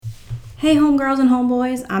Hey homegirls and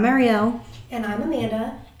homeboys, I'm Ariel. And I'm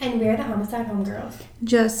Amanda, and we're the Homicide Homegirls.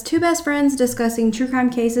 Just two best friends discussing true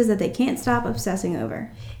crime cases that they can't stop obsessing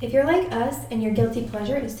over. If you're like us and your guilty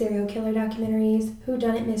pleasure is serial killer documentaries,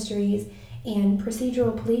 whodunit mysteries, and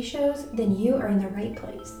procedural police shows, then you are in the right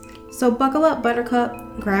place. So buckle up,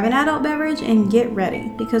 Buttercup, grab an adult beverage, and get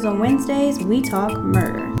ready, because on Wednesdays we talk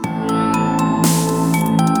murder.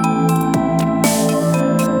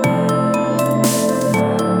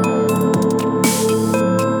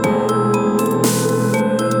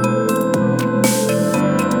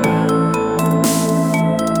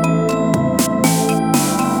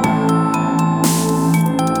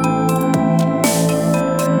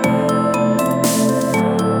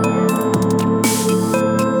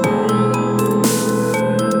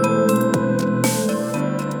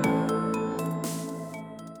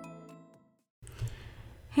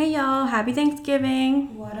 Hey y'all, happy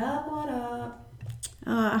Thanksgiving. What up, what up?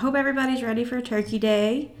 I hope everybody's ready for Turkey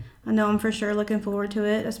Day. I know I'm for sure looking forward to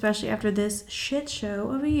it, especially after this shit show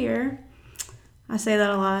of a year. I say that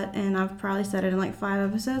a lot, and I've probably said it in like 5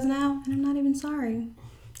 episodes now, and I'm not even sorry,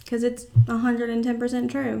 because it's 110%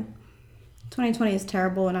 true. 2020 is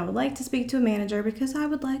terrible, and I would like to speak to a manager because I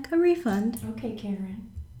would like a refund. Okay,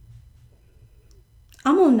 Karen.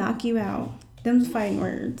 I'm gonna knock you out. Them's fighting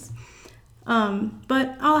words.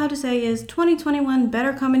 But all I have to say is 2021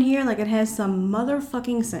 better come in here like it has some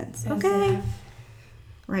motherfucking sense, okay?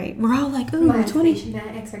 Right. We're all like, ooh, My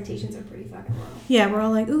expectations are pretty fucking low. Yeah, we're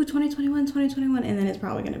all like, ooh, 2021, and then it's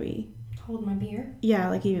probably gonna be... Hold my beer. Yeah,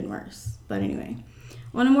 like even worse. But anyway,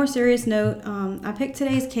 on a more serious note, I picked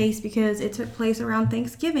today's case because it took place around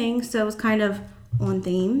Thanksgiving, so it was kind of on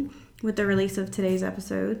theme with the release of today's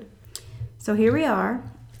episode. So here we are.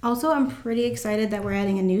 Also, I'm pretty excited that we're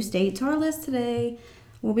adding a new state to our list today.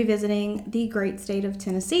 We'll be visiting the great state of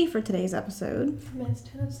Tennessee for today's episode. I miss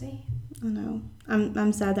Tennessee. I know.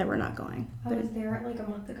 I'm sad that we're not going. I was there like a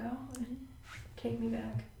month ago. Take me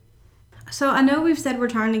back. So I know we've said we're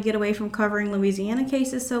trying to get away from covering Louisiana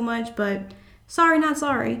cases so much, but sorry, not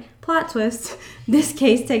sorry. Plot twist. This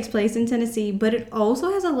case takes place in Tennessee, but it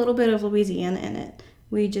also has a little bit of Louisiana in it.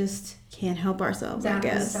 We just can't help ourselves, I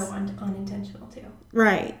guess. That was so unintentional, too.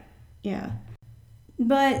 Right. Yeah.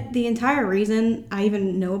 But the entire reason I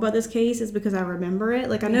even know about this case is because I remember it.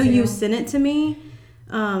 Like, I know you sent it to me,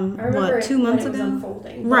 I remember 2 months ago? It was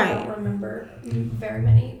unfolding, but right. I don't remember very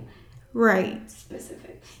many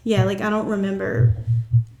specifics. Yeah, like, I don't remember,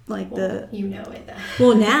 like, You know it, then.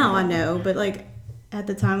 Well, now I know, but, like, at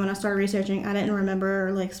the time when I started researching, I didn't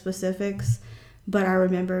remember, like, specifics. But I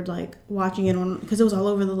remembered, like, watching it on... Because it was all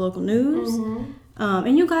over the local news. Mm-hmm.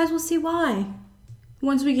 And you guys will see why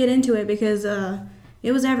once we get into it, because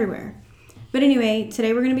it was everywhere. But anyway,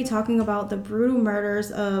 today we're going to be talking about the brutal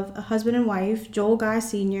murders of a husband and wife, Joel Guy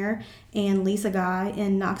Sr. and Lisa Guy,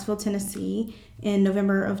 in Knoxville, Tennessee, in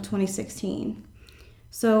November of 2016.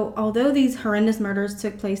 So, although these horrendous murders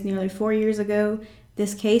took place nearly 4 years ago,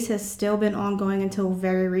 this case has still been ongoing until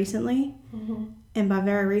very recently. Mm-hmm. And by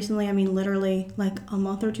very recently, I mean literally like a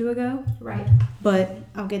month or two ago. Right. But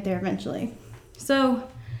I'll get there eventually. So,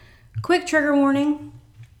 quick trigger warning.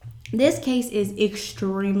 This case is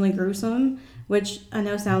extremely gruesome, which I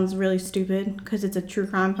know sounds really stupid because it's a true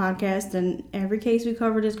crime podcast and every case we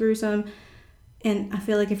covered is gruesome. And I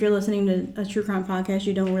feel like if you're listening to a true crime podcast,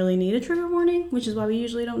 you don't really need a trigger warning, which is why we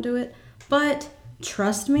usually don't do it. But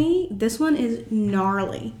trust me, this one is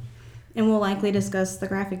gnarly. And we'll likely discuss the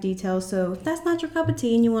graphic details, so if that's not your cup of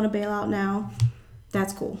tea and you want to bail out now,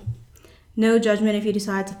 that's cool. No judgment if you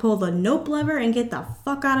decide to pull the nope lever and get the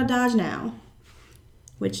fuck out of Dodge now.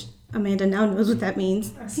 Which Amanda now knows what that means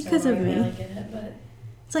because of me. Really get it, but...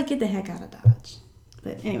 It's like, get the heck out of Dodge.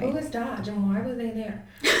 But anyway. Who was Dodge and why were they there?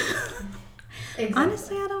 Exactly.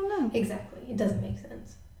 Honestly, I don't know. Exactly. It doesn't make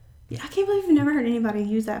sense. I can't believe you've never heard anybody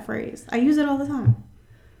use that phrase. I use it all the time.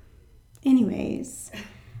 Anyways...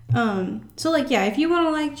 So like, yeah, if you want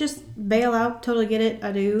to like just bail out, totally get it.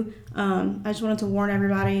 I do. I just wanted to warn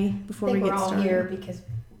everybody before we get started. We're all here because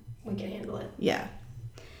we can handle it. Yeah.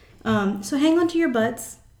 So hang on to your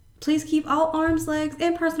butts. Please keep all arms, legs,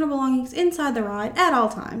 and personal belongings inside the ride at all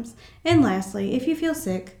times. And lastly, if you feel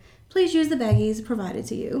sick, please use the baggies provided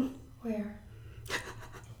to you. Where?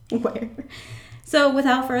 Where? So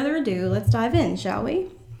without further ado, let's dive in, shall we?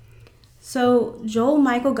 So Joel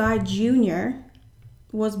Michael Guy Jr.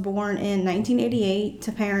 was born in 1988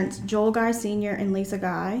 to parents Joel Guy Sr. and Lisa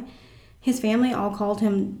Guy. His family all called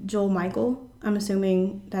him Joel Michael. I'm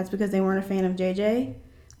assuming that's because they weren't a fan of JJ,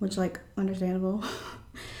 which, like, understandable.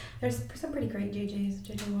 There's some pretty great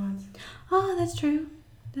JJ Watts. Oh, that's true.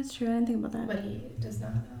 That's true. I didn't think about that. But he does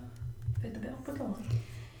not fit the bill. But go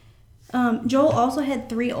Joel also had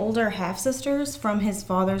 3 older half-sisters from his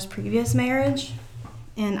father's previous marriage.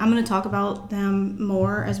 And I'm going to talk about them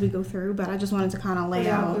more as we go through, but I just wanted to kind of lay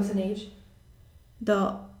out. Close in age?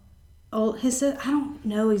 I don't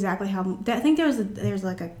know exactly how. I think there's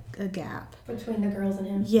like a gap between the girls and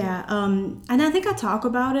him. Yeah. And I think I talk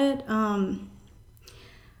about it.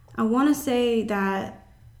 I want to say that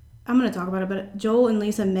I'm going to talk about it, but Joel and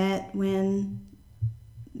Lisa met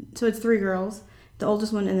so it's 3 girls, the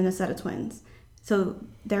oldest one, and then a set of twins. So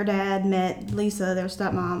their dad met Lisa, their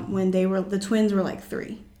stepmom, when the twins were like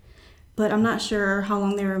 3. But I'm not sure how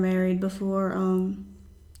long they were married before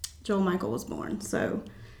Joel Michael was born. So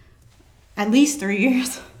at least 3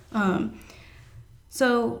 years.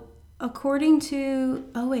 So according to,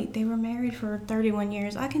 they were married for 31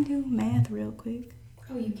 years. I can do math real quick.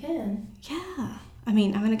 Oh, you can? Yeah. I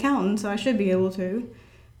mean, I'm an accountant, so I should be able to.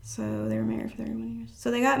 So they were married for 31 years.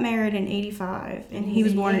 So they got married in 85, and he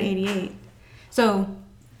was born in 88. So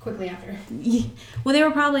quickly after. Yeah, well, they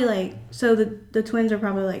were probably like, so the twins are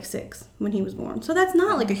probably like 6 when he was born. So that's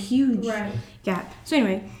not like a huge gap. So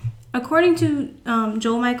anyway, according to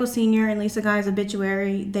Joel Michael Sr. and Lisa Guy's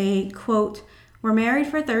obituary, they, quote, were married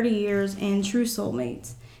for 30 years and true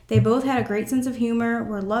soulmates. They both had a great sense of humor,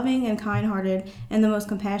 were loving and kind-hearted, and the most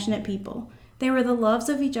compassionate people. They were the loves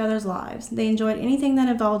of each other's lives. They enjoyed anything that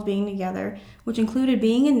involved being together, which included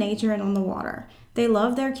being in nature and on the water. They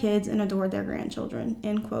loved their kids and adored their grandchildren,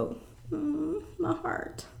 end quote. My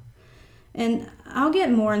heart. And I'll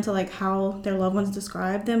get more into like how their loved ones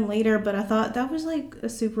described them later, but I thought that was like a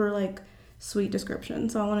super like sweet description,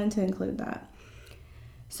 so I wanted to include that.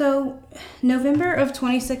 So November of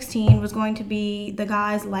 2016 was going to be the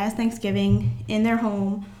guys' last Thanksgiving in their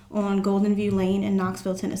home on Golden View Lane in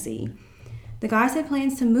Knoxville, Tennessee. The guys had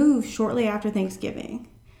plans to move shortly after Thanksgiving.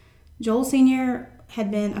 Joel Sr.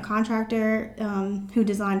 had been a contractor who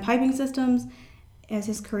designed piping systems as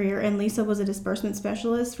his career, and Lisa was a disbursement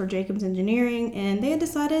specialist for Jacobs Engineering, and they had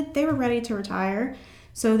decided they were ready to retire,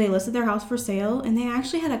 so they listed their house for sale, and they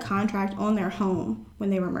actually had a contract on their home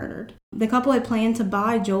when they were murdered. The couple had planned to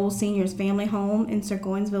buy Joel Sr.'s family home in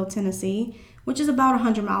Sirgoinsville, Tennessee, which is about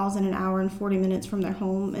 100 miles in an hour and 40 minutes from their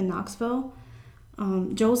home in Knoxville.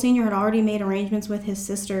 Joel Sr. had already made arrangements with his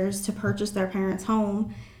sisters to purchase their parents'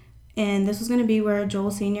 home, and this was going to be where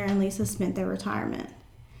Joel Sr. and Lisa spent their retirement.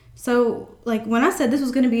 So, like, when I said this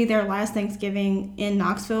was going to be their last Thanksgiving in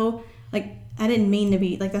Knoxville, like, I didn't mean to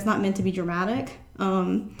be, like, that's not meant to be dramatic,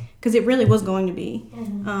 because it really was going to be.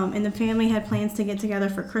 Mm-hmm. And the family had plans to get together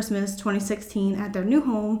for Christmas 2016 at their new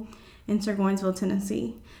home in Sirgoinsville,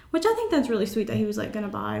 Tennessee, which I think that's really sweet that he was, like, going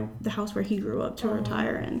to buy the house where he grew up to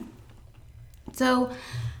retire in. So,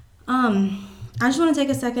 I just want to take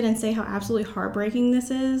a second and say how absolutely heartbreaking this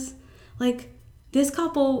is. Like, this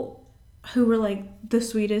couple who were, like, the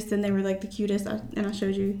sweetest and they were, like, the cutest, and I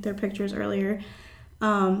showed you their pictures earlier,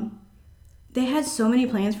 they had so many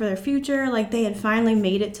plans for their future. Like, they had finally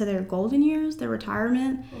made it to their golden years, their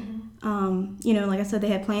retirement. Mm-hmm. Like I said, they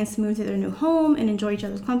had plans to move to their new home and enjoy each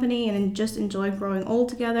other's company and just enjoy growing old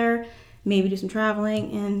together, maybe do some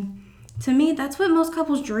traveling. And to me, that's what most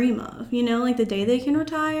couples dream of, like the day they can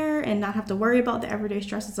retire and not have to worry about the everyday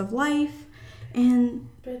stresses of life. And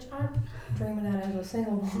bitch, I'm dreaming that as a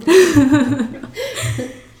single woman.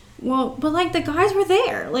 Well, but like the guys were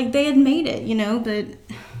there, like they had made it,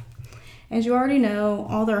 but as you already know,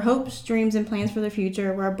 all their hopes, dreams, and plans for the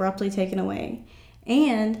future were abruptly taken away.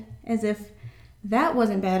 And as if that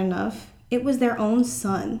wasn't bad enough, it was their own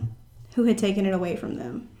son who had taken it away from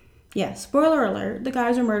them. Yeah, spoiler alert, the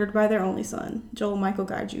guys were murdered by their only son, Joel Michael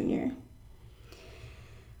Guy Jr.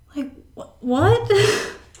 Like, what?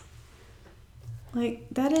 Like,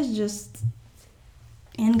 that is just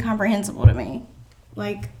incomprehensible to me.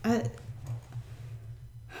 Like, I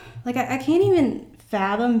can't even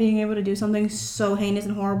fathom being able to do something so heinous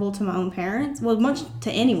and horrible to my own parents. Well, much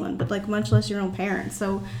to anyone, but, like, much less your own parents.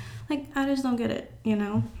 So, like, I just don't get it,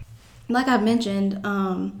 Like I've mentioned,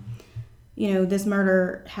 this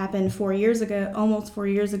murder happened 4 years ago, almost 4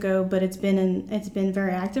 years ago, but it's been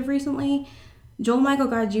very active recently. Joel Michael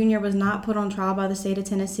Guy Jr. was not put on trial by the state of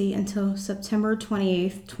Tennessee until September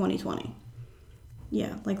 28th, 2020.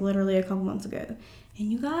 Yeah, like literally a couple months ago.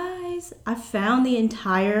 And you guys, I found the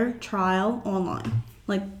entire trial online.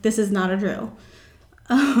 Like, this is not a drill.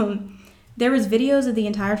 There was videos of the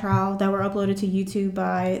entire trial that were uploaded to YouTube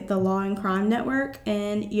by the Law and Crime Network,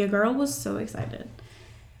 and your girl was so excited.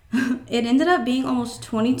 It ended up being almost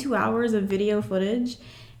 22 hours of video footage,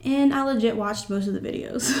 and I legit watched most of the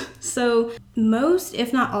videos. So most,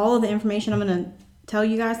 if not all, of the information I'm going to tell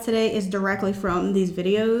you guys today is directly from these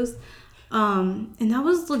videos. And that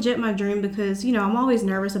was legit my dream because, you know, I'm always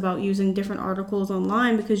nervous about using different articles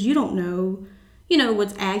online because you don't know, you know,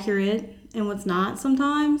 what's accurate and what's not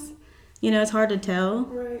sometimes. You know, it's hard to tell.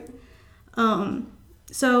 Right.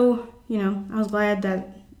 So, you know, I was glad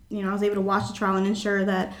that, you know, I was able to watch the trial and ensure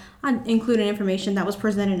that I included information that was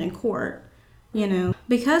presented in court. You know,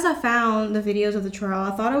 because I found the videos of the trial,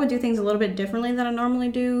 I thought I would do things a little bit differently than I normally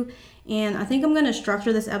do. And I think I'm going to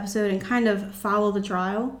structure this episode and kind of follow the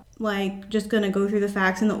trial. Like, just going to go through the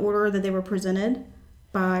facts in the order that they were presented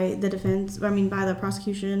by the by the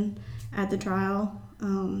prosecution at the trial.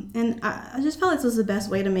 And I just felt like this was the best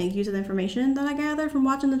way to make use of the information that I gathered from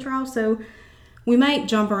watching the trial. So we might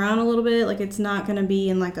jump around a little bit. Like, it's not going to be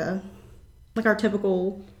in like our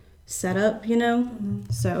typical setup, you know?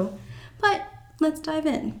 Mm-hmm. So, but let's dive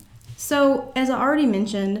in. So, as I already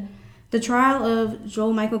mentioned, the trial of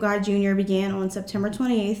Joel Michael Guy Jr. began on September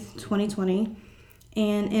 28th, 2020.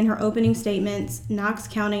 And in her opening statements, Knox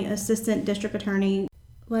County Assistant District Attorney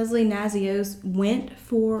Leslie Nazios went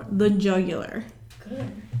for the jugular.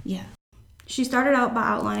 Good. Yeah. She started out by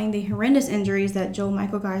outlining the horrendous injuries that Joel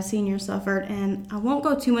Michael Guy Sr. suffered. And I won't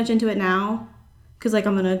go too much into it now because, like,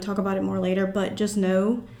 I'm going to talk about it more later. But just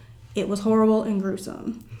know it was horrible and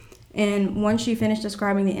gruesome. And once she finished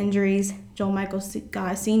describing the injuries Joel Michael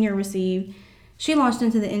Guy Sr. received, she launched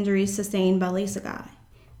into the injuries sustained by Lisa Guy.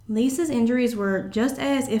 Lisa's injuries were just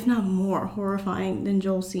as, if not more, horrifying than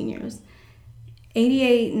Joel Sr.'s.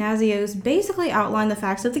 ADA Nazios basically outlined the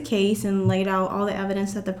facts of the case and laid out all the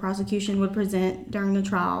evidence that the prosecution would present during the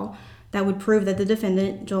trial that would prove that the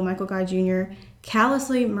defendant, Joel Michael Guy Jr.,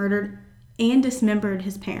 callously murdered and dismembered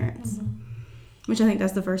his parents. Mm-hmm. Which I think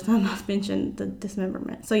that's the first time I've mentioned the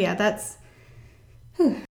dismemberment. So yeah, that's...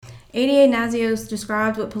 ADA Nazios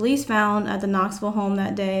described what police found at the Knoxville home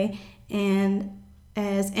that day and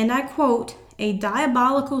I quote, a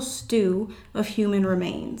diabolical stew of human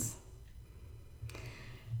remains.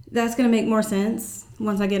 That's going to make more sense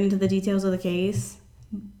once I get into the details of the case.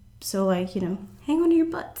 So, like, you know, hang on to your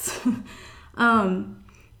butts.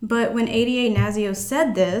 But when ADA Nazios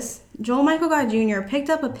said this, Joel Michael Guy Jr. picked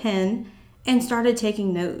up a pen and started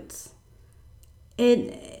taking notes.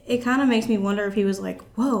 It kind of makes me wonder if he was like,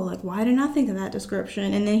 whoa, like, why didn't I think of that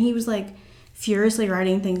description? And then he was, like, furiously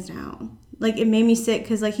writing things down. Like, it made me sick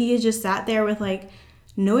because, like, he had just sat there with, like,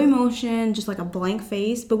 no emotion, just, like, a blank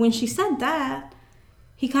face. But when she said that,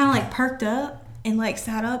 he kind of, like, perked up and, like,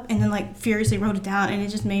 sat up and then, like, furiously wrote it down. And it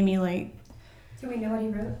just made me, like... Do we know what he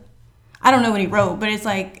wrote? I don't know what he wrote, but it's,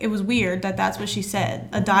 like, it was weird that that's what she said.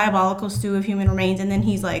 A diabolical stew of human remains. And then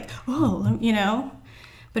he's like, oh, you know?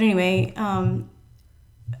 But anyway,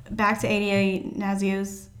 back to ADA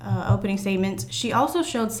Nazios' opening statements. She also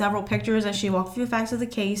showed several pictures as she walked through the facts of the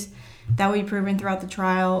case that would be proven throughout the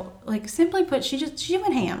trial. Like, simply put, she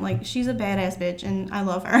went ham. Like, she's a badass bitch, and I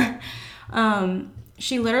love her.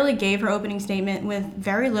 She literally gave her opening statement with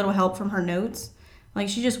very little help from her notes. Like,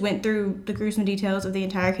 she just went through the gruesome details of the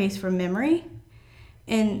entire case from memory.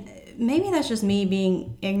 And maybe that's just me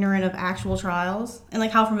being ignorant of actual trials and,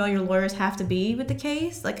 like, how familiar lawyers have to be with the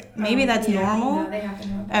case. Like, maybe that's normal. No, they have to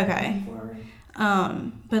know about okay.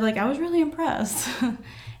 But, like, I was really impressed.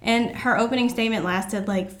 And her opening statement lasted,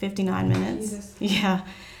 like, 59 minutes. Jesus. Yeah.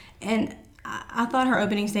 And I thought her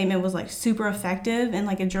opening statement was, like, super effective and,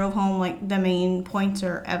 like, it drove home, like, the main points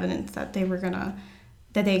or evidence that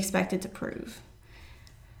they expected to prove.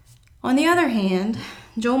 On the other hand,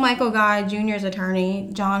 Joel Michael Guy Jr.'s attorney,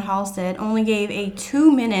 John Halstead, only gave a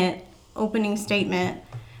 2-minute opening statement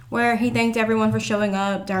where he thanked everyone for showing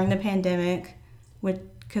up during the pandemic,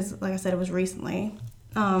 because, like I said, it was recently.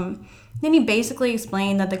 Then he basically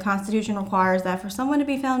explained that the Constitution requires that for someone to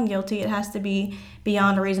be found guilty, it has to be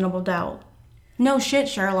beyond a reasonable doubt. No shit,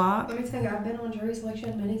 Sherlock. Let me tell you, I've been on jury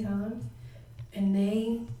selection many times, and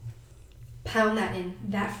they pound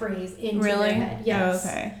that phrase into really? their head. Yes. Oh,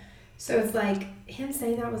 okay. So it's like, him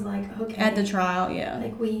saying that was like, okay. At the trial, yeah.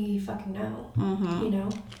 Like, we fucking know. Mm-hmm. You know?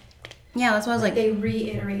 Yeah, that's why I was like... They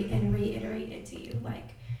reiterate it to you,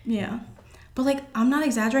 like... Yeah. But, like, I'm not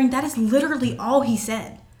exaggerating. That is literally all he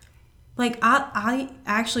said. Like, I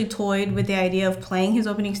actually toyed with the idea of playing his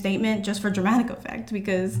opening statement just for dramatic effect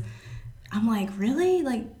because I'm like, really?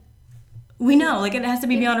 Like, we know. Like, it has to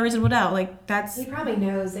be beyond a reasonable doubt. Like, that's... He probably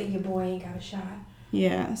knows that your boy ain't got a shot.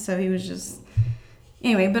 Yeah, so he was just...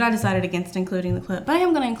 Anyway, but I decided against including the clip. But I am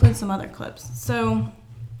going to include some other clips. So,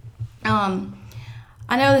 I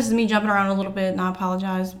know this is me jumping around a little bit, and I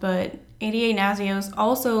apologize, but ADA Nazios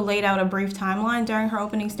also laid out a brief timeline during her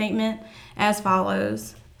opening statement as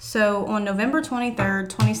follows. So, on November 23rd,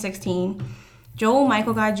 2016, Joel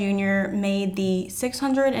Michael Guy Jr. made the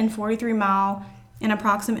 643-mile an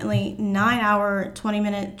approximately 9-hour,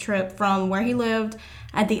 20-minute trip from where he lived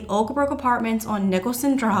at the Oak Brook Apartments on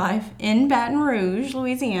Nicholson Drive in Baton Rouge,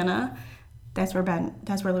 Louisiana. That's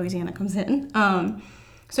where Louisiana comes in.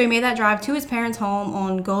 So he made that drive to his parents' home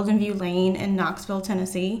on Golden View Lane in Knoxville,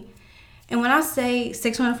 Tennessee. And when I say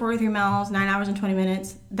 643 miles, 9 hours and 20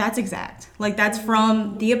 minutes, that's exact. Like, that's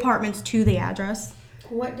from the apartments to the address.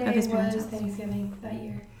 What day was Thanksgiving that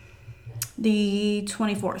year? The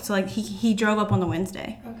 24th. So, like, he drove up on the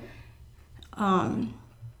Wednesday. Okay.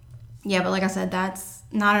 Yeah, but like I said, that's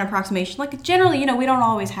not an approximation. Like, generally, we don't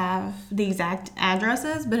always have the exact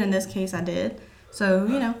addresses, but in this case, I did.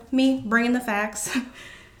 So, me bringing the facts.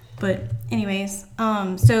 But anyways,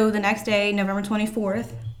 so the next day, November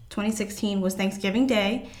 24th, 2016 was Thanksgiving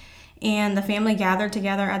Day, and the family gathered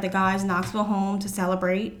together at the Guy's Knoxville home to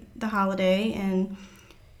celebrate the holiday. And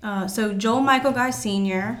so Joel Michael Guy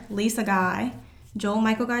Sr., Lisa Guy, Joel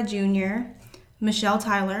Michael Guy Jr., Michelle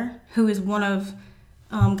Tyler, who is one of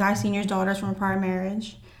Guy Sr.'s daughters from a prior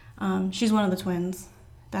marriage. She's one of the twins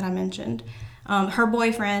that I mentioned. Her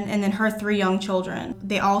boyfriend, and then her 3 young children.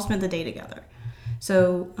 They all spent the day together.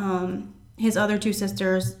 So his other 2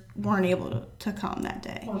 sisters weren't able to come that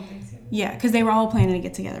day. Yeah, because they were all planning to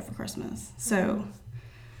get together for Christmas. So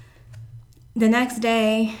the next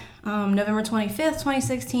day, November 25th,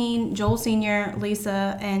 2016, Joel Sr.,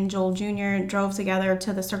 Lisa, and Joel Jr. drove together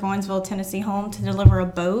to the Sturgoinsville, Tennessee home to deliver a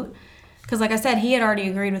boat. Because like I said, he had already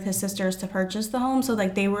agreed with his sisters to purchase the home. So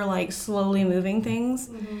like they were like slowly moving things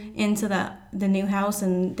into the new house,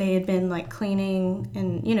 and they had been like cleaning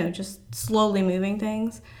and, just slowly moving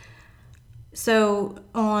things. So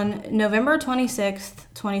on November 26th,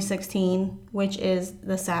 2016, which is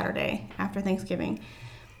the Saturday after Thanksgiving,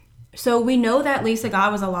 so we know that Lisa Guy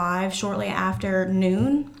was alive shortly after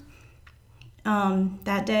noon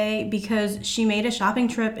that day because she made a shopping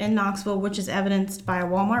trip in Knoxville, which is evidenced by a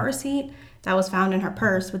Walmart receipt that was found in her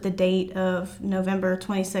purse with the date of November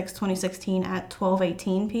 26, 2016 at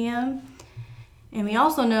 12:18 p.m. And we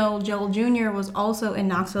also know Joel Jr. was also in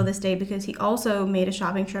Knoxville this day because he also made a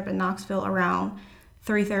shopping trip in Knoxville around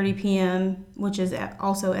 3:30 p.m., which is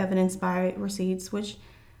also evidenced by receipts, which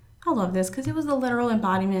I love this because it was the literal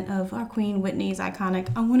embodiment of our Queen Whitney's iconic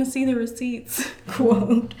 "I want to see the receipts"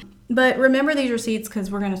 quote. But remember these receipts because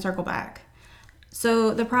we're going to circle back.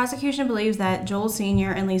 So the prosecution believes that Joel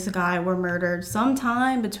Sr. and Lisa Guy were murdered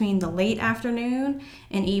sometime between the late afternoon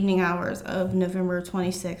and evening hours of November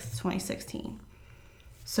 26, 2016.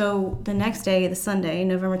 So the next day, the Sunday,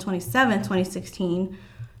 November 27, 2016,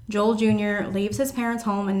 Joel Jr. leaves his parents'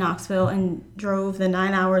 home in Knoxville and drove the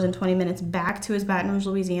 9 hours and 20 minutes back to his Baton Rouge,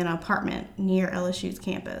 Louisiana apartment near LSU's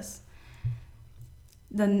campus.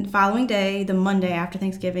 The following day, the Monday after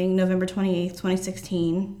Thanksgiving, November 28,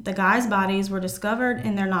 2016, the Guys' bodies were discovered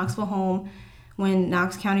in their Knoxville home when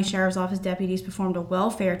Knox County Sheriff's Office deputies performed a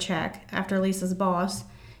welfare check after Lisa's boss,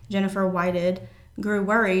 Jennifer Whited, grew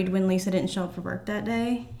worried when Lisa didn't show up for work that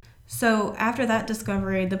day. So after that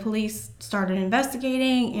discovery, the police started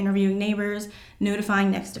investigating, interviewing neighbors,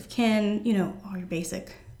 notifying next of kin, all your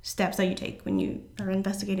basic steps that you take when you are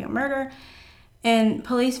investigating a murder. And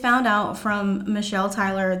police found out from Michelle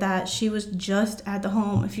Tyler that she was just at the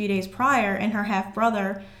home a few days prior, and her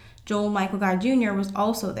half-brother, Joel Michael Guy Jr., was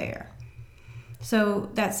also there. So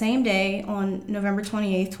that same day, on November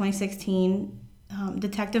 28, 2016,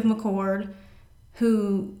 Detective McCord,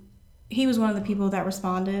 he was one of the people that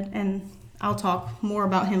responded, and I'll talk more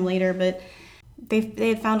about him later, but they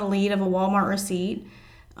had found a lead of a Walmart receipt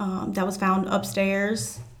that was found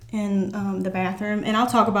upstairs in the bathroom, and I'll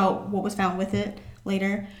talk about what was found with it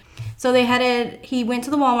later. So he went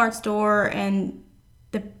to the Walmart store, and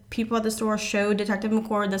the people at the store showed Detective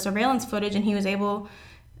McCord the surveillance footage, and he was able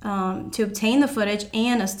to obtain the footage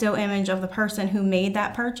and a still image of the person who made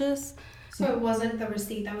that purchase. So it wasn't the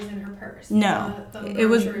receipt that was in her purse? No, it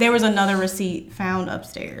was. There was another receipt found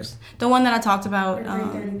upstairs. The one that I talked about.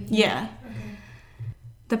 Yeah. Okay.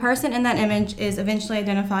 The person in that image is eventually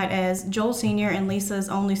identified as Joel Sr. and Lisa's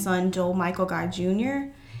only son, Joel Michael Guy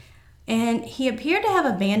Jr. And he appeared to have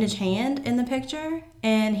a bandaged hand in the picture,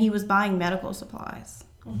 and he was buying medical supplies.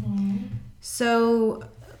 Mm-hmm. So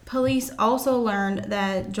police also learned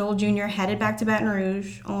that Joel Jr. headed back to Baton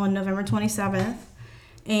Rouge on November 27th.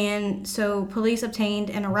 And so police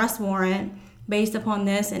obtained an arrest warrant based upon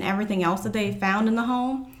this and everything else that they found in the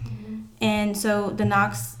home. Mm-hmm. And so the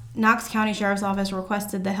Knox County Sheriff's Office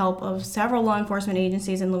requested the help of several law enforcement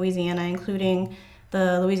agencies in Louisiana, including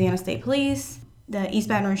the Louisiana State Police, the East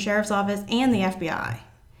Baton Rouge Sheriff's Office, and the FBI.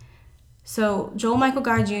 So Joel Michael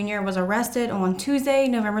Guy Jr. was arrested on Tuesday,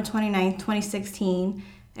 November 29, 2016,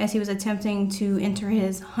 as he was attempting to enter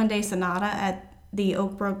his Hyundai Sonata at the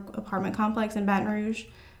Oak Brook apartment complex in Baton Rouge,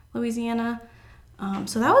 Louisiana.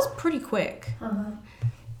 So that was pretty quick. Uh-huh.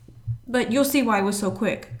 But you'll see why it was so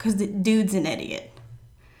quick, because the dude's an idiot.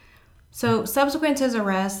 So subsequent to his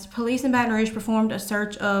arrest, police in Baton Rouge performed a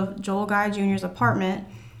search of Joel Guy Jr.'s apartment.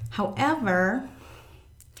 However,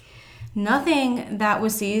 nothing that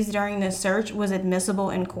was seized during this search was admissible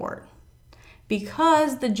in court,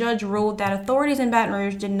 because the judge ruled that authorities in Baton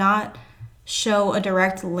Rouge did not show a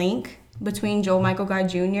direct link between Joel Michael Guy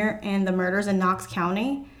Jr. and the murders in Knox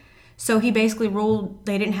County. So he basically ruled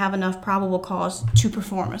they didn't have enough probable cause to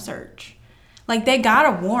perform a search. Like, they got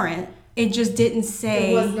a warrant, it just didn't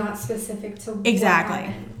say... It was not specific to exactly. what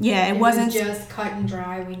happened. Yeah, it wasn't... was just cut and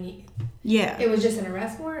dry. Yeah. It was just an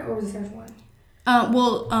arrest warrant, or was it a search warrant?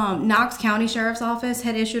 Knox County Sheriff's Office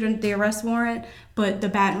had issued the arrest warrant, but the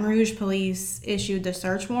Baton Rouge police issued the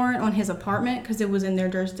search warrant on his apartment because it was in their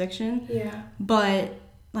jurisdiction. Yeah. But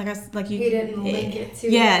he didn't link it to.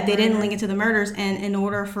 Yeah, they didn't link it to the murders, and in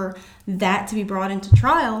order for that to be brought into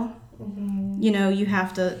trial, you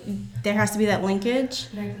have to. There has to be that linkage.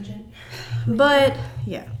 Negligent. But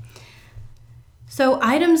yeah. So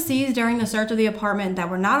items seized during the search of the apartment that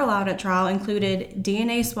were not allowed at trial included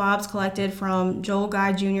DNA swabs collected from Joel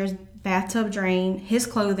Guy Jr.'s bathtub drain, his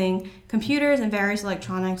clothing, computers and various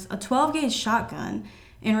electronics, a 12-gauge shotgun,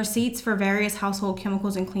 and receipts for various household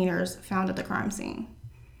chemicals and cleaners found at the crime scene.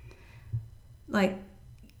 Like,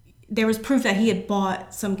 there was proof that he had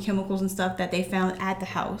bought some chemicals and stuff that they found at the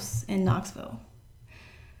house in Knoxville.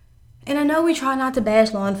 And I know we try not to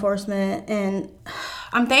bash law enforcement, and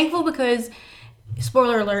I'm thankful because,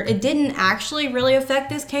 spoiler alert, it didn't actually really affect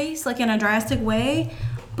this case, like, in a drastic way,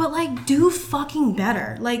 but, like, do fucking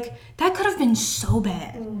better. Like, that could have been so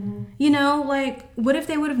bad. What if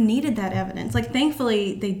they would have needed that evidence? Like,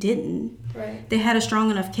 thankfully, they didn't. Right. They had a strong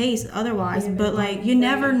enough case otherwise, but, like, you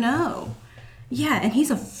never know. Yeah, and he's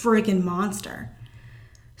a freaking monster.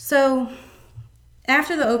 So,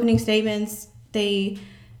 after the opening statements, they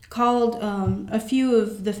called a few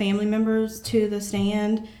of the family members to the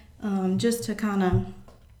stand, just to kind of,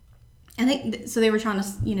 I think, so they were trying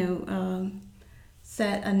to,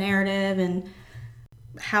 set a narrative and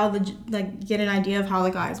how get an idea of how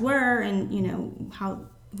the guys were, and, how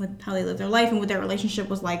they lived their life and what their relationship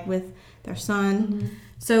was like with their son. Mm-hmm.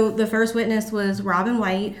 So the first witness was Robin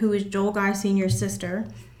White, who is Joel Guy Sr.'s sister.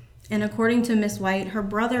 And according to Miss White, her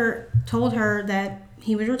brother told her that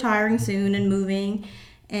he was retiring soon and moving,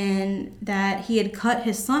 and that he had cut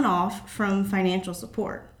his son off from financial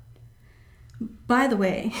support. By the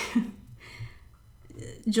way,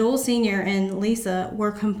 Joel Sr. and Lisa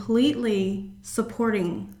were completely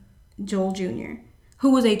supporting Joel Jr.,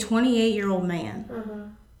 who was a 28-year-old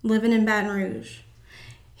man living in Baton Rouge.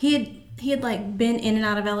 He had been in and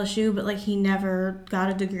out of LSU, but he never got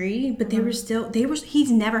a degree. But he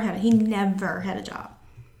never had a job.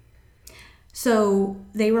 So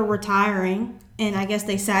they were retiring, and I guess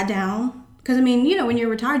they sat down. Because, when you're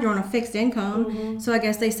retired, you're on a fixed income. Mm-hmm. So I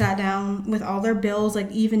guess they sat down with all their bills,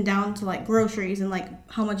 even down to, groceries and,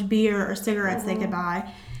 how much beer or cigarettes they could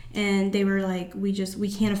buy. And they were like, we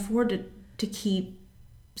can't afford to keep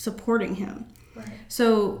supporting him. Right.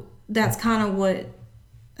 So that's kind of what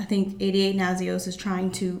I think 88 Nazios is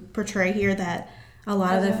trying to portray here, that a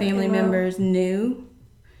lot of the family members knew.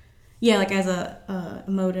 Yeah, as a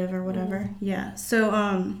motive or whatever. Mm-hmm. Yeah.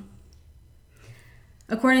 So,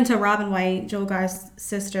 according to Robin White, Joel Guy's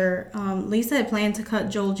sister, Lisa had planned to cut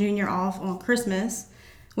Joel Jr. off on Christmas,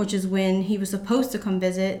 which is when he was supposed to come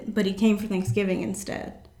visit, but he came for Thanksgiving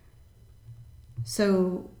instead.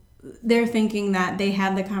 So they're thinking that they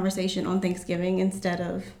had the conversation on Thanksgiving instead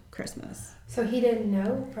of Christmas. So he didn't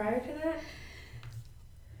know prior to that?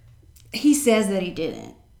 He says that he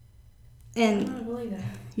didn't. And I don't believe that.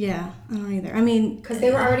 Yeah, I don't either. Because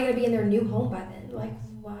they were already going to be in their new home by then.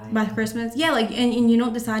 Why? By Christmas? Yeah, and you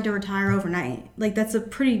don't decide to retire overnight. That's a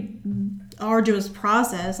pretty arduous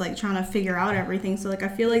process, trying to figure out everything. So, I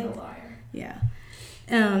feel like... He's a liar. Yeah.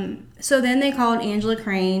 So then they called Angela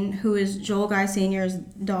Crane, who is Joel Guy Sr.'s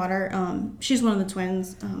daughter. She's one of the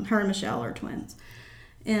twins. Her and Michelle are twins.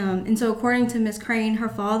 And so according to Miss Crane, her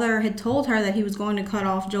father had told her that he was going to cut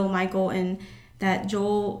off Joel Michael, and that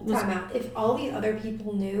Joel was... Time out. If all these other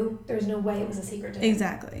people knew, there's no way it was a secret to him.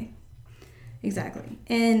 Exactly.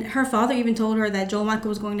 And her father even told her that Joel Michael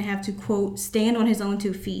was going to have to, quote, stand on his own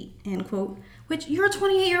 2 feet, end quote. Which, you're a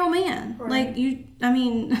 28-year-old man. Right.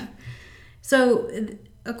 So,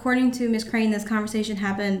 according to Miss Crane, this conversation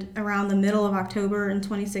happened around the middle of October in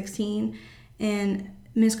 2016. And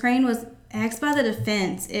Miss Crane was asked by the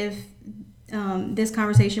defense if this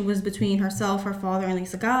conversation was between herself, her father, and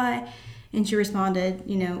Lisa Guy. And she responded,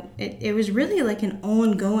 it was really like an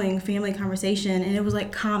ongoing family conversation, and it was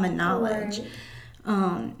like common knowledge. Right.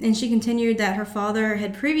 And she continued that her father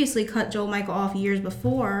had previously cut Joel Michael off years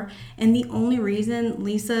before, and the only reason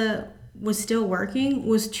Lisa was still working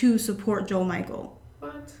was to support Joel Michael.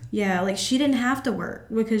 What? Yeah, like she didn't have to work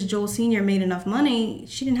because Joel Sr. made enough money.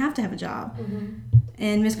 She didn't have to have a job. Mm-hmm.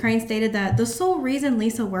 And Miss Crane stated that the sole reason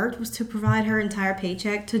Lisa worked was to provide her entire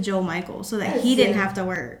paycheck to Joel Michael so that he didn't have to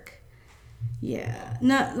work. Yeah.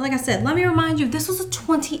 No, like I said, let me remind you, this was a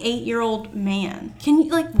 28-year-old man. Can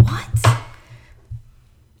you, like, what?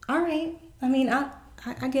 All right. I mean,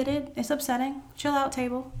 I get it. It's upsetting. Chill out,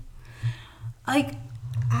 table. Like,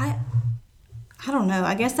 I don't know.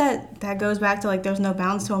 I guess that goes back to, like, there's no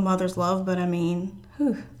bounds to a mother's love, but I mean,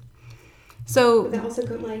 whew. So. But that also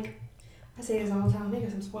could, like, I say this all the time, they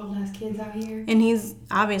got some spoiled ass kids out here. And he's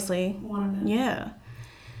obviously one of them. Yeah.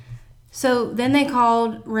 So then they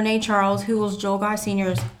called Renee Charles, who was Joel Guy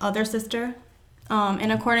Sr.'s other sister.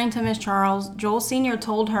 And according to Miss Charles, Joel Sr.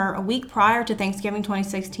 told her a week prior to Thanksgiving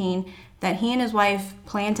 2016 that he and his wife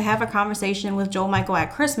planned to have a conversation with Joel Michael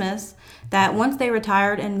at Christmas, that once they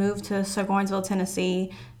retired and moved to Seguinsville,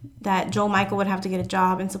 Tennessee, that Joel Michael would have to get a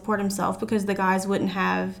job and support himself because the guys wouldn't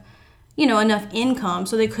have, enough income,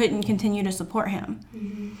 so they couldn't continue to support him.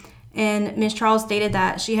 Mm-hmm. And Miss Charles stated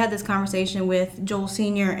that she had this conversation with Joel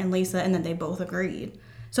Sr. and Lisa, and that they both agreed.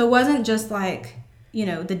 So it wasn't just like,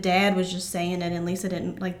 the dad was just saying it and Lisa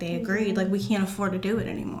didn't, like, they agreed. Mm-hmm. Like, we can't afford to do it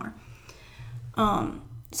anymore.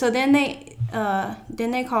 So then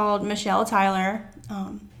they called Michelle Tyler,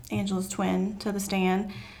 Angela's twin, to the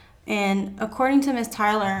stand. And according to Miss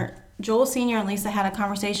Tyler, Joel Sr. and Lisa had a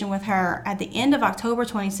conversation with her at the end of October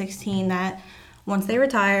 2016 that once they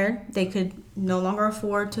retired, they could no longer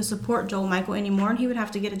afford to support Joel Michael anymore, and he would have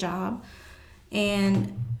to get a job.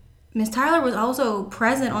 And Miss Tyler was also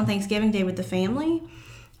present on Thanksgiving Day with the family,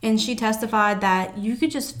 and she testified that you could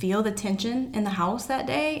just feel the tension in the house that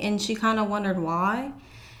day, and she kind of wondered why.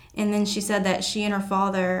 And then she said that she and her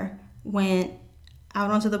father went out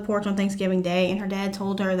onto the porch on Thanksgiving Day, and her dad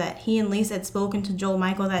told her that he and Lisa had spoken to Joel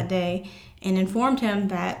Michael that day and informed him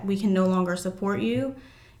that we can no longer support you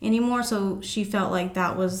anymore. So she felt like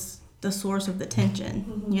that was the source of the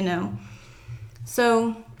tension, Mm-hmm.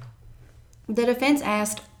 So the defense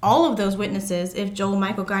asked all of those witnesses if Joel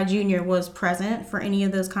Michael Guy Jr. was present for any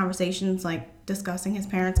of those conversations, like discussing his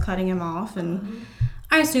parents cutting him off. And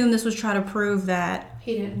I assume this was try to prove that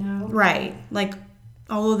he didn't know. Right. Like,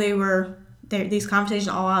 although these conversations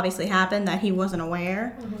all obviously happened, that he wasn't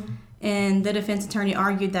aware. Mm-hmm. And the defense attorney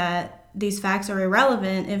argued that these facts are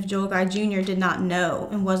irrelevant if Joel Guy Jr. did not know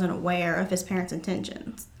and wasn't aware of his parents'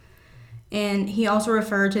 intentions. And he also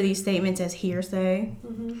referred to these statements as hearsay.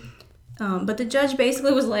 Mm-hmm. But the judge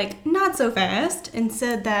basically was like, not so fast, and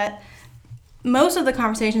said that most of the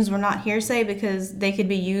conversations were not hearsay because they could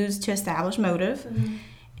be used to establish motive. Mm-hmm.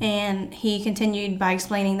 And he continued by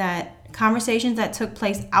explaining that conversations that took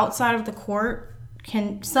place outside of the court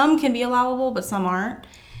some can be allowable, but some aren't.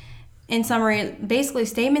 In summary, basically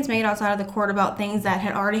statements made outside of the court about things that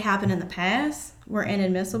had already happened in the past were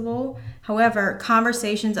inadmissible. However,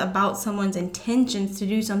 conversations about someone's intentions to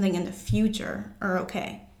do something in the future are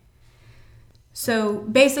okay. So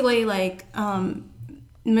basically, like,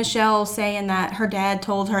 Michelle saying that her dad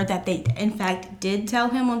told her that they, in fact, did tell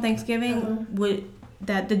him on Thanksgiving,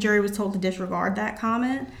 that the jury was told to disregard that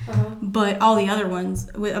comment. But all the other ones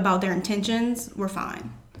about their intentions were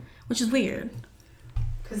fine, which is weird.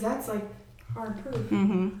 Because that's, like, hard proof.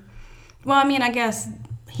 Mm-hmm. Well, I mean, I guess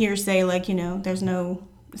hearsay, like, it's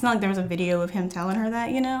not like there was a video of him telling her that,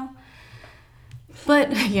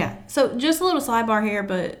 But, yeah. So, just a little sidebar here,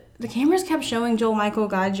 but the cameras kept showing Joel Michael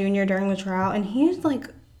Guy Jr. during the trial, and he was, like,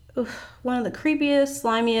 one of the creepiest,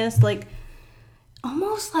 slimiest, like,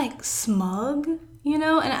 almost, like, smug, And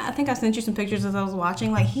I think I sent you some pictures as I was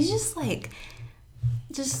watching. Like, he's just, like,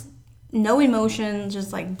 no emotion,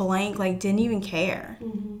 just, like, blank, like, didn't even care.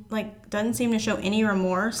 Mm-hmm. Like, doesn't seem to show any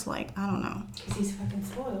remorse. Like, I don't know. Because he's fucking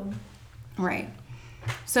spoiled. Right.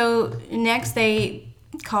 So, next they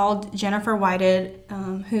called Jennifer Whited,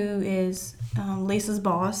 who is Lisa's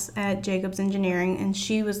boss at Jacobs Engineering, and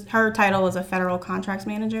her title was a federal contracts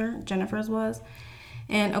manager, Jennifer's was.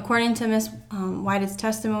 And according to Miss Whited's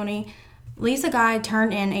testimony, Lisa Guy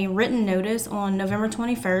turned in a written notice on November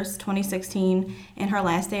 21st, 2016, and her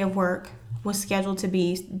last day of work was scheduled to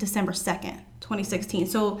be December 2nd, 2016.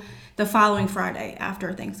 So the following Friday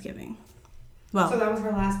after Thanksgiving. Well, so that was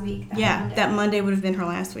her last week. That Monday would have been her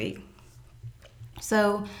last week.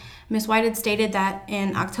 So Miss Whited stated that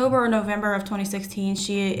in October or November of 2016,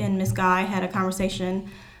 she and Miss Guy had a conversation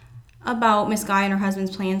about Miss Guy and her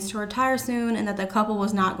husband's plans to retire soon, and that the couple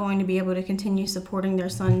was not going to be able to continue supporting their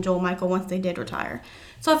son Joel Michael once they did retire.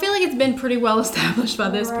 So I feel like it's been pretty well established by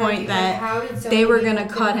this point that they were going to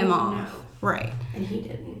cut him off. Right. And he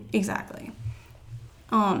didn't. Exactly.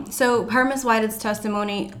 So per Miss Whitehead's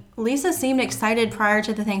testimony, Lisa seemed excited prior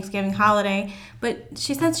to the Thanksgiving holiday, but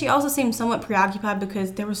she said she also seemed somewhat preoccupied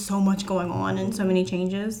because there was so much going on and so many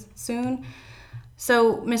changes soon.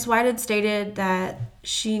 So Miss Whitehead stated that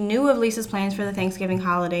she knew of Lisa's plans for the Thanksgiving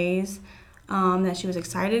holidays, that she was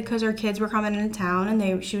excited because her kids were coming into town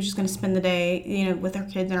and she was just going to spend the day, with her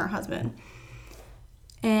kids and her husband.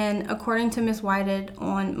 And according to Miss Whitehead,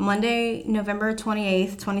 on Monday, November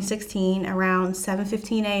 28th, 2016, around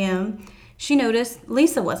 7:15 a.m., she noticed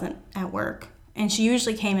Lisa wasn't at work, and she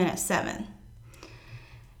usually came in at 7.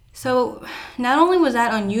 So not only was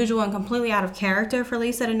that unusual and completely out of character for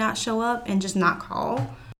Lisa to not show up and just not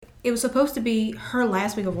call, it was supposed to be her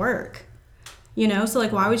last week of work, So,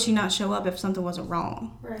 why would she not show up if something wasn't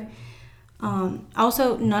wrong? Right.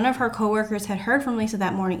 Also, none of her coworkers had heard from Lisa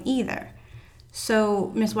that morning either.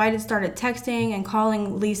 So Miss Whitehead started texting and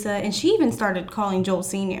calling Lisa, and she even started calling Joel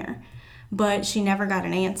Sr., but she never got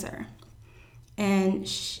an answer. And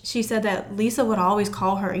she said that Lisa would always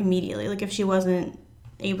call her immediately, if she wasn't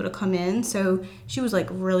able to come in. So she was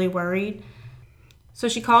really worried. So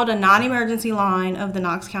she called a non-emergency line of the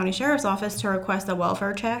Knox County Sheriff's Office to request a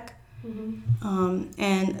welfare check. Mm-hmm.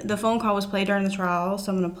 And the phone call was played during the trial,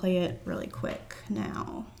 so I'm going to play it really quick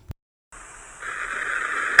now.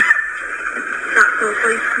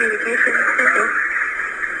 Police Communications Center.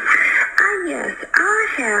 Yes, I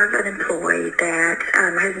have an employee that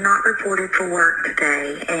has not reported for work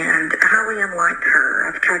today, and highly unlike her.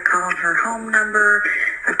 I've tried calling her home number,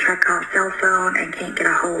 I've tried calling cell phone, and can't get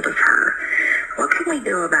a hold of her. What can we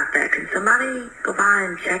do about that? Can somebody go by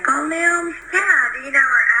and check on them? Yeah, do you know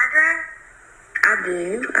her address? I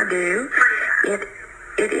do.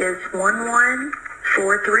 It is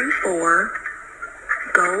 11434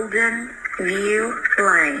 Golden View Lane.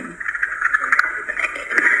 Okay.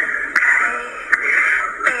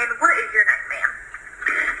 And what is your name, ma'am?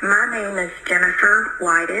 My name is Jennifer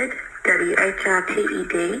Whitehead,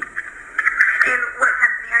 Whitted. And what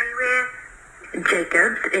company are you with?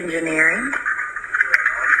 Jacobs Engineering.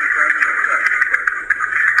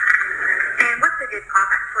 And what's a good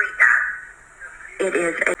callback for you guys? It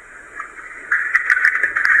is a...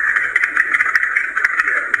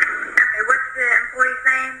 Okay, what's the employee's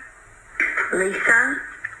name? Lisa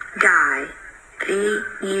Guy,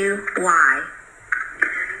 Guy.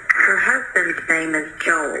 Her husband's name is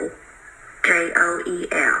Joel, Joel.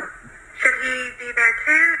 Should he be there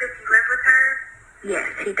too? Does he live with her? Yes,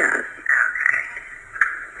 he does. Okay.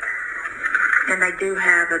 And they do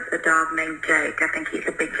have a dog named Jake. I think he's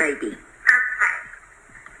a big baby. Okay.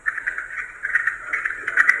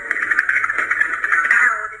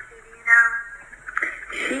 How old is she, do you know?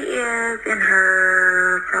 She is in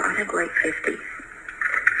her, I think, late 50s.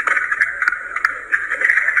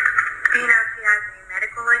 Do you know if she has any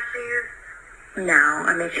medical issues?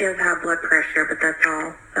 No, she has high blood pressure, but that's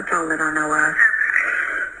all that I know of.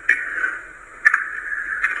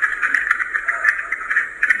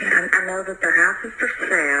 Yeah, I know that their house is for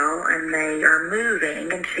sale, and they are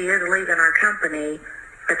moving, and she is leaving our company,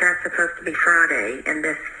 but that's supposed to be Friday, and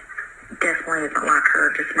this definitely isn't like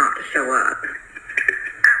her just not to show up.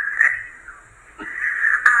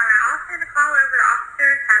 I'll send a call over to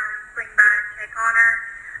officers, have them swing by and check on her.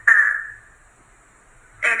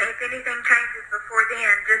 And if anything changes before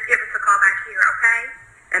then, just give us a call back here, okay?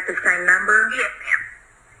 At the same number? Yes, ma'am.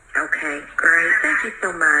 Okay, great. Thank you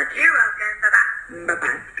so much. You're welcome. Bye-bye.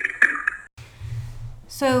 Bye-bye.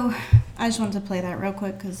 So I just wanted to play that real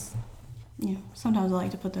quick because, sometimes I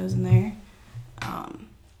like to put those in there.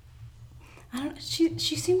 She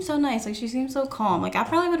seems so nice. She seems so calm. I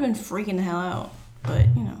probably would have been freaking the hell out. But,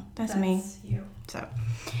 that's me. You.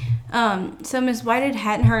 So Ms. Whitehead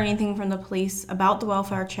hadn't heard anything from the police about the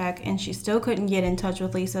welfare check, and she still couldn't get in touch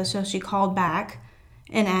with Lisa, so she called back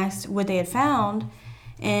and asked what they had found,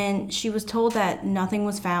 and she was told that nothing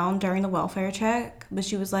was found during the welfare check, but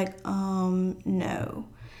she was like, no.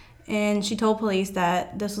 And she told police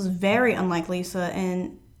that this was very unlike Lisa,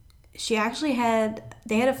 and they had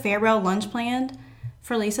a farewell lunch planned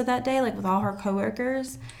for Lisa that day, with all her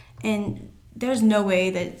coworkers, and there's no way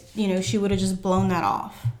that, she would have just blown that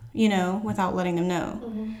off, without letting them know.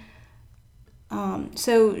 Mm-hmm.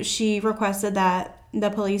 So she requested that the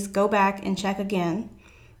police go back and check again,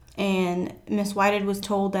 and Miss Whitehead was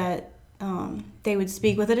told that they would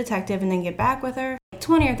speak with a detective and then get back with her.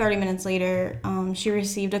 20 or 30 minutes later, she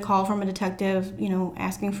received a call from a detective,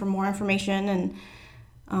 asking for more information, and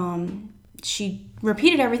She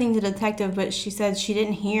repeated everything to the detective, but she said she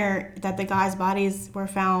didn't hear that the guys' bodies were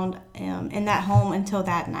found in that home until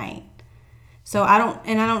that night. So I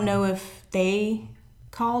don't know if they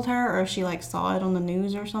called her or if she like saw it on the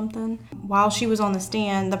news or something. While she was on the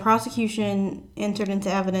stand, the prosecution entered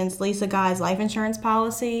into evidence Lisa Guy's life insurance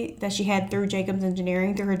policy that she had through Jacobs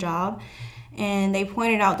Engineering through her job, and they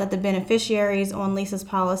pointed out that the beneficiaries on Lisa's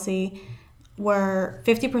policy were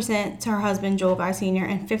 50% to her husband Joel Guy Sr.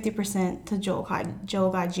 and 50% to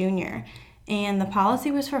Joel Guy Jr. And the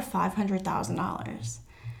policy was for $500,000.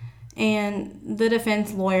 And the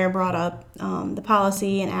defense lawyer brought up the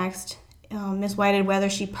policy and asked Ms. Whited whether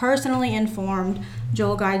she personally informed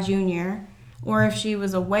Joel Guy Jr. or if she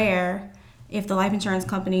was aware if the life insurance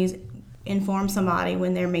companies inform somebody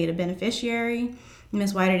when they're made a beneficiary.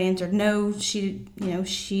 Ms. Whited answered no, she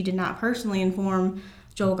did not personally inform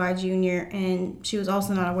Joel Guy Jr. and she was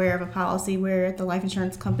also not aware of a policy where the life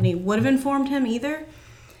insurance company would have informed him either.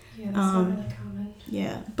 Yeah, that's not really common.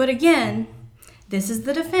 Yeah, but again, this is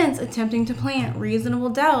the defense attempting to plant reasonable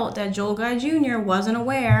doubt that Joel Guy Jr. wasn't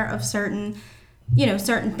aware of certain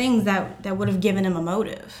things that would have given him a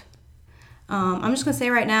motive. I'm just going to say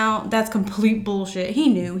right now, that's complete bullshit. He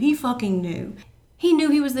knew. He fucking knew. He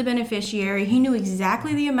knew he was the beneficiary. He knew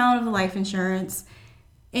exactly the amount of the life insurance.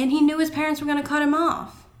 And he knew his parents were going to cut him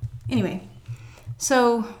off. Anyway,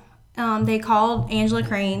 so they called Angela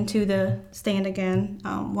Crane to the stand again,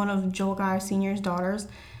 one of Joel Guy Sr.'s daughters.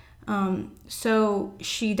 So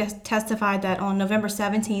she testified that on November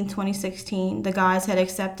 17, 2016, the guys had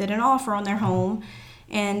accepted an offer on their home,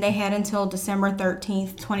 and they had until December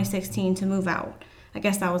 13th, 2016 to move out. I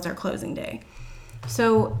guess that was their closing day.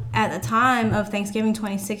 So at the time of Thanksgiving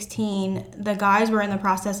 2016, the guys were in the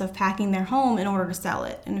process of packing their home in order to sell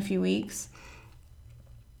it in a few weeks.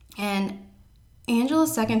 And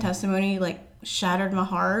Angela's second testimony, shattered my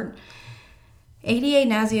heart. ADA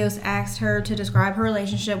Nazios asked her to describe her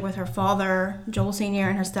relationship with her father, Joel Sr.,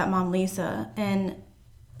 and her stepmom, Lisa. And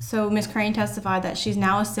so Ms. Crane testified that she's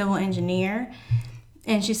now a civil engineer,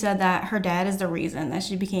 and she said that her dad is the reason that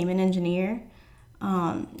she became an engineer.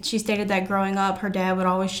 She stated that growing up, her dad would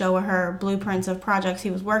always show her blueprints of projects he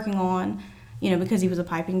was working on, because he was a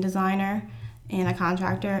piping designer and a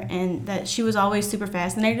contractor, and that she was always super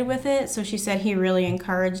fascinated with it. So she said he really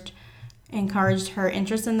encouraged her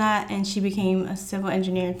interest in that, and she became a civil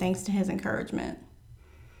engineer thanks to his encouragement.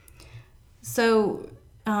 So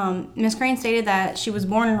Ms. Crane stated that she was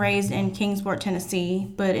born and raised in Kingsport,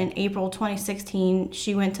 Tennessee, but in April 2016,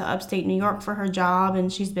 she went to upstate New York for her job,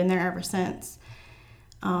 and she's been there ever since.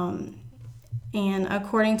 And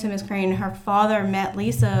according to Ms. Crane, her father met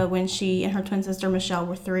Lisa when she and her twin sister Michelle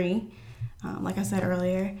were 3, like I said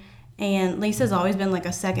earlier. And Lisa's always been like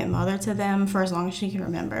a second mother to them for as long as she can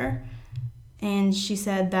remember. And she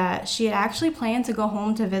said that she had actually planned to go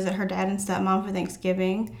home to visit her dad and stepmom for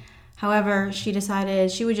Thanksgiving. However, she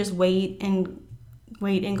decided she would just wait and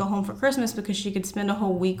go home for Christmas because she could spend a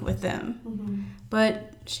whole week with them. Mm-hmm.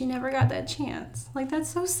 But she never got that chance. That's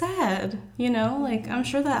so sad, I'm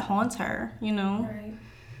sure that haunts her, Right.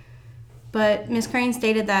 But Ms. Crane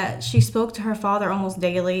stated that she spoke to her father almost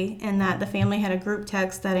daily and that the family had a group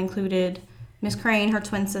text that included Ms. Crane, her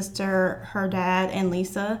twin sister, her dad, and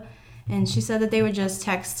Lisa. And she said that they would just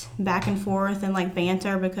text back and forth and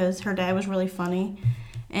banter because her dad was really funny.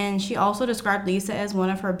 And she also described Lisa as one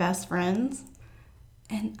of her best friends.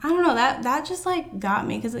 And I don't know, that just got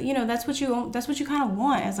me because that's what you kind of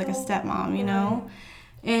want as a stepmom, Right.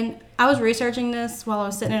 And I was researching this while I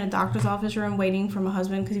was sitting in a doctor's office room waiting for my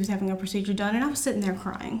husband because he was having a procedure done, and I was sitting there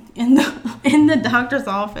crying in the doctor's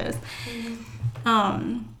office.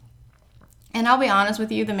 Mm-hmm. And I'll be honest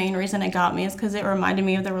with you, the main reason it got me is because it reminded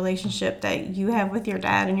me of the relationship that you have with your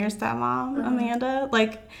dad and your stepmom, mm-hmm. Amanda.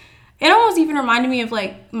 It almost even reminded me of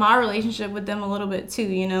my relationship with them a little bit too,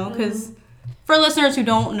 because. Mm-hmm. For listeners who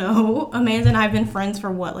don't know, Amanda and I have been friends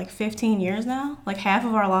for 15 years now? Half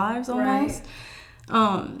of our lives almost.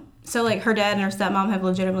 Right. So her dad and her stepmom have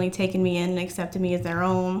legitimately taken me in and accepted me as their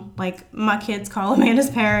own. My kids call Amanda's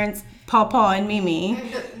parents Pawpaw and Mimi.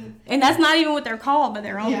 And that's not even what they're called, but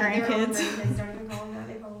their own grandkids. They started to call them that.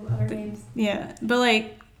 They call them other names. Yeah.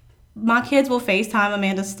 But my kids will FaceTime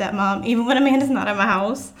Amanda's stepmom even when Amanda's not at my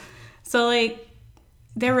house. So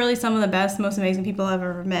they're really some of the best, most amazing people I've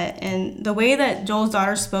ever met. And the way that Joel's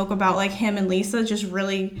daughter spoke about him and Lisa just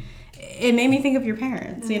really, it made me think of your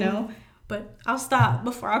parents, mm-hmm. But I'll stop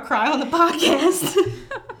before I cry on the podcast.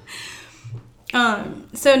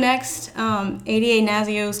 So next, ADA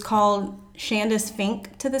Nazios called Shandis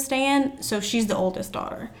Fink to the stand. So she's the oldest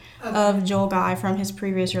daughter of Joel Guy from his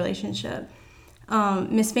previous relationship.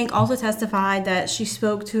 Miss Fink also testified that she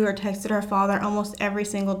spoke to or texted her father almost every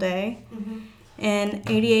single day. And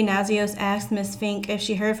ADA Nazios asked Miss Fink if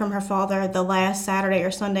she heard from her father the last Saturday or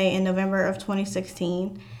Sunday in November of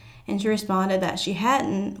 2016. And she responded that she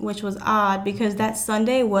hadn't, which was odd because that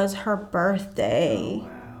Sunday was her birthday. Oh,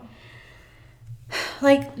 wow.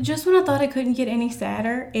 Like, just when I thought it couldn't get any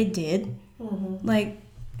sadder, it did. Like,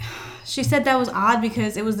 she said that was odd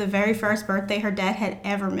because it was the very first birthday her dad had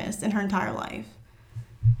ever missed in her entire life.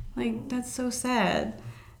 Like, that's so sad.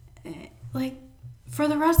 Like, for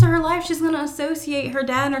the rest of her life, she's going to associate her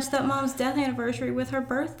dad and her stepmom's death anniversary with her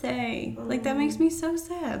birthday. Like, that makes me so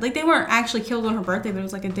sad. Like, they weren't actually killed on her birthday, but it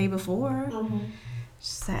was like a day before.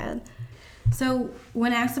 Sad. So,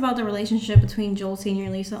 when asked about the relationship between Joel Sr.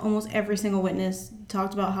 and Lisa, almost every single witness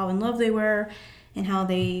talked about how in love they were and how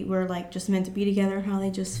they were, like, just meant to be together and how they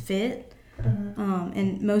just fit.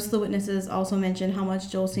 And most of the witnesses also mentioned how much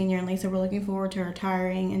Joel Sr. and Lisa were looking forward to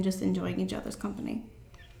retiring and just enjoying each other's company.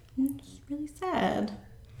 It's really sad.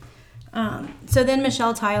 So then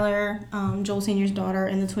Michelle Tyler, Joel Sr.'s daughter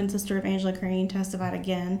and the twin sister of Angela Crane, testified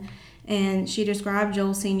again. And she described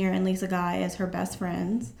Joel Sr. and Lisa Guy as her best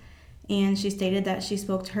friends. And she stated that she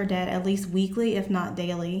spoke to her dad at least weekly, if not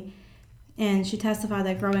daily. And she testified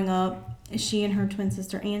that growing up, she and her twin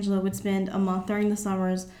sister Angela would spend a month during the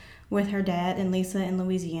summers with her dad and Lisa in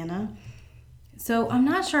Louisiana. So I'm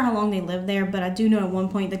not sure how long they lived there, but I do know at one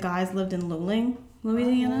point the guys lived in Luling,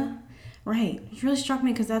 Louisiana. Right. It really struck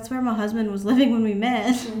me because that's where my husband was living when we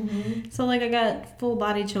met. So, like, I got full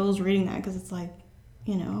body chills reading that because it's like,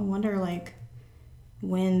 you know, I wonder, like,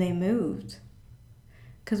 when they moved.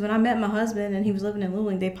 Because when I met my husband and he was living in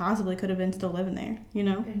Luling, they possibly could have been still living there, you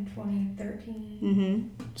know? In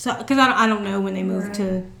 2013. So, because I don't know when they moved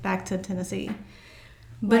back to Tennessee.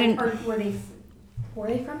 But Were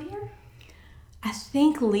they from here? I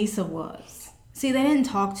think Lisa was. See, they didn't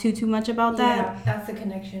talk too much about that. Yeah, that's the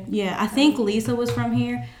connection. Yeah, I think Lisa was from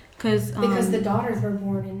here because the daughters were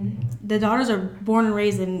born in... The daughters are born and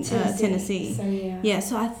raised in Tennessee. So, yeah. Yeah,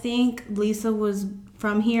 so I think Lisa was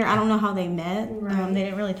from here. I don't know how they met. Right. They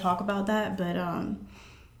didn't really talk about that, but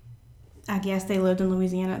I guess they lived in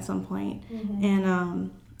Louisiana at some point. And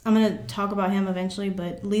I'm going to talk about him eventually,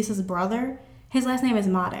 but Lisa's brother, his last name is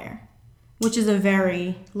Mader, which is a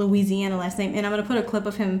very Louisiana last name. And I'm going to put a clip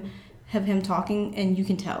of him talking, and you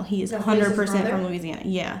can tell he is 100% from Louisiana.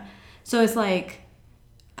 Yeah. So it's like,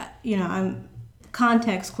 you know, I'm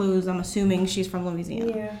context clues. I'm assuming she's from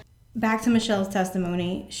Louisiana. Yeah. Back to Michelle's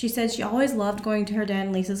testimony. She said she always loved going to her dad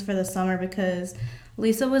and Lisa's for the summer because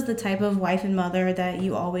Lisa was the type of wife and mother that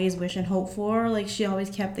you always wish and hope for. Like, she always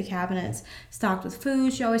kept the cabinets stocked with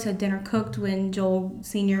food. She always had dinner cooked when Joel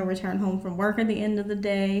Sr. returned home from work at the end of the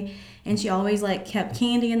day. And she always, like, kept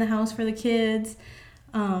candy in the house for the kids.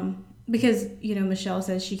 Because, you know, Michelle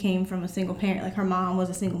says she came from a single parent. Like, her mom was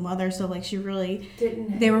a single mother. So, like, she really...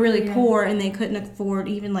 They were really poor, and they couldn't afford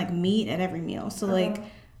even, like, meat at every meal. So, like...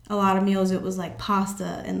 A lot of meals, it was like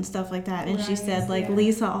pasta and stuff like that. And she said, like,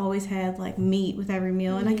 Lisa always had, like, meat with every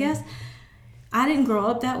meal. And I guess I didn't grow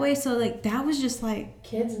up that way. So, like, that was just, like...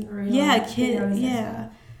 Kids. Yeah.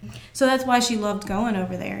 So that's why she loved going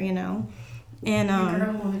over there, you know. And,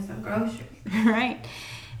 girl wanted some groceries. Right.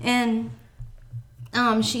 And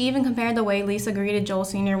she even compared the way Lisa greeted Joel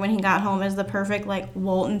Sr. when he got home as the perfect, like,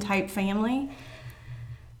 Walton-type family.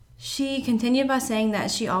 She continued by saying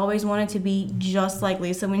that she always wanted to be just like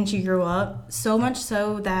Lisa when she grew up, so much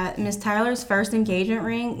so that Miss Tyler's first engagement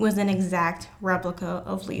ring was an exact replica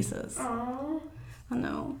of Lisa's. Aww. I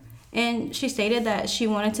know. And she stated that she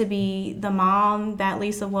wanted to be the mom that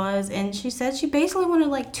Lisa was, and she said she basically wanted,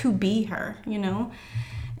 like, to be her, you know?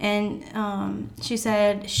 And she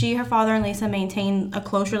said her father, and Lisa maintained a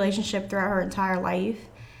close relationship throughout her entire life.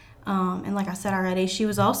 And like I said already, she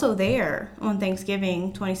was also there on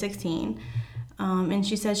Thanksgiving 2016. And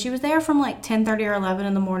she said she was there from like 10:30 or 11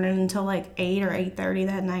 in the morning until like 8 or 8:30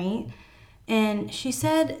 that night. And she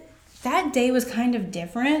said that day was kind of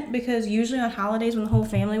different because usually on holidays when the whole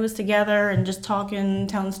family was together and just talking,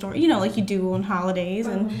 telling stories, you know, like you do on holidays.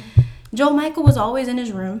 And Joel Michael was always in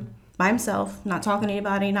his room by himself, not talking to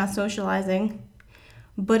anybody, not socializing.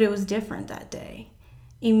 But it was different that day.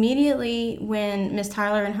 Immediately when Miss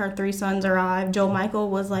Tyler and her 3 sons arrived, Joel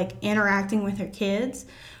Michael was, like, interacting with her kids,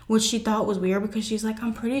 which she thought was weird because she's like,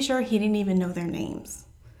 I'm pretty sure he didn't even know their names.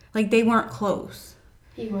 Like, they weren't close.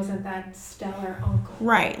 He wasn't that stellar uncle.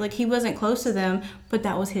 Right. Like, he wasn't close to them, but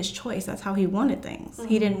that was his choice. That's how he wanted things.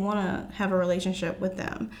 He didn't want to have a relationship with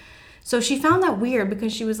them. So she found that weird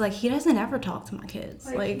because she was like, he doesn't ever talk to my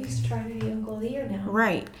kids. Like he's trying to be Uncle Leo now.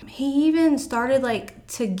 Right. He even started like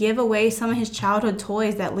to give away some of his childhood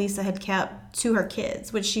toys that Lisa had kept to her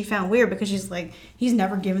kids, which she found weird because she's like, he's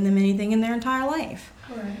never given them anything in their entire life.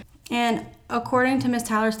 Right. And according to Miss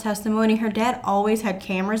Tyler's testimony, her dad always had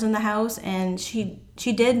cameras in the house, and she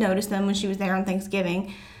did notice them when she was there on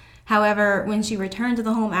Thanksgiving. However, when she returned to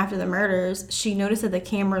the home after the murders, she noticed that the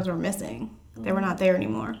cameras were missing. They were not there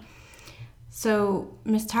anymore. So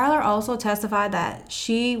Miss Tyler also testified that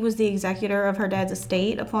she was the executor of her dad's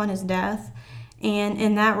estate upon his death. And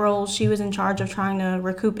in that role, she was in charge of trying to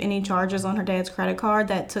recoup any charges on her dad's credit card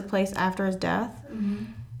that took place after his death. Mm-hmm.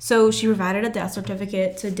 So she provided a death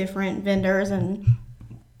certificate to different vendors, and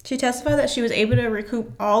she testified that she was able to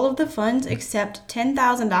recoup all of the funds except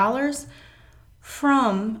 $10,000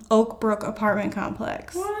 from Oak Brook apartment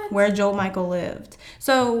complex. What? Where Joel Michael lived.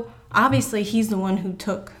 So obviously he's the one who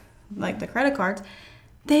took like the credit cards.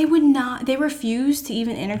 They refused to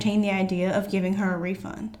even entertain the idea of giving her a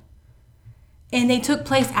refund. And they took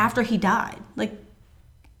place after he died.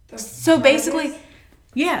 So basically,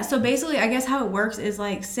 I guess how it works is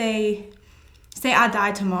like, say I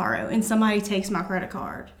die tomorrow and somebody takes my credit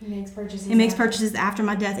card. It makes purchases after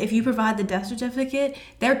my death. If you provide the death certificate,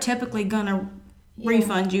 they're typically gonna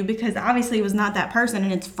refund you because obviously it was not that person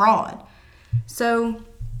and it's fraud. So,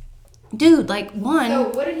 dude,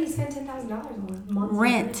 So what did he spend $10,000 on? Monthly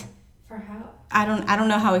rent. For how? I don't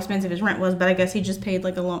know how expensive his rent was, but I guess he just paid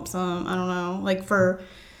like a lump sum. I don't know.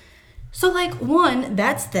 So, one,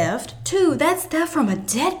 that's theft. Two, that's theft from a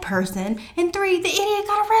dead person. And three, the idiot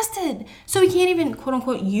got arrested. So he can't even, quote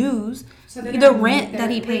unquote, use the rent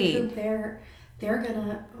that he paid. They're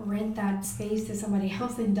gonna rent that space to somebody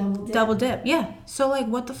else and double dip. Double dip, yeah. So,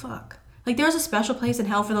 what the fuck? There's a special place in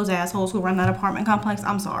hell for those assholes who run that apartment complex.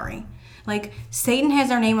 I'm sorry. Satan has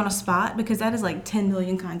their name on a spot because that is 10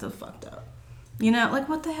 million kinds of fucked up.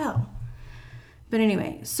 What the hell? But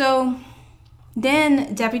anyway, so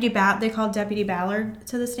then they called Deputy Ballard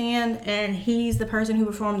to the stand, and he's the person who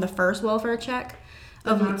performed the first welfare check.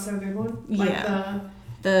 The not so good one? Yeah.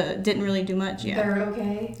 The didn't really do much, yeah. They're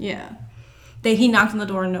okay? Yeah. He knocked on the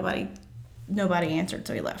door and nobody answered,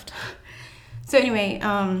 so he left. So anyway,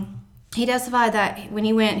 he testified that when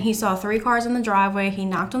he went, he saw 3 cars in the driveway. He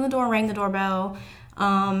knocked on the door, rang the doorbell,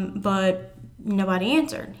 but nobody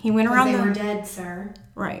answered. He went around. They were dead, sir.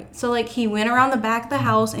 Right. So he went around the back of the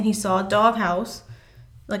house and he saw a dog house,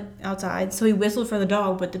 outside. So he whistled for the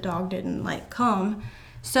dog, but the dog didn't come.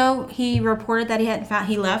 So he reported that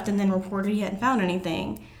he left and then reported he hadn't found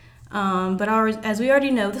anything. But as we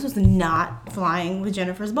already know, this was not flying with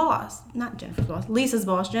Jennifer's boss. Not Jennifer's boss, Lisa's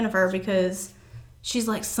boss, Jennifer, because she's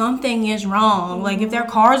like, something is wrong. If their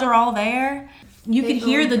cars are all there, you could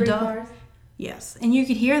hear the dog. Yes, and you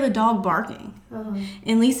could hear the dog barking. Uh-huh.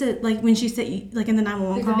 And Lisa, when she said, in the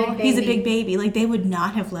 911 call, he's a big baby. They would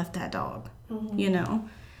not have left that dog,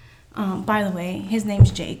 By the way, his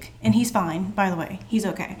name's Jake, and he's fine, by the way. He's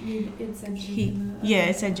okay. It said Jake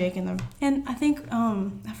it said Jake in the... And I think,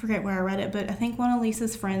 I forget where I read it, but I think one of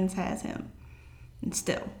Lisa's friends has him. And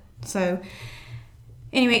still. So,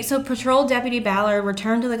 anyway, so Patrol Deputy Ballard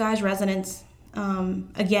returned to the guy's residence,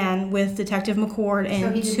 again, with Detective McCord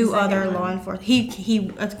and 2 other law enforcement.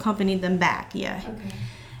 He accompanied them back, yeah. Okay.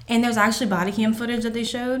 And there's actually body cam footage that they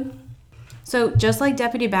showed. So just like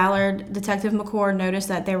Deputy Ballard, Detective McCord noticed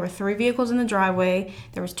that there were 3 vehicles in the driveway.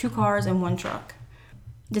 There was 2 cars and 1 truck.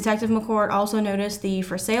 Detective McCord also noticed the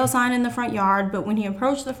for sale sign in the front yard, but when he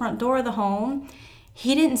approached the front door of the home,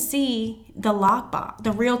 he didn't see the lockbox,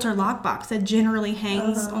 the realtor lockbox that generally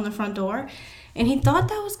hangs on the front door. And he thought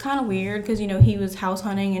that was kind of weird because, he was house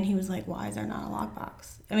hunting and he was like, why is there not a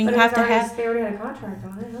lockbox? I mean, but you have to have... They already had a contract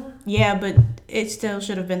on it, huh? Yeah, but it still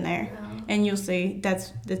should have been there. Oh. And you'll see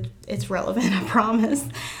it's relevant, I promise.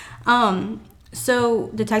 So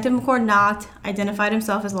Detective McCord knocked, identified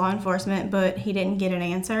himself as law enforcement, but he didn't get an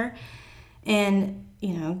answer. And,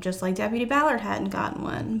 just like Deputy Ballard hadn't gotten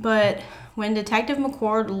one. But when Detective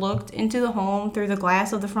McCord looked into the home through the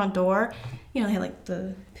glass of the front door, they had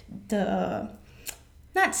the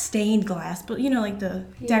not stained glass, but the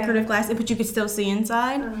decorative glass, but you could still see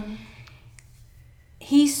inside.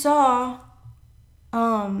 He saw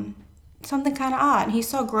something kind of odd. He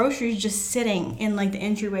saw groceries just sitting in the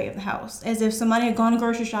entryway of the house, as if somebody had gone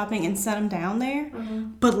grocery shopping and set them down there,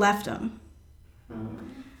 but left them.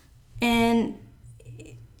 And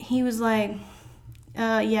he was like,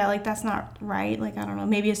 that's not right. I don't know,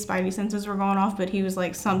 maybe his spidey senses were going off, but he was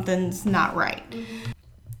like, something's not right.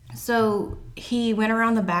 So he went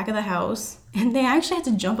around the back of the house, and they actually had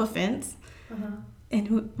to jump a fence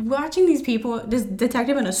And watching these people, this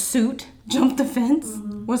detective in a suit jump the fence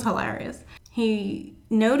was hilarious. He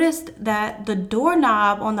noticed that the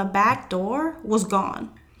doorknob on the back door was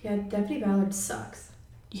gone. Yeah, Deputy Ballard sucks.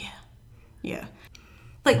 Yeah.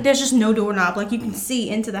 Like, there's just no doorknob. Like, you can see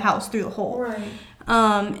into the house through the hole. Right.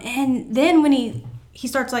 And then when he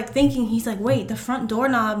starts, like, thinking, he's like, wait, the front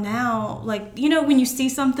doorknob now, like, you know, when you see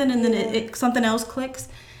something and then it something else clicks?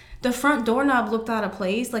 The front doorknob looked out of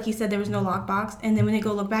place. Like he said, there was no lockbox. And then when they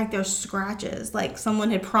go look back, there's scratches. Like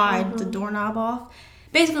someone had pried the doorknob off.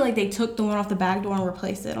 Basically, like they took the one off the back door and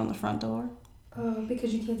replaced it on the front door. Oh,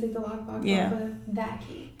 because you can't take the lockbox off of that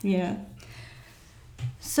key. Yeah.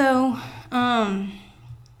 So,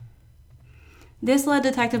 this led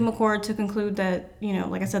Detective McCord to conclude that, you know,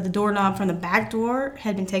 like I said, the doorknob from the back door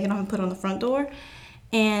had been taken off and put on the front door.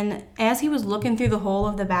 And as he was looking through the hole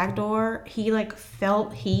of the back door, he like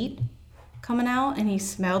felt heat coming out, and he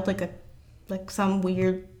smelled like some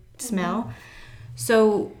weird smell.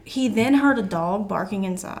 So he then heard a dog barking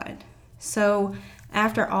inside. So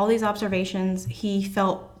after all these observations, he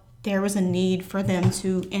felt there was a need for them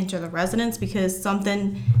to enter the residence because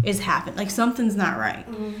something is happening, like something's not right.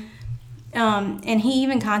 And he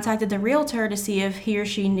even contacted the realtor to see if he or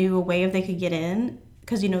she knew a way if they could get in,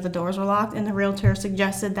 because, you know, the doors were locked, and the realtor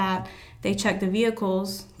suggested that they check the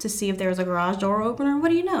vehicles to see if there was a garage door opener. What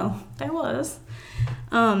do you know? There was.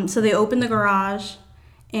 So they opened the garage,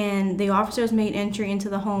 and the officers made entry into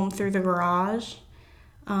the home through the garage.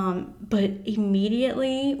 But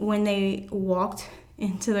immediately when they walked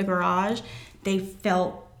into the garage, they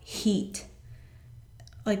felt heat,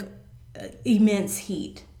 like immense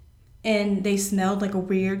heat. And they smelled like a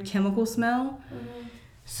weird chemical smell.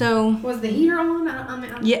 So Was the heater on?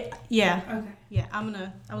 yeah. Okay. Yeah, I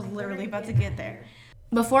was literally about to get there.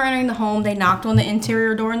 Before entering the home, they knocked on the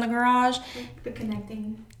interior door in the garage. The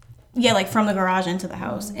connecting. Yeah, like from the garage into the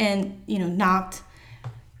house. And, you know, knocked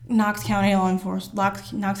Knox County law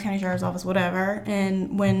enforcement, Knox County Sheriff's Office, whatever.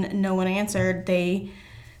 And when no one answered, they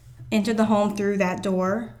entered the home through that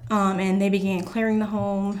door. And they began clearing the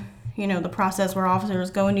home. You know, the process where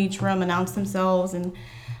officers go into each room, announce themselves, and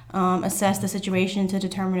assess the situation to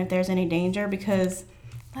determine if there's any danger. Because,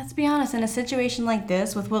 let's be honest, in a situation like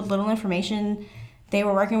this, with what little information they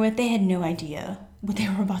were working with, they had no idea what they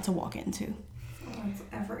were about to walk into. Oh, that's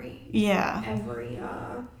every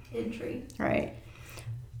entry. Right.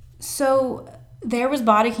 So there was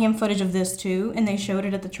body cam footage of this too, and they showed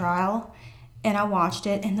it at the trial, and I watched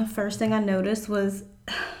it, and the first thing I noticed was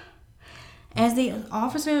as the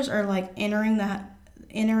officers are like entering the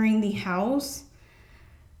house,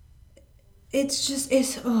 the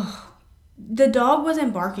dog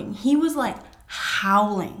wasn't barking. He was like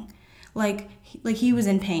howling, like he was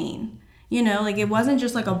in pain, you know, like it wasn't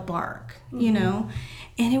just like a bark, you know,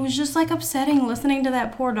 and it was just like upsetting listening to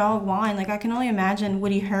that poor dog whine. Like I can only imagine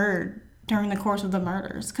what he heard during the course of the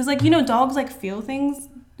murders, because like, you know, dogs like feel things,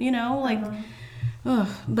 you know, like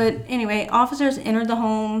But anyway, officers entered the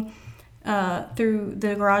home through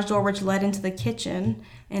the garage door, which led into the kitchen.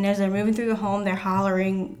 And as they're moving through the home, they're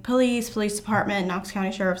hollering police department, Knox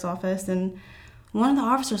County Sheriff's Office. And one of the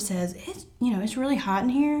officers says, it's really hot in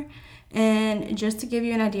here. And just to give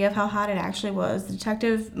you an idea of how hot it actually was,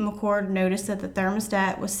 Detective McCord noticed that the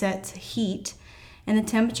thermostat was set to heat and the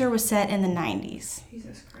temperature was set in the 90s.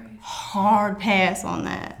 Jesus Christ. Hard pass on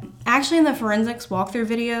that. Actually, in the forensics walkthrough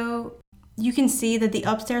video, you can see that the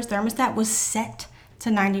upstairs thermostat was set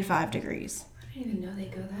to 95 degrees. I didn't even know they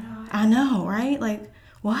go that hot. I know, right? Like,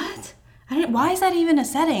 what? Why is that even a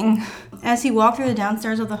setting? As he walked through the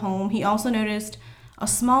downstairs of the home, he also noticed a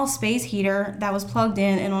small space heater that was plugged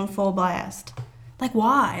in and on full blast. Like,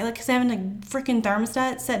 why? Like, 'cause having a freaking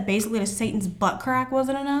thermostat set basically to Satan's butt crack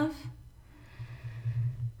wasn't enough?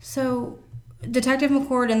 So, Detective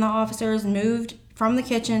McCord and the officers moved from the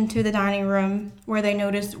kitchen to the dining room, where they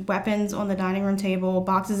noticed weapons on the dining room table,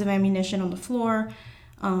 boxes of ammunition on the floor,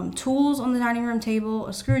 tools on the dining room table,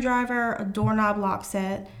 a screwdriver, a doorknob lock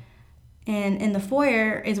set. And in the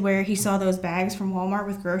foyer is where he saw those bags from Walmart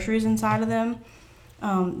with groceries inside of them,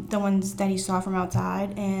 the ones that he saw from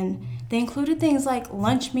outside. And they included things like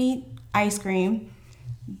lunch meat, ice cream,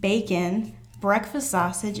 bacon, breakfast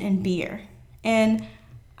sausage, and beer. And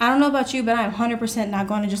I don't know about you, but I'm 100% not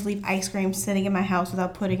going to just leave ice cream sitting in my house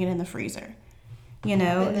without putting it in the freezer. You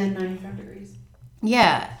know? And then 95 degrees.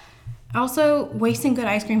 Yeah. Also, wasting good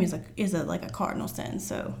ice cream is a cardinal sin.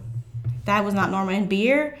 So that was not normal. And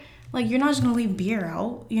beer, like, you're not just going to leave beer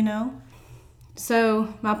out, you know?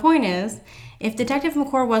 So my point is, if Detective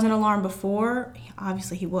McCord wasn't alarmed before,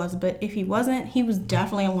 obviously he was, but if he wasn't, he was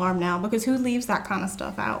definitely alarmed now, because who leaves that kind of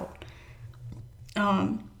stuff out?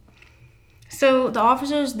 So the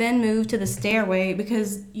officers then moved to the stairway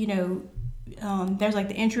because, there's like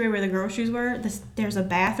the entryway where the groceries were. There's a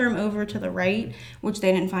bathroom over to the right, which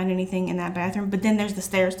they didn't find anything in that bathroom. But then there's the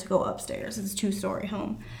stairs to go upstairs. It's a 2-story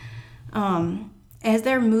home. As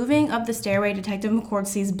they're moving up the stairway, Detective McCord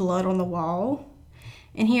sees blood on the wall.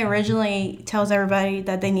 And he originally tells everybody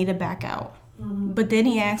that they need to back out. But then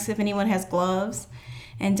he asks if anyone has gloves.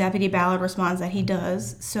 And Deputy Ballard responds that he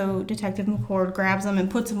does. So Detective McCord grabs them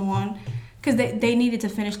and puts them on. Because they needed to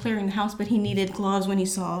finish clearing the house, but he needed gloves when he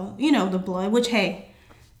saw, the blood. Which, hey,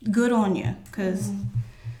 good on you. Because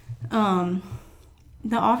the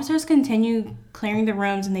officers continue clearing the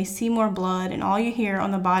rooms, and they see more blood. And all you hear on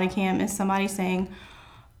the body cam is somebody saying,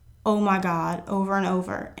 "Oh my God," over and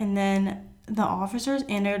over. And then the officers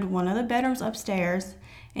entered one of the bedrooms upstairs,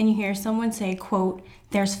 and you hear someone say, quote,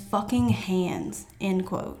 "There's fucking hands," end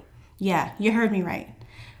quote. Yeah, you heard me right.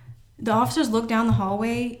 The officers looked down the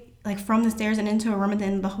hallway, like from the stairs and into a room at the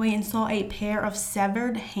end of the hallway, and saw a pair of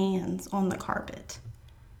severed hands on the carpet.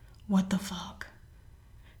 What the fuck?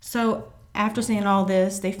 So after seeing all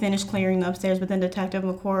this, they finished clearing the upstairs, but then Detective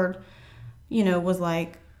McCord, was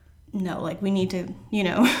like, no, like we need to,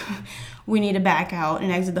 we need to back out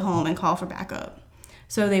and exit the home and call for backup.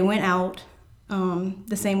 So they went out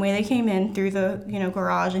the same way they came in, through the,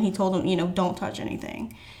 garage, and he told them, don't touch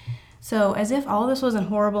anything. So as if all this wasn't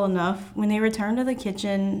horrible enough, when they returned to the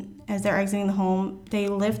kitchen as they're exiting the home, they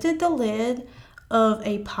lifted the lid of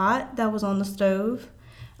a pot that was on the stove,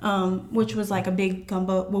 which was like a big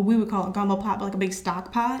gumbo, what we would call a gumbo pot, but like a big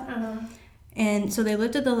stock pot. Uh-huh. And so they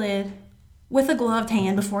lifted the lid with a gloved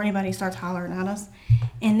hand before anybody starts hollering at us,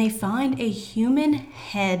 and they find a human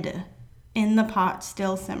head in the pot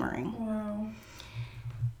still simmering. Wow.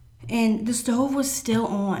 And the stove was still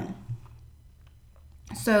on.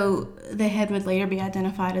 So the head would later be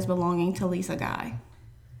identified as belonging to Lisa Guy.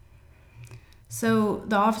 So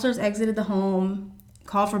the officers exited the home,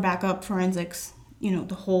 called for backup, forensics,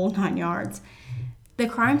 the whole 9 yards. The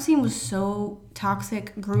crime scene was so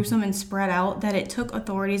toxic, gruesome, and spread out that it took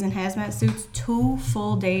authorities in hazmat suits 2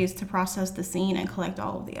 full days to process the scene and collect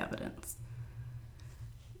all of the evidence.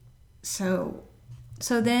 So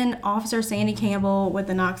then Officer Sandy Campbell with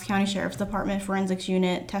the Knox County Sheriff's Department Forensics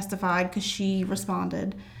Unit testified because she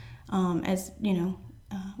responded as,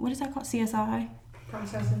 what is that called? CSI?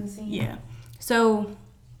 Processing the scene. Yeah. So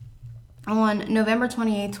on November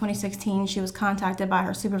 28, 2016, she was contacted by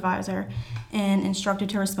her supervisor and instructed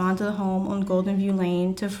to respond to the home on Golden View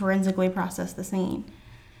Lane to forensically process the scene.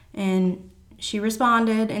 And she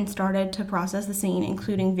responded and started to process the scene,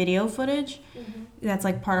 including video footage. Mm-hmm. That's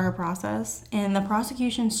like part of her process. And the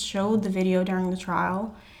prosecution showed the video during the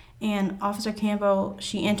trial. And Officer Campbell,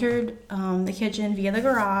 she entered the kitchen via the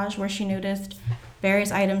garage, where she noticed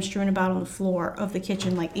various items strewn about on the floor of the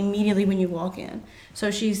kitchen, like immediately when you walk in.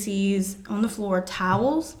 So she sees on the floor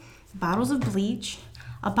towels, bottles of bleach,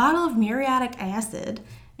 a bottle of muriatic acid,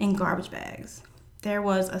 and garbage bags. There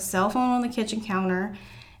was a cell phone on the kitchen counter,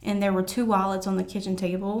 and there were 2 wallets on the kitchen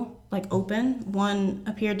table, like open. One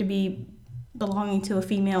appeared to be belonging to a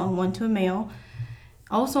female and one to a male.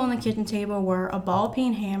 Also on the kitchen table were a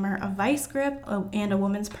ball-peen hammer, a vice grip, and a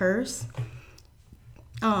woman's purse.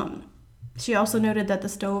 She also noted that the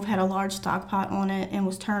stove had a large stock pot on it and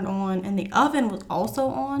was turned on, and the oven was also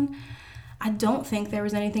on. I don't think there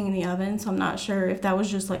was anything in the oven, so I'm not sure if that was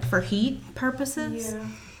just like for heat purposes. Yeah.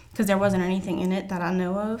 Because there wasn't anything in it that I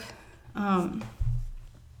know of.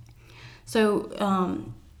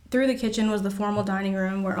 Through the kitchen was the formal dining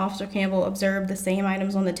room, where Officer Campbell observed the same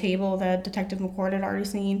items on the table that Detective McCord had already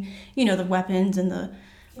seen. The weapons and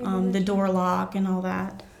the door lock and all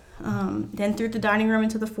that. Then through the dining room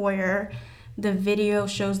into the foyer, the video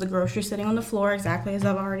shows the groceries sitting on the floor exactly as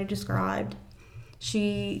I've already described.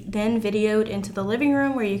 She then videoed into the living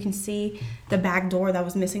room, where you can see the back door that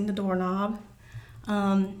was missing the doorknob.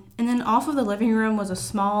 And then off of the living room was a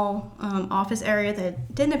small office area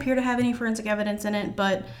that didn't appear to have any forensic evidence in it,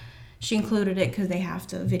 but she included it because they have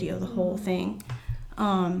to video the whole thing.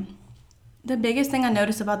 The biggest thing I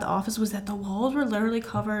noticed about the office was that the walls were literally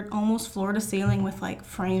covered almost floor to ceiling with like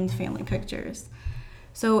framed family pictures.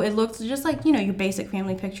 So it looked just like, your basic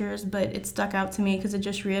family pictures, but it stuck out to me because it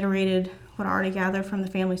just reiterated what I already gathered from the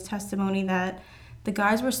family's testimony, that the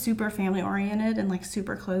guys were super family oriented and like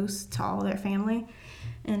super close to all their family.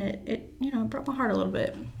 And it broke my heart a little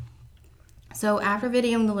bit. So after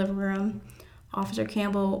videoing the living room, Officer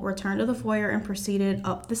Campbell returned to the foyer and proceeded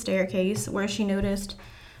up the staircase, where she noticed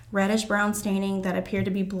reddish brown staining that appeared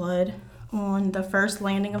to be blood on the first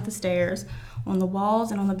landing of the stairs, on the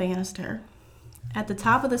walls, and on the banister. At the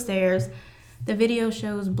top of the stairs, the video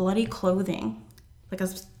shows bloody clothing, like a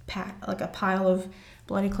a pile of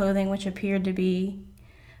bloody clothing, which appeared to be,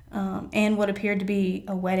 and what appeared to be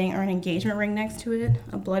a wedding or an engagement ring next to it,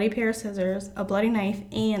 a bloody pair of scissors, a bloody knife,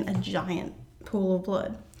 and a giant pool of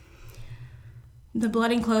blood. The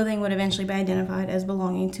blood and clothing would eventually be identified as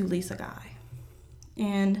belonging to Lisa Guy.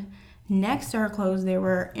 And next to her clothes, there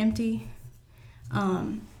were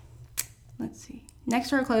Next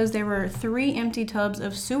to her clothes, there were 3 empty tubs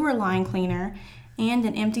of sewer line cleaner and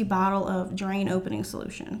an empty bottle of drain opening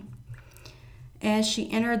solution. As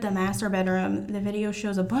she entered the master bedroom, the video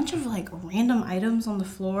shows a bunch of random items on the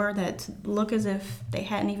floor that look as if they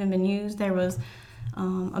hadn't even been used. There was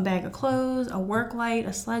a bag of clothes, a work light,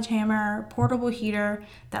 a sledgehammer, portable heater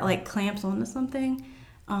that clamps onto something,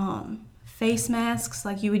 face masks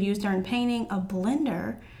like you would use during painting, a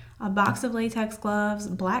blender, a box of latex gloves,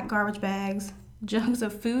 black garbage bags, jugs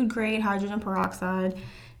of food-grade hydrogen peroxide,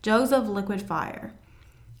 jugs of liquid fire.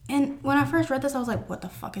 And when I first read this, I was like, what the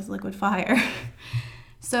fuck is liquid fire?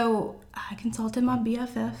 So I consulted my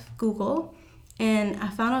BFF, Google, and I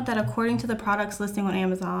found out that according to the products listing on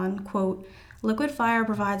Amazon, quote, liquid fire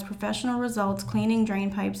provides professional results cleaning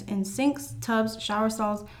drain pipes in sinks, tubs, shower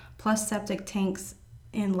stalls, plus septic tanks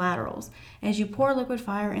and laterals. As you pour liquid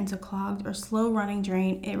fire into clogged or slow-running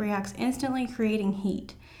drain, it reacts instantly, creating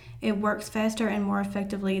heat. It works faster and more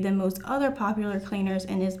effectively than most other popular cleaners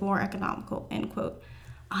and is more economical, end quote.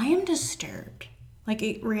 I am disturbed.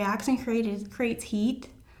 It reacts and creates heat.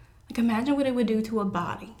 Imagine what it would do to a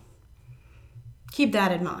body. Keep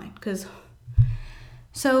that in mind,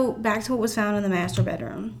 So back to what was found in the master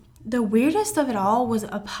bedroom. The weirdest of it all was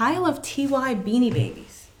a pile of TY Beanie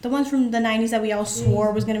Babies. The ones from the 90s that we all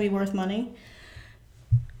swore was going to be worth money.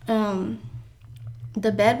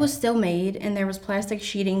 The bed was still made, and there was plastic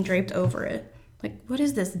sheeting draped over it. What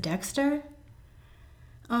is this, Dexter?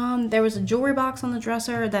 There was a jewelry box on the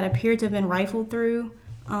dresser that appeared to have been rifled through.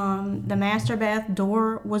 The master bath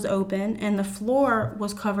door was open, and the floor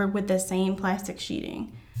was covered with the same plastic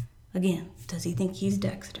sheeting. Again, does he think he's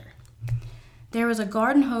Dexter? There was a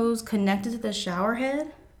garden hose connected to the shower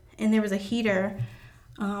head, and there was a heater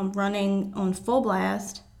running on full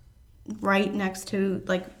blast right next to,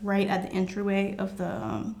 right at the entryway of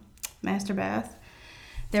the master bath.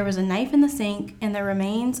 There was a knife in the sink and the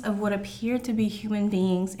remains of what appeared to be human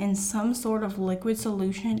beings in some sort of liquid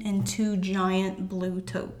solution in 2 giant blue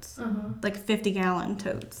totes, 50-gallon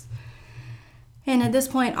totes. And at this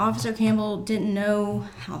point, Officer Campbell didn't know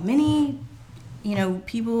how many,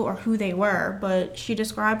 people or who they were, but she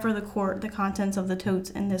described for the court the contents of the totes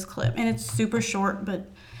in this clip. And it's super short, but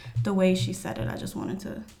the way she said it, I just wanted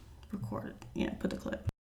to record it, put the clip.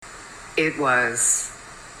 It was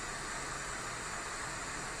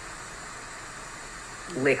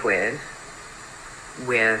liquid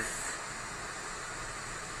with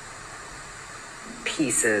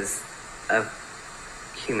pieces of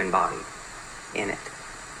human body in it,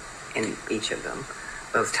 in each of them.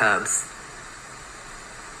 Both tubs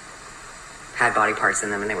had body parts in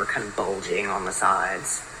them, and they were kind of bulging on the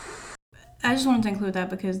sides. I just wanted to include that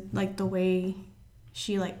because, the way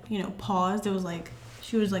she, paused, it was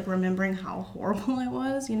she was, remembering how horrible it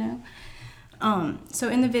was, So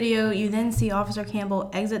in the video, you then see Officer Campbell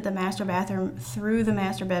exit the master bathroom through the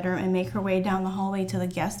master bedroom and make her way down the hallway to the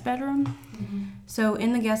guest bedroom. Mm-hmm. So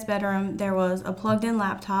in the guest bedroom, there was a plugged-in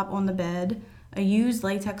laptop on the bed, a used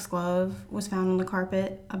latex glove was found on the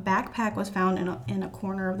carpet, a backpack was found in a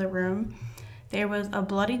corner of the room. There was a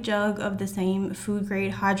bloody jug of the same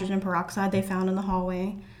food-grade hydrogen peroxide they found in the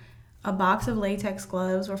hallway. A box of latex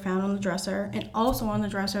gloves were found on the dresser, and also on the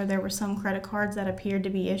dresser there were some credit cards that appeared to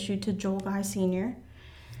be issued to Joel Guy Sr.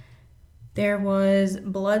 There was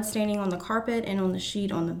blood staining on the carpet and on the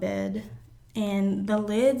sheet on the bed, and the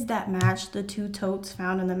lids that matched the 2 totes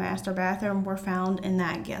found in the master bathroom were found in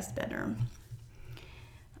that guest bedroom.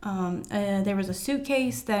 There was a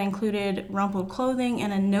suitcase that included rumpled clothing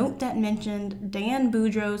and a note that mentioned Dan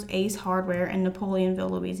Boudreaux's Ace Hardware in Napoleonville,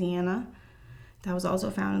 Louisiana. That was also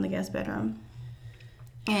found in the guest bedroom.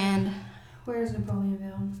 And where's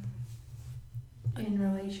Napoleonville in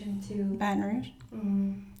relation to Baton Rouge?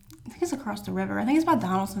 Mm-hmm. I think it's across the river. I think it's by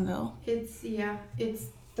Donaldsonville. It's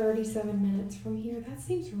 37 minutes from here. That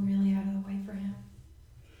seems really out of the way for him.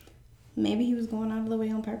 Maybe he was going out of the way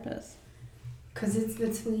on purpose. Because it's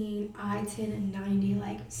between I-10 and 90,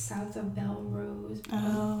 south of Belrose.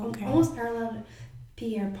 Oh, okay. Almost parallel to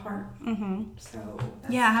Pierre Park. Mm-hmm. So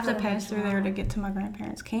I have to pass through there to get to my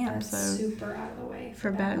grandparents' camp. That's super out of the way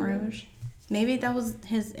for Baton Rouge. Maybe that was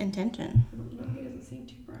his intention. I don't know. He doesn't seem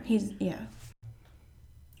too bright. Yeah.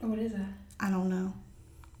 What is that? I don't know.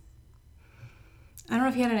 I don't know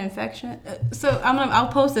if he had an infection. So I'll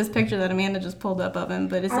post this picture that Amanda just pulled up of him,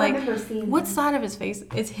 but it's I like, remember seeing what that. side of his face?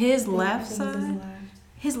 It's his left I think it was side. left.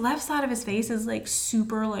 His left side of his face is like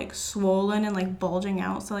super like swollen and like bulging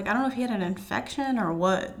out. So like I don't know if he had an infection or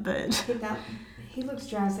what, but He looks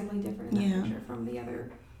drastically different in that picture from the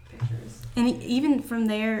other pictures. and even from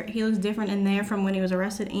there, he looks different in there from when he was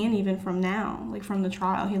arrested and even from now, like from the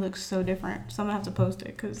trial, he looks so different. So I'm gonna have to post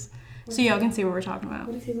it so y'all can see what we're talking about.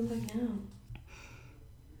 What does he look like now?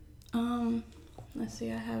 Let's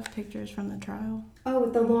see. I have pictures from the trial. Oh,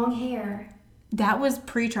 with the long hair. That was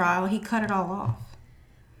pre-trial. He cut it all off.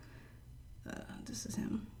 This is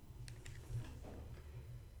him.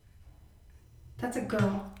 That's a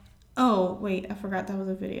girl. Oh, wait. I forgot that was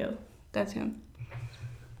a video. That's him.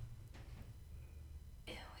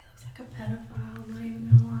 Ew, he looks like a pedophile. I'm not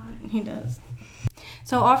even gonna lie. He does.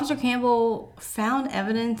 So Officer Campbell found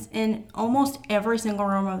evidence in almost every single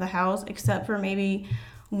room of the house except for maybe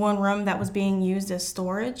one room that was being used as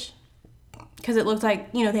storage. Because it looked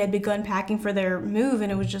like, they had begun packing for their move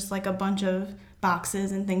and it was just like a bunch of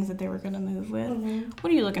boxes and things that they were going to move with. Mm-hmm.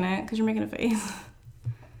 What are you looking at? Because you're making a face.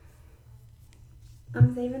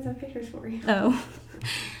 I'm saving some pictures for you. Oh.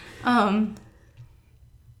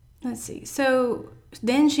 Let's see. So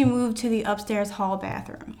then she moved to the upstairs hall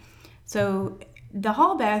bathroom. So the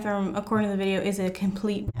hall bathroom, according to the video, is a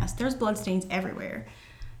complete mess. There's bloodstains everywhere.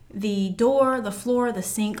 The door, the floor, the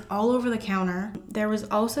sink, all over the counter. There was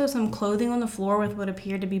also some clothing on the floor with what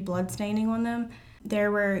appeared to be blood staining on them.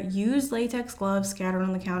 There were used latex gloves scattered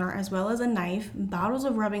on the counter, as well as a knife, bottles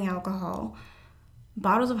of rubbing alcohol,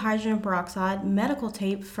 bottles of hydrogen peroxide, medical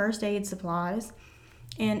tape, first aid supplies,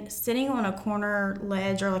 and sitting on a corner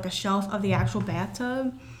ledge or like a shelf of the actual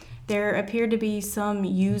bathtub, there appeared to be some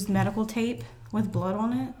used medical tape with blood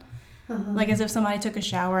on it. Uh-huh. Like as if somebody took a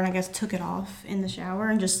shower and I guess took it off in the shower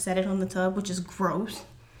and just set it on the tub, which is gross.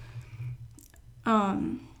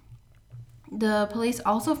 The police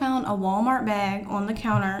also found a Walmart bag on the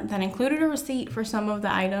counter that included a receipt for some of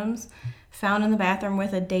the items found in the bathroom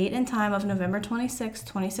with a date and time of November 26,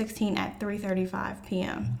 2016 at 3:35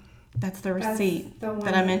 p.m. That's the receipt the one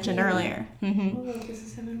that I mentioned earlier. Oh, look, this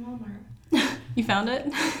is him in Walmart. You found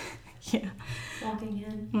it? Yeah. Walking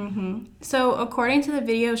in. So, according to the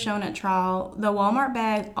video shown at trial, the Walmart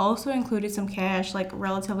bag also included some cash, like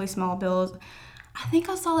relatively small bills. I think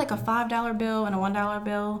I saw like a $5 bill and a $1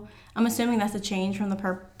 bill. I'm assuming that's a change from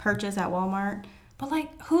the purchase at Walmart. But,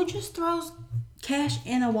 like, who just throws cash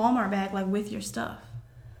in a Walmart bag, like, with your stuff?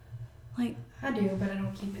 Like, I do, but I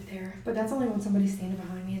don't keep it there. But that's only when somebody's standing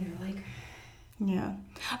behind me and they're like... yeah.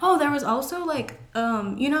 Oh, there was also, like,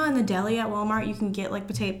 in the deli at Walmart, you can get, like,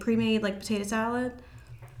 pre-made, like, potato salad.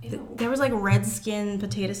 Ew. There was, like, red skin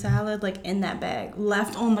potato salad, like, in that bag,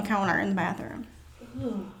 left on the counter in the bathroom.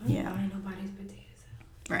 Ew, I Yeah. don't buy nobody's potatoes.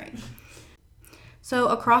 Right. So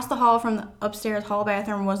across the hall from the upstairs hall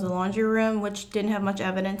bathroom was the laundry room, which didn't have much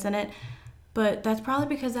evidence in it. But that's probably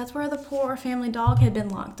because that's where the poor family dog had been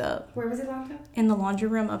locked up. Where was it locked up? In the laundry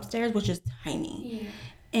room upstairs, which is tiny. Yeah.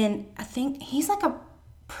 And I think he's like a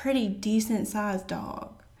pretty decent sized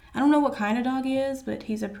dog. I don't know what kind of dog he is, but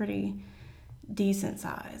he's a pretty decent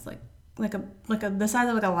size. Like the size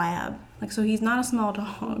of like a lab. Like, so he's not a small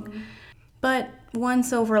dog. Mm-hmm. But one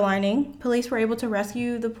silver lining, police were able to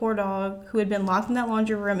rescue the poor dog who had been locked in that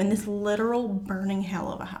laundry room in this literal burning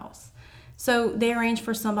hell of a house. So they arranged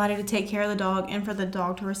for somebody to take care of the dog and for the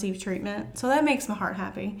dog to receive treatment. So that makes my heart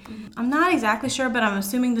happy. Mm-hmm. I'm not exactly sure, but I'm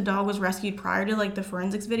assuming the dog was rescued prior to like the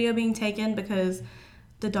forensics video being taken because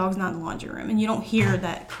the dog's not in the laundry room and you don't hear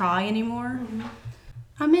that cry anymore. Mm-hmm.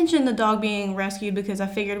 I mentioned the dog being rescued because I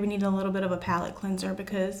figured we needed a little bit of a palate cleanser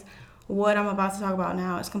because what I'm about to talk about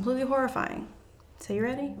now is completely horrifying. So you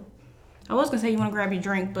ready? I was going to say you want to grab your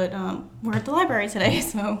drink, but we're at the library today,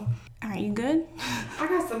 so... All right, you good? I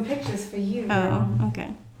got some pictures for you. Oh,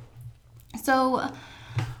 okay. So,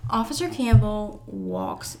 Officer Campbell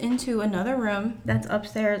walks into another room that's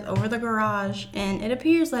upstairs over the garage, and it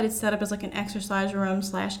appears that it's set up as like an exercise room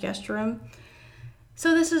 / guest room.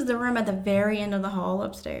 So this is the room at the very end of the hall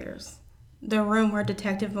upstairs. The room where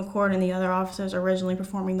Detective McCord and the other officers originally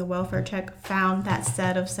performing the welfare check found that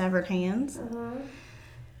set of severed hands. Uh-huh.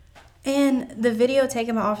 And the video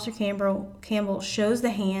taken by Officer Campbell shows the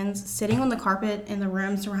hands sitting on the carpet in the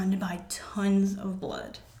room surrounded by tons of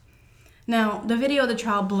blood. Now, the video of the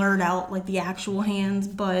trial blurred out like the actual hands,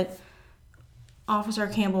 but Officer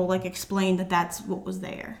Campbell like explained that that's what was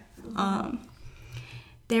there.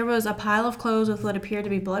 There was a pile of clothes with what appeared to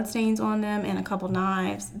be bloodstains on them and a couple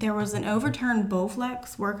knives. There was an overturned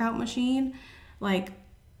Bowflex workout machine, like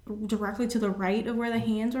directly to the right of where the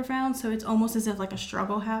hands were found, so it's almost as if like a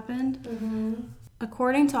struggle happened.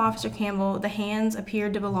 According to Officer Campbell, the hands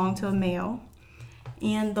appeared to belong to a male,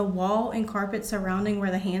 and the wall and carpet surrounding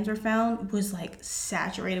where the hands were found was like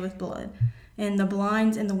saturated with blood. And the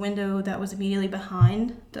blinds in the window that was immediately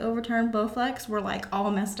behind the overturned Bowflex were like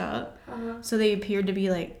all messed up. So they appeared to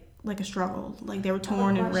be like a struggle, like they were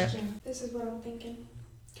torn and ripped. This is what I'm thinking.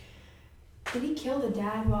 Did he kill the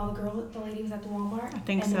dad while the lady was at the Walmart? I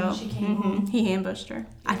think and so. Then she came home? He ambushed her.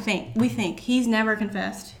 We think he's never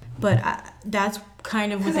confessed, but that's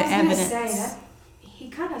kind of with the evidence. Say that he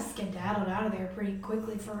kind of skedaddled out of there pretty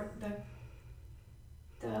quickly for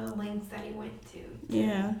the lengths that he went to.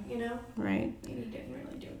 Yeah. You know. Right. And he didn't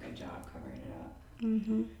really do a good job covering it up.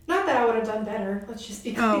 Mm-hmm. Not that I would have done better. Let's just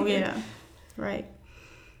be clear. Oh yeah. Right.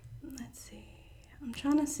 Let's see. I'm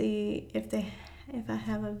trying to see if I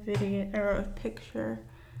have a video or a picture.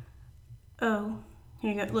 Oh,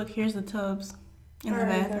 here you go. Look, here's the tubs in the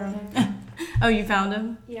bathroom. Oh, you found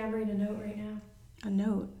them? Yeah, I'm reading a note right now. A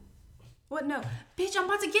note? What note? Bitch, I'm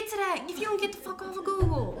about to get to that. If you don't get the fuck off of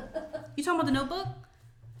Google. You talking about the Notebook?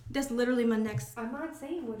 That's literally my next. I'm not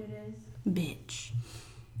saying what it is. Bitch.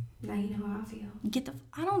 Now you know how I feel.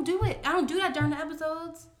 I don't do it. I don't do that during the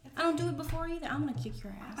episodes. I don't do it before either. I'm gonna kick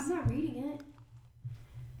your ass. I'm not reading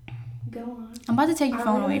it. Go on. I'm about to take your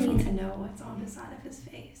phone away from me. you. I need to know what's on the side of his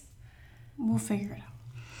face. We'll figure it out.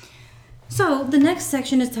 So the next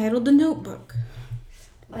section is titled The Notebook.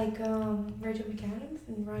 Like Rachel McAdams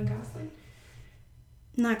and Ryan Gosling?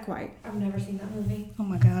 Not quite. I've never seen that movie. Oh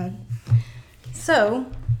my god.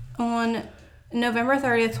 So on November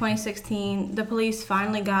 30th, 2016, the police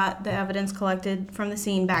finally got the evidence collected from the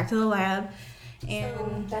scene back to the lab. And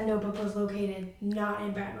So that notebook was located not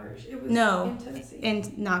in Baton Rouge. It was no, in Tennessee.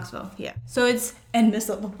 in Knoxville, yeah. So it's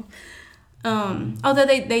admissible. Although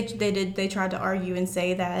they tried to argue and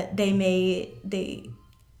say that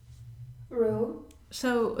Rue?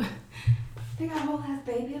 so They got a whole ass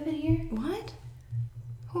baby up in here? what?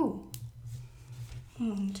 Who?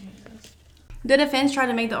 Oh, Jesus. The defense tried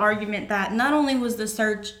to make the argument that not only was the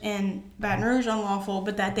search in Baton Rouge unlawful,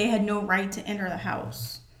 but that they had no right to enter the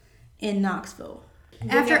house in Knoxville.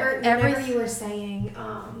 Whenever you were saying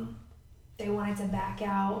they wanted to back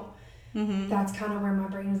out, that's kind of where my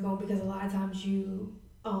brain was going, because a lot of times you,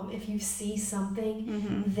 if you see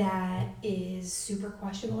something that is super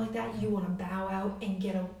questionable like that, you want to bow out and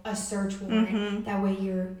get a search warrant. That way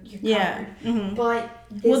you're covered. But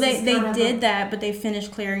this they did that, but they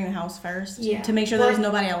finished clearing the house first to make sure there was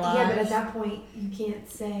nobody alive. Yeah, but at that point you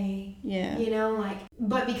can't say. Yeah. You know, like,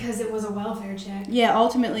 but because it was a welfare check. Yeah.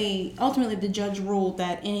 Ultimately, the judge ruled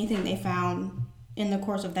that anything they found in the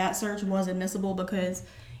course of that search was admissible, because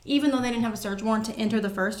even though they didn't have a search warrant to enter the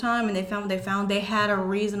first time and they found what they found, they had a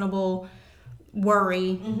reasonable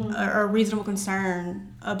worry or a reasonable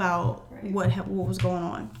concern about what was going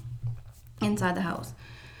on inside the house.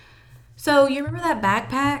 So you remember that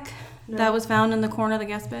backpack that was found in the corner of the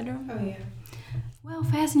guest bedroom? Oh yeah. Well,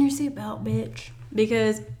 fasten your seatbelt, bitch,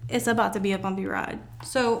 because it's about to be a bumpy ride.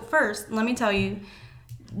 So first, let me tell you,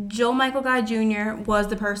 Joel Michael Guy Jr. was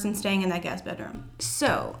the person staying in that guest bedroom.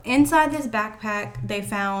 So, inside this backpack, they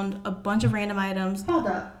found a bunch of random items. Hold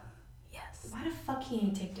up. Yes. Why the fuck he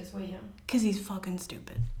ain't take this with him? Because he's fucking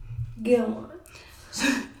stupid. Go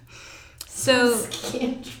on. So,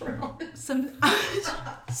 Scantron.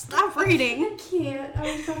 stop reading. I can't. I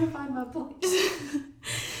was trying to find my place.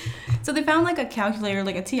 So they found like a calculator,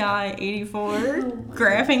 like a TI-84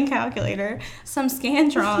 graphing calculator, some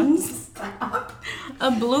Scantrons, a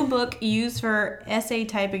blue book used for essay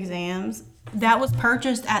type exams that was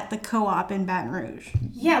purchased at the co-op in Baton Rouge.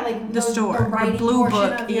 Yeah, like the store, the blue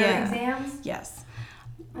book, of your exams. Yes.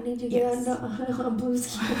 I need to get a blue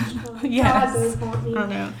Scantron. Yes. God, those haunt me. I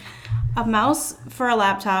know. A mouse for a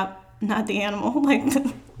laptop, not the animal, like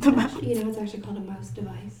the mouse. You know, it's actually called a mouse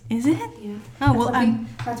device. Is it? Yeah. Oh, well,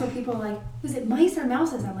 that's what people are like, was it mice or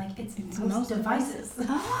mouses? I'm like, it's mouse devices.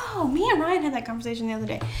 Oh, me and Ryan had that conversation the other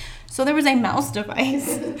day. So there was a mouse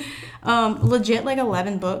device. Legit, like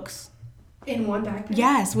 11 books. In one backpack?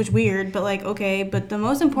 Yes, which weird, but like, okay. But the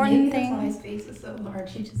most important Maybe thing... that's why his face is so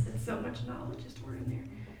large. He just has so much knowledge just stored in there.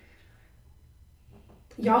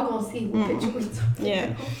 Y'all gonna see what picture we're talking Yeah.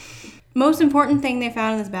 about. Most important thing they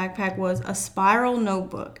found in this backpack was a spiral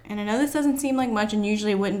notebook. And I know this doesn't seem like much and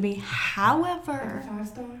usually it wouldn't be. However,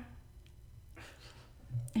 5-star?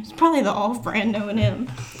 it's probably the off-brand knowing him.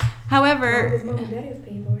 However, His mom and daddy was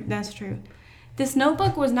paying for it. that's true. This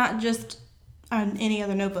notebook was not just any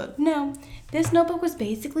other notebook. No, this notebook was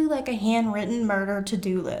basically like a handwritten murder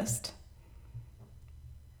to-do list.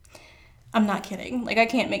 I'm not kidding. Like, I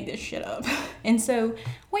can't make this shit up. And so,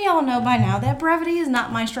 we all know by now that brevity is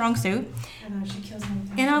not my strong suit. I know, she kills me.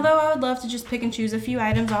 And although I would love to just pick and choose a few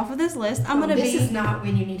items off of this list, This is not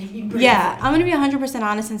when you need to be brave. Yeah, I'm going to be 100%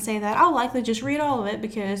 honest and say that I'll likely just read all of it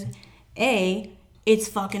because A, it's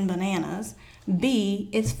fucking bananas. B,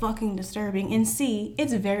 it's fucking disturbing. And C,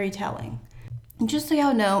 it's very telling. Just so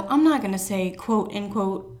y'all know, I'm not going to say quote, end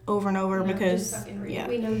quote, over and over because... Just fucking read yeah.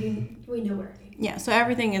 it. We know where it is. Yeah, so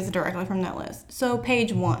everything is directly from that list. So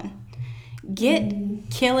page 1. Get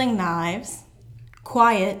killing knives.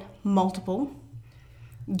 Quiet, multiple.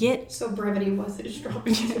 Get... So brevity was his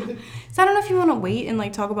strong suit. So I don't know if you want to wait and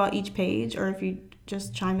like talk about each page or if you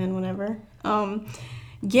just chime in whenever.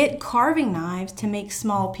 Get carving knives to make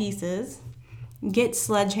small pieces. Get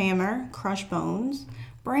sledgehammer, crush bones.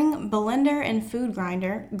 Bring blender and food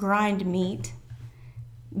grinder, grind meat.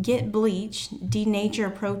 Get bleach,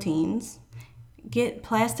 denature proteins. Get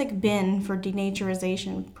plastic bin for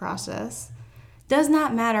denaturization process. Does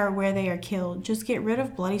not matter where they are killed, just get rid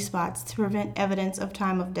of bloody spots to prevent evidence of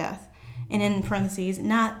time of death. And in parentheses,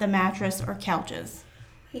 not the mattress or couches.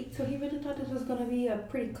 So he really thought this was going to be a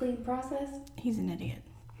pretty clean process? He's an idiot.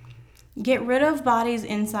 Get rid of bodies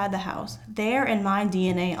inside the house. There and my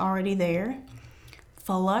DNA already there.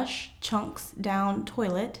 Flush chunks down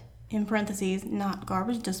toilet, in parentheses, not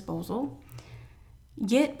garbage disposal.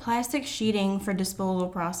 Get plastic sheeting for disposal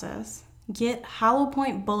process. Get hollow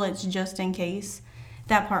point bullets just in case.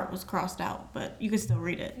 That part was crossed out, but you can still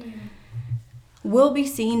read it. Yeah. Will be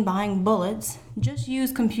seen buying bullets. Just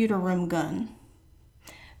use computer room gun.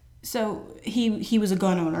 So he was a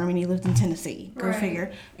gun owner. I mean, he lived in Tennessee. Go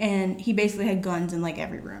figure. And he basically had guns in like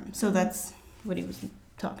every room. So that's what he was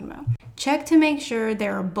talking about. Check to make sure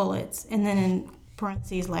there are bullets. And then in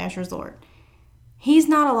parentheses, last resort. He's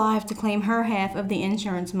not alive to claim her half of the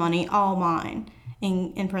insurance money, all mine.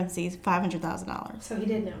 In parentheses, $500,000. So he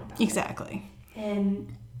did know about exactly. it.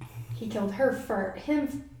 And he killed her first.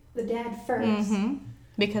 The dad first. Mm-hmm.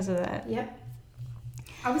 Because of that. Yep.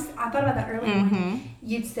 I thought about that earlier when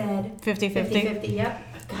you'd said 50-50.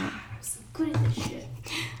 Yep. God, I'm so good at this shit.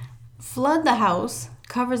 Flood the house.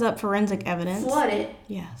 Covers up forensic evidence. Flood it?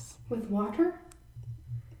 Yes. With water?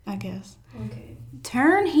 I guess. Okay.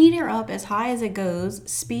 Turn heater up as high as it goes.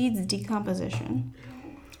 Speeds decomposition.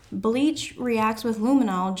 Bleach reacts with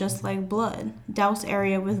luminol just like blood. Douse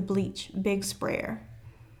area with bleach. Big sprayer.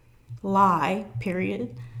 Lie,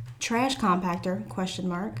 period. Trash compactor, question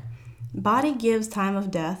mark. Body gives time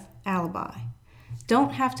of death, alibi.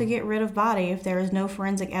 Don't have to get rid of body if there is no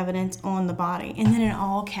forensic evidence on the body. And then in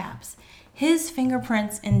all caps, his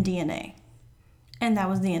fingerprints and DNA. And that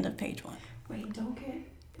was the end of page 1. Wait, don't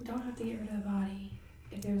have to get rid of the body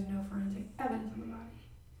if there's no forensic evidence on the body.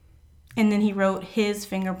 And then he wrote his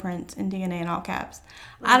fingerprints and DNA in all caps.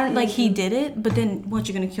 I don't he did it, but then what,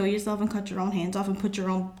 you're gonna kill yourself and cut your own hands off and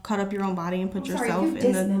cut up your own body and put yourself if you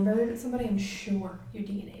in the dismembered somebody, I'm sure your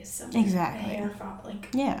DNA is somewhere. Exactly.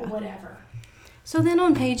 Hair, whatever. So then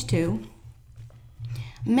on page 2,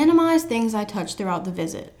 minimize things I touch throughout the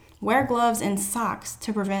visit. Wear gloves and socks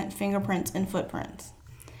to prevent fingerprints and footprints.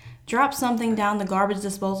 Drop something down the garbage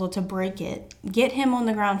disposal to break it. Get him on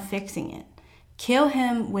the ground fixing it. Kill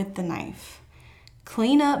him with the knife.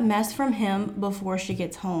 Clean up mess from him before she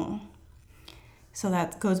gets home. So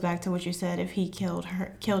that goes back to what you said, if he killed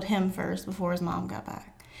him first before his mom got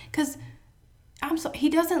back. Because he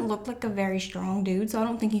doesn't look like a very strong dude, so I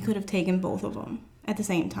don't think he could have taken both of them at the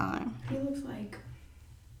same time. He looks like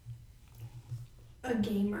a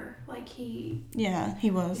gamer. Yeah, he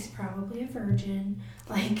was. He's probably a virgin.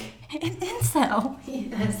 An incel.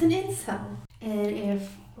 That's an incel. And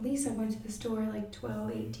if Lisa went to the store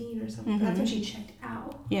 12, 18 or something, that's when she checked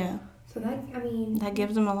out. Yeah. So that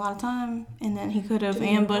gives him a lot of time, and then he could have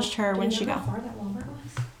ambushed her when she got home. How far that Walmart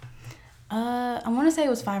was? I want to say it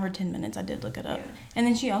was 5 or 10 minutes. I did look it up. Yeah. And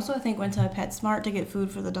then she also, I think, went to a PetSmart to get food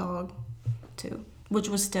for the dog, too, which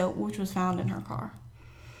was found in her car.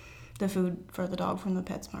 The food for the dog from the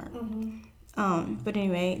PetSmart. Mm-hmm. But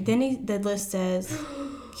anyway, then the list says,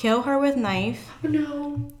 kill her with knife. Oh,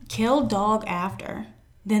 no. Kill dog after.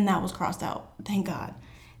 Then that was crossed out. Thank God.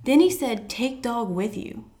 Then he said, take dog with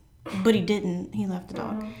you. But he didn't. He left the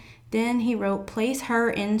dog. Then he wrote, place her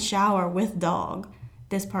in shower with dog.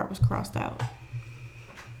 This part was crossed out.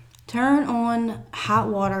 Turn on hot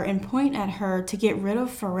water and point at her to get rid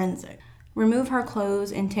of forensic. Remove her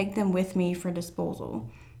clothes and take them with me for disposal.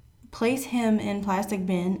 Place him in plastic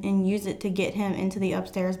bin and use it to get him into the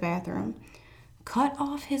upstairs bathroom. Cut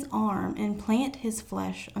off his arm and plant his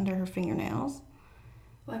flesh under her fingernails.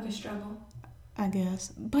 Like a struggle. I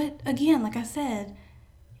guess. But again, like I said,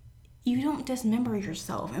 you don't dismember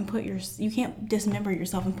yourself and you can't dismember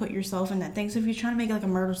yourself and put yourself in that thing. So if you're trying to make it like a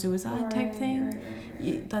murder-suicide type thing,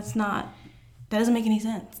 that doesn't make any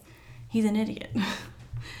sense. He's an idiot.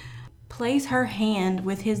 Place her hand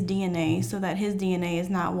with his DNA so that his DNA is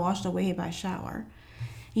not washed away by shower.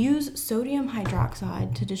 Use sodium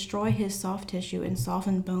hydroxide to destroy his soft tissue and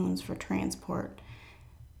soften bones for transport.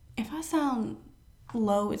 If I sound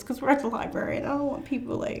low, it's because we're at the library and I don't want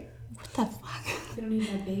people like, what the fuck? You don't need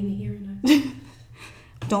that baby hearing it.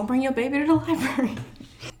 Don't bring your baby to the library.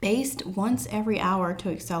 Baste once every hour to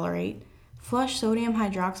accelerate. Flush sodium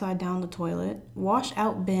hydroxide down the toilet. Wash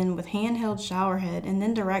out bin with handheld shower head and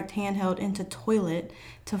then direct handheld into toilet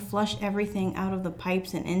to flush everything out of the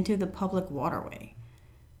pipes and into the public waterway.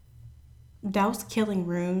 Douse killing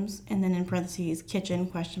rooms, and then in parentheses,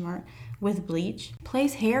 kitchen, with bleach.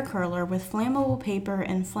 Place hair curler with flammable paper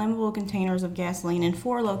and flammable containers of gasoline in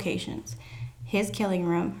 4 locations. His killing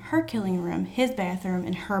room, her killing room, his bathroom,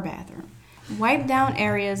 and her bathroom. Wipe down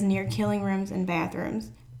areas near killing rooms and bathrooms.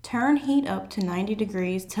 Turn heat up to 90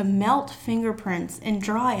 degrees to melt fingerprints and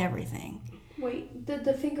dry everything. Wait,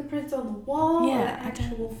 the fingerprints on the wall? Yeah, or the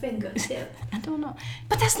actual fingertip? I don't know.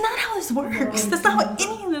 But that's not how this works. That's not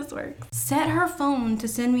how any of this works. Set her phone to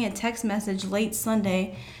send me a text message late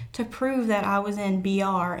Sunday to prove that I was in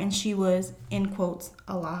BR and she was, in quotes,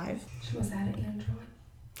 alive. She was at an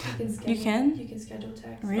Android. You can? You can schedule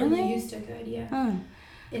text. Really? Or you used to could, yeah. Oh.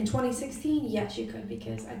 In 2016, yes, you could,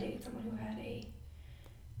 because I dated someone who had a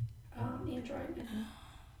Android. And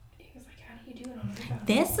he was like, how do you do it on your phone?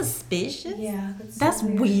 That's suspicious. Yeah. That's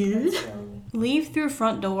weird. That's so... Leave through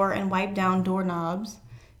front door and wipe down doorknobs.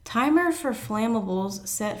 Timer for flammables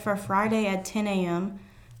set for Friday at 10 a.m.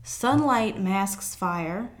 Sunlight masks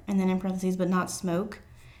fire, and then in parentheses, but not smoke.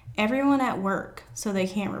 Everyone at work, so they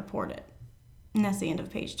can't report it. And that's the end of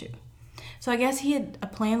page 2. So I guess he had a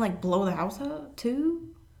plan, like, blow the house up, too?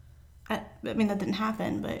 I mean, that didn't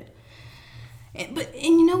happen, but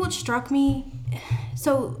you know what struck me?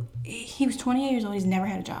 So he was 28 years old. He's never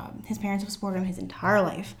had a job. His parents have supported him his entire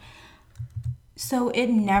life. So it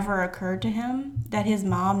never occurred to him that his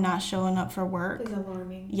mom not showing up for work is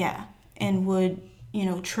alarming. Yeah, and would,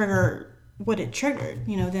 trigger what it triggered,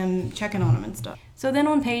 them checking on him and stuff. So then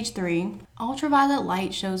on page 3, ultraviolet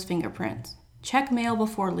light shows fingerprints. Check mail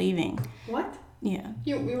before leaving. What? Yeah.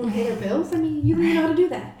 You want to pay your bills? I mean, you don't know how to do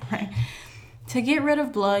that. Right. To get rid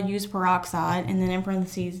of blood, use peroxide, and then in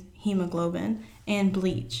parentheses, hemoglobin, and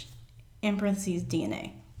bleach, in parentheses,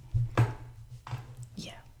 DNA.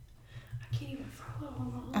 Yeah. I can't even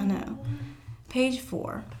follow. I know. Page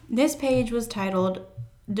 4. This page was titled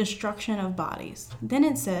Destruction of Bodies. Then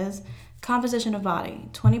it says, composition of body,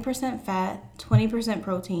 20% fat, 20%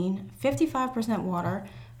 protein, 55% water,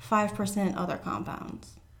 5% other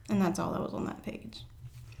compounds. And that's all that was on that page.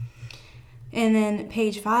 And then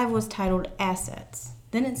page 5 was titled Assets.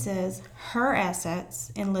 Then it says, her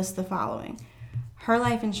assets, and lists the following. Her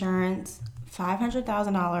life insurance,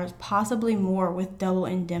 $500,000, possibly more with double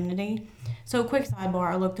indemnity. So quick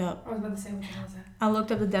sidebar, I was about to say, what the hell is that? I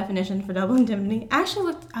looked up the definition for double indemnity. I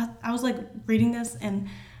actually I was like reading this and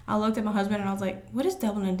I looked at my husband and I was like, what is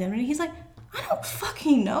double indemnity? He's like, I don't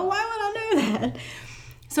fucking know. Why would I know that?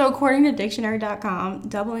 So according to dictionary.com,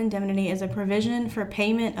 double indemnity is a provision for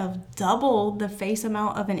payment of double the face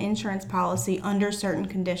amount of an insurance policy under certain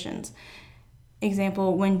conditions.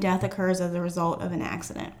 Example, when death occurs as a result of an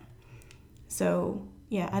accident. So,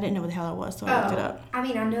 yeah, I didn't know what the hell that was, so I looked it up. I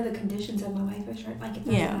mean, I know the conditions of my life insurance, like if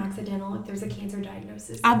there's an accidental, if there's a cancer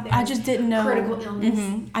diagnosis. I just didn't know. Critical illness.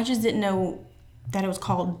 Mm-hmm, I just didn't know that it was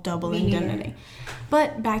called double indemnity.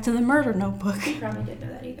 But back to the murder notebook. You probably didn't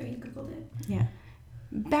know that either. You Googled it. Yeah.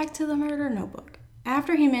 Back to the murder notebook.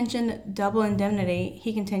 After he mentioned double indemnity,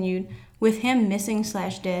 he continued, with him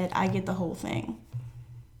missing/dead, I get the whole thing.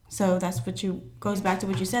 So that's goes back to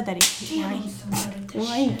what you said, that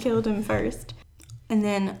he killed him first. And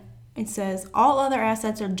then it says, all other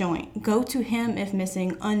assets are joint. Go to him if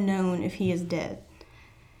missing, unknown if he is dead.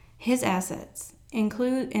 His assets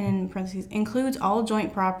include, and in parentheses, includes all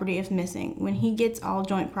joint property if missing. When he gets all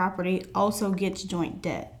joint property, also gets joint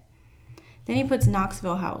debt. Then he puts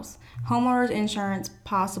Knoxville house. Homeowner's insurance,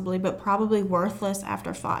 possibly, but probably worthless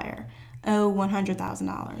after fire. Oh, $100,000.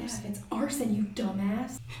 Yeah, it's arson, you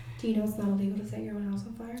dumbass. Do you know it's not illegal to set your own house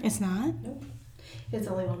on fire? It's not? Nope. It's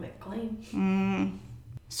illegal to make a claim.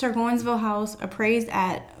 Sirgoinsville house, appraised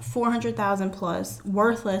at $400,000 plus,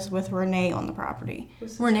 worthless with Renee on the property.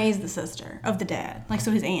 Renee's the sister of the dad,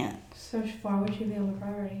 so his aunt. So far, would you be on the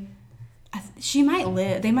property? she might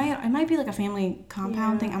live. It might be like a family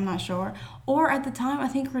compound thing. I'm not sure. Or at the time, I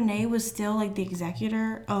think Renee was still like the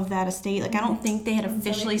executor of that estate. Like I don't think they had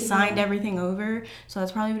officially signed everything over. So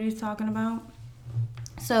that's probably what he was talking about.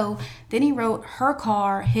 So then he wrote her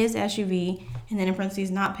car, his SUV, and then in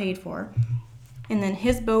parentheses, not paid for. And then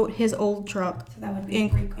his boat, his old truck. So that would be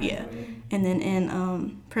And then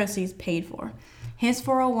in parentheses, paid for. His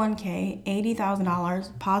 401k,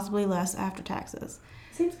 $80,000, possibly less after taxes.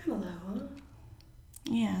 Seems kind of low, huh?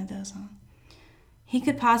 Yeah, it does, huh? He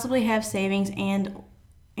could possibly have savings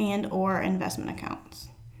and or investment accounts.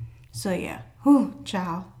 So yeah, whew,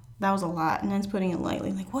 child, that was a lot. And that's putting it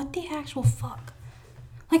lightly. Like, what the actual fuck?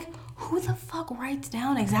 Like, who the fuck writes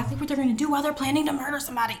down exactly what they're going to do while they're planning to murder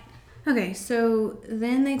somebody? Okay, so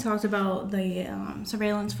then they talked about the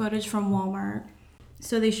surveillance footage from Walmart.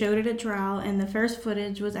 So they showed it at trial, and the first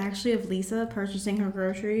footage was actually of Lisa purchasing her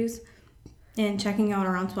groceries and checking out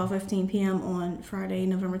around 12:15 p.m. on Friday,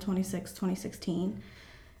 November 26, 2016.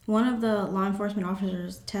 One of the law enforcement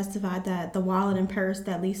officers testified that the wallet and purse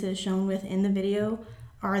that Lisa is shown with in the video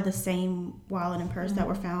are the same wallet and purse that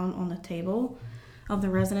were found on the table of their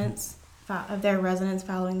residence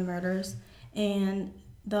following the murders. And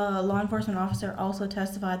the law enforcement officer also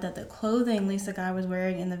testified that the clothing Lisa Guy was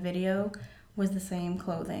wearing in the video was the same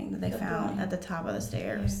clothing that they found at the top of the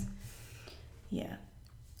stairs. Yeah.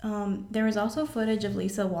 There was also footage of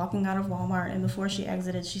Lisa walking out of Walmart, and before she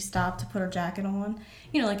exited, she stopped to put her jacket on.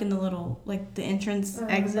 You know, like in the little, like the entrance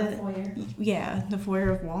exit. The foyer. Yeah, the foyer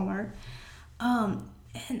of Walmart.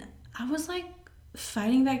 And I was like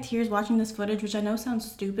fighting back tears watching this footage, which I know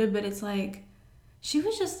sounds stupid, but it's like she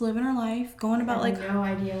was just living her life, going about like no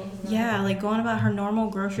idea what was going on. Like going about her normal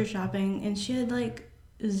grocery shopping, and she had like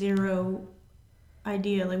zero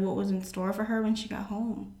idea like what was in store for her when she got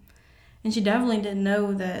home. And she definitely didn't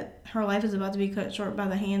know that her life is about to be cut short by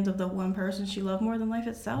the hands of the one person she loved more than life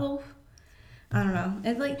itself. I don't know.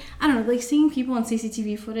 It's like, I don't know, like seeing people on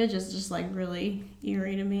CCTV footage is just like really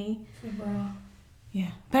eerie to me. Bro.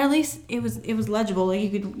 Yeah. But at least it was legible,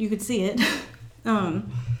 like you could see it.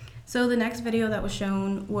 So the next video that was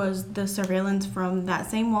shown was the surveillance from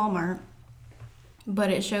that same Walmart,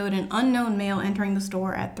 but it showed an unknown male entering the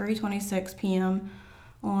store at 3:26 p.m.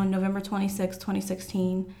 on November 26,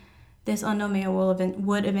 2016. This unknown male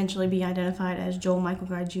would eventually be identified as Joel Michael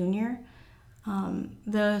Guy Jr.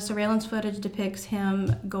 The surveillance footage depicts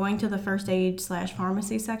him going to the first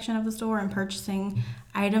aid/pharmacy section of the store and purchasing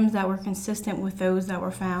items that were consistent with those that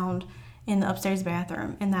were found in the upstairs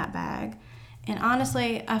bathroom in that bag. And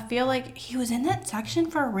honestly, I feel like he was in that section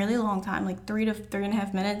for a really long time, like 3 to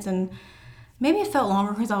 3.5 minutes, and maybe it felt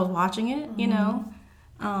longer because I was watching it, you know?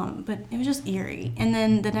 But it was just eerie. And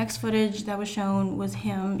then the next footage that was shown was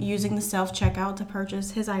him using the self-checkout to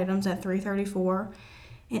purchase his items at 3:34.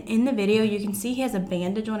 And in the video, you can see he has a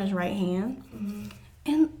bandage on his right hand. Mm-hmm.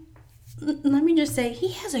 And let me just say, he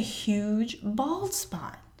has a huge bald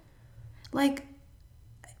spot. Like,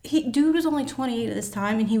 dude was only 28 at this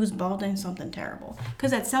time, and he was balding something terrible.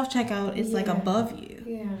 Because that self-checkout is, like, above you.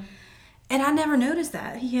 Yeah. And I never noticed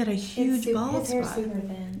that. He had a huge bald spot. His hair's super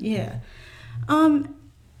thin. Yeah.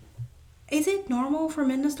 Is it normal for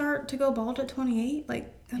men to start to go bald at 28?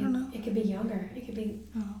 Like, I don't know. It could be younger. It could be...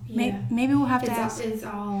 Oh. Yeah. Maybe we'll have to ask... It's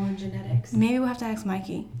all in genetics. Maybe we'll have to ask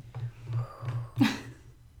Mikey.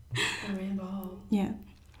 I ran bald. Yeah.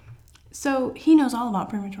 So, he knows all about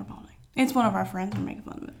premature balding. It's one of our friends. We're making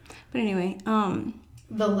fun of it. But anyway,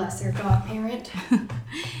 The lesser godparent.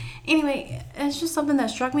 Anyway, it's just something that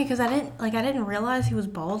struck me because I didn't realize he was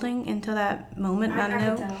balding until that moment. I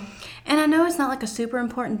could tell. And I know it's not like a super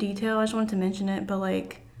important detail. I just wanted to mention it, but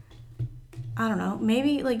like, I don't know.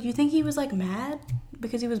 Maybe like you think he was like mad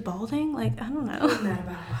because he was balding? Like, I don't know. He was mad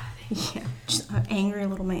about a lot of things. Yeah, just an angry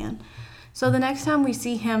little man. So the next time we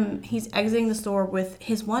see him, he's exiting the store with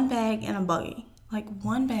his one bag and a buggy. Like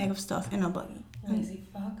one bag of stuff in a buggy. Lazy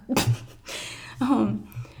fuck.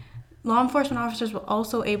 Law enforcement officers were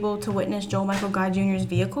also able to witness Joel Michael Guy Jr.'s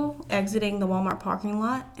vehicle exiting the Walmart parking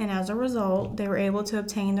lot, and as a result, they were able to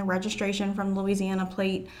obtain the registration from Louisiana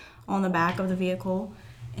plate on the back of the vehicle,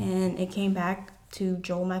 and it came back to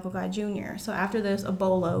Joel Michael Guy Jr. So after this, a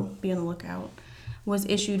BOLO, be on the lookout, was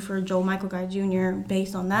issued for Joel Michael Guy Jr.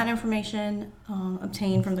 based on that information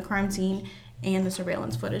obtained from the crime scene and the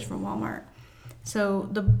surveillance footage from Walmart. So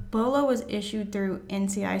the BOLO was issued through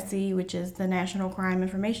NCIC, which is the National Crime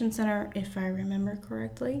Information Center, if I remember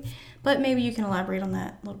correctly. But maybe you can elaborate on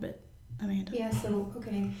that a little bit, Amanda. Yeah, so,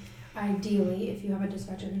 okay. Ideally, if you have a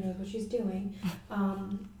dispatcher who knows what she's doing,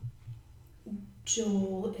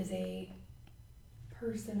 Joel is a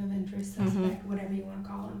person of interest, suspect, whatever you want to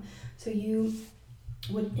call him. So you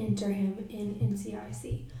would enter him in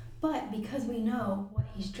NCIC. But because we know what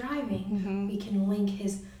he's driving, we can link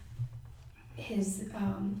his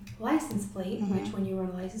license plate, which when you run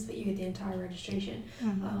a license plate, you get the entire registration,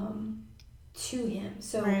 to him.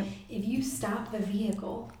 So if you stop the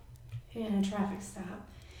vehicle in a traffic stop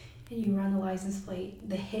and you run the license plate,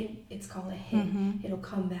 the hit, it's called a hit, it'll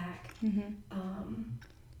come back.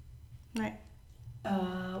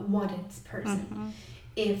 Wanted person.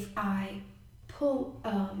 If I pull,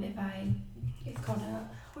 it's called a,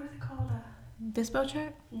 what is it called? Dispo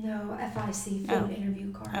check? No, FIC, field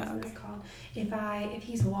interview card, is what it's called. If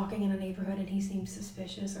he's walking in a neighborhood and he seems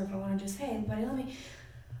suspicious, or if I want to just, hey, everybody, let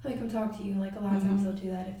me come talk to you. Like, a lot of times they'll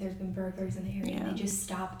do that if there's been burglaries in the area. And they just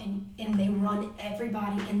stop and they run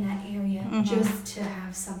everybody in that area just to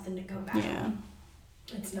have something to go back on.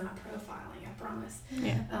 It's not profiling, I promise.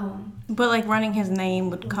 Yeah. But like running his name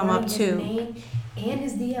would come up too. His name and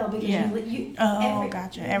his DL, because you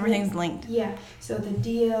gotcha. Everything's linked. Yeah. So the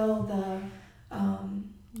DL, the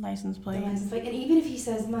license plate. And even if he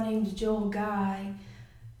says, my name's Joel Guy,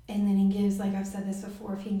 and then he gives, like I've said this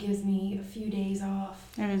before, if he gives me a few days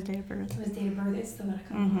off and his date of birth, it's still gonna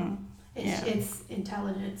come up. It's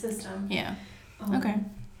intelligent system. Yeah. Okay.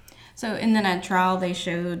 So, and then at trial they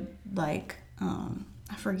showed like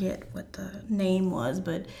I forget what the name was,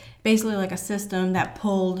 but basically like a system that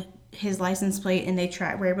pulled his license plate, and they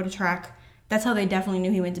were able to track. That's how they definitely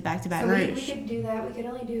knew he went back to Baton Rouge. We could do that. We could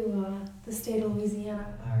only do the state of Louisiana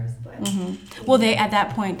ours, but well, at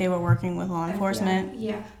that point they were working with law enforcement.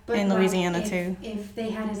 But in Louisiana too. If they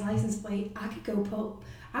had his license plate, I could go pull.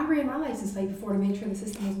 I ran my license plate before to make sure the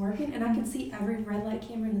system was working, and I could see every red light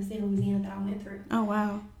camera in the state of Louisiana that I went through. Oh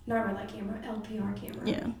wow! Not red light camera, LPR camera.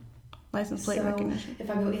 Yeah. License plate recognition.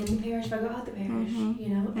 If I go in the parish, if I go out the parish,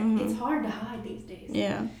 it's hard to hide these days.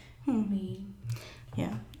 Yeah. I mean.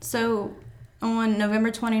 Yeah. So on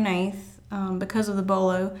November 29th, because of the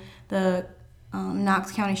BOLO, the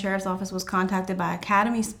Knox County Sheriff's Office was contacted by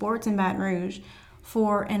Academy Sports in Baton Rouge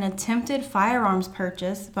for an attempted firearms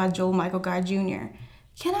purchase by Joel Michael Guy Jr.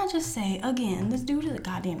 Can I just say, again, this dude is a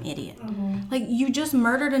goddamn idiot. Like, you just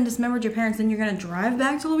murdered and dismembered your parents, and you're going to drive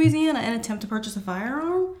back to Louisiana and attempt to purchase a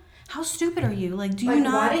firearm? How stupid are you? Like, do you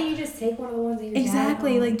not... Why didn't you just take one of the ones that you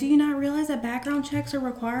Exactly. Like, do you not realize that background checks are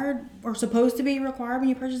required, or supposed to be required when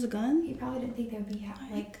you purchase a gun? He probably didn't think that would be,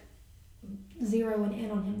 like, zeroing in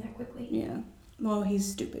on him that quickly. Yeah. Well, he's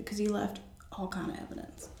stupid, because he left all kind of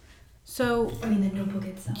evidence. So... I mean, the notebook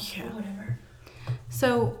itself, or whatever.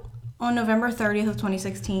 So, on November 30th of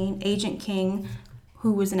 2016, Agent King,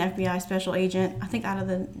 who was an FBI special agent, I think out of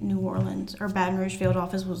the New Orleans or Baton Rouge field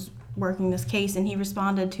office, was working this case, and he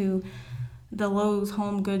responded to the Lowe's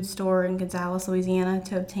home goods store in Gonzales, Louisiana,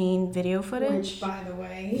 to obtain video footage. Which, by the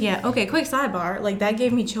way... Yeah, okay, quick sidebar. Like, that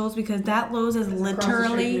gave me chills because that Lowe's is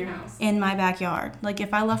literally in my backyard. Like,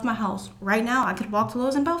 if I left my house right now, I could walk to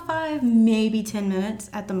Lowe's in about 5, maybe 10 minutes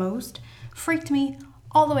at the most. Freaked me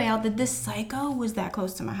all the way out that this psycho was that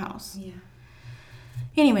close to my house. Yeah.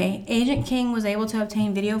 Anyway, Agent King was able to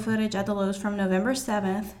obtain video footage at the Lowe's from November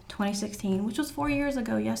 7th, 2016, which was 4 years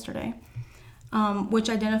ago yesterday, which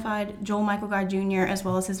identified Joel Michael Guy Jr. as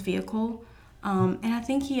well as his vehicle. And I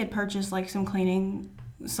think he had purchased like some cleaning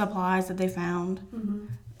supplies that they found.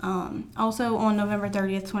 Also on November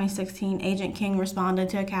 30th, 2016, Agent King responded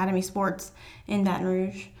to Academy Sports in Baton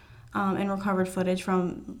Rouge and recovered footage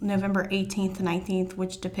from November 18th to 19th,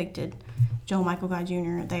 which depicted Joel Michael Guy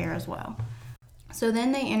Jr. there as well. So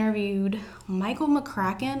then they interviewed Michael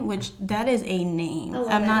McCracken, which that is a name.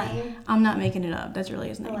 I'm not making it up. That's really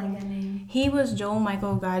his name. I like that name. He was Joel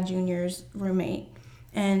Michael Guy Jr.'s roommate,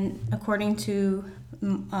 and according to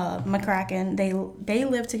McCracken, they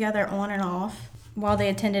lived together on and off while they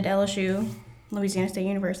attended LSU, Louisiana State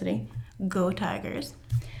University. Go Tigers!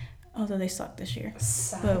 Although they suck this year,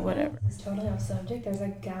 but whatever. It's totally off subject. There's a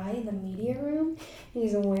guy in the media room.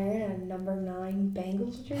 He's wearing a number 9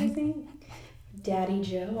 Bengals jersey. Daddy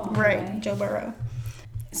Joe. Right, Joe Burrow.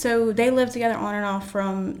 So they lived together on and off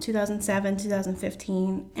from 2007,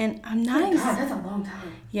 2015, and I'm not... God, that's a long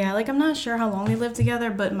time. Yeah, like I'm not sure how long they lived together,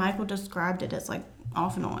 but Michael described it as like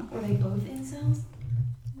off and on. Were they both incels?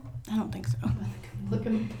 I don't think so. Look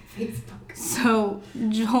at Facebook. So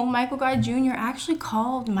Joel Michael Guy Jr. actually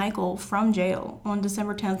called Michael from jail on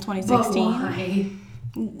December 10th, 2016. But why?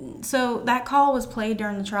 So that call was played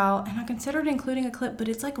during the trial, and I considered including a clip, but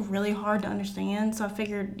it's like really hard to understand. So I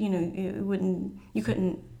figured, you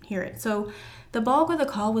couldn't hear it. So the bulk of the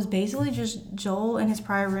call was basically just Joel and his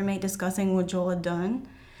prior roommate discussing what Joel had done.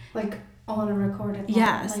 Like on a recorded line?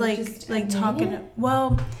 Yes, like talking.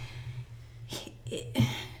 Well,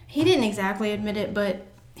 he didn't exactly admit it, but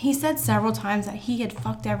he said several times that he had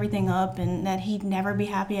fucked everything up and that he'd never be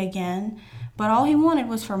happy again. But all he wanted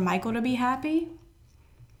was for Michael to be happy.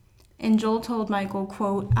 And Joel told Michael,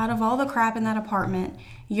 quote, "Out of all the crap in that apartment,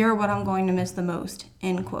 you're what I'm going to miss the most,"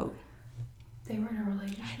 end quote. They were in a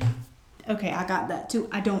relationship. Okay, I got that too.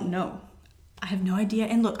 I don't know. I have no idea.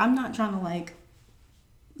 And look, I'm not trying to like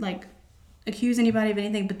accuse anybody of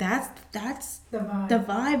anything, but that's The vibe. the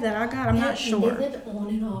vibe that I got. I'm not sure. They lived on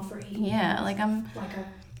and off for 8 years. Yeah, like I'm. Like a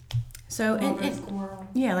So squirrel.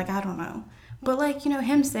 yeah, like I don't know, but like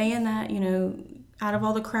him saying that out of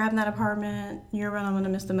all the crap in that apartment, you're what I'm gonna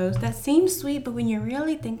miss the most. That seems sweet, but when you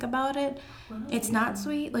really think about it, it's not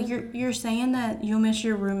sweet. Like you're saying that you'll miss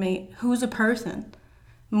your roommate, who's a person,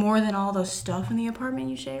 more than all the stuff in the apartment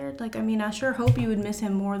you shared. Like I mean, I sure hope you would miss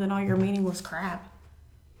him more than all your meaningless crap.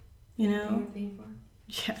 Yeah.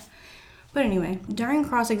 But anyway, during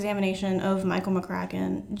cross-examination of Michael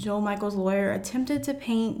McCracken, Joel Michael's lawyer attempted to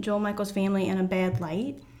paint Joel Michael's family in a bad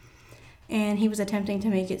light. And he was attempting to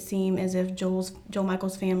make it seem as if Joel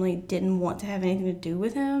Michael's family didn't want to have anything to do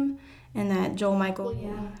with him. And that Joel Michael...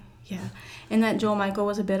 And that Joel Michael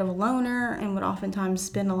was a bit of a loner and would oftentimes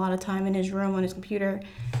spend a lot of time in his room on his computer.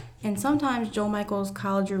 And sometimes Joel Michael's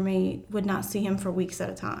college roommate would not see him for weeks at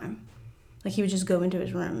a time. Like, he would just go into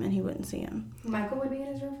his room and he wouldn't see him. Michael would be in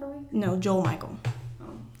his room for a week? No, Joel Michael.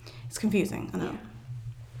 Oh. It's confusing, I know.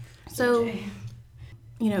 Yeah. So,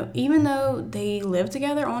 even though they lived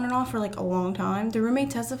together on and off for, like, a long time, the roommate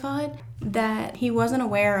testified that he wasn't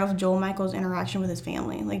aware of Joel Michael's interaction with his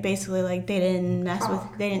family. Like, basically, like, they didn't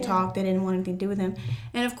talk, they didn't want anything to do with him.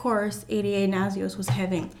 And, of course, 88 Nazios was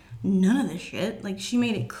having none of this shit. Like, she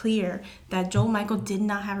made it clear that Joel Michael did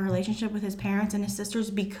not have a relationship with his parents and his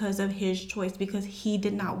sisters because of his choice, because he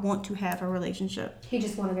did not want to have a relationship. He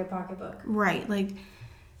just wanted their pocketbook. Right, like,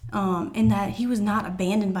 and that he was not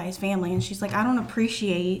abandoned by his family. And she's like, I don't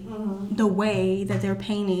appreciate the way that they're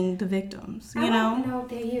painting the victims, I don't know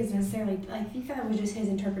if he was necessarily, like, I think that was just his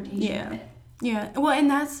interpretation of it. Yeah, well, and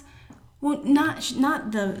that's... Well, not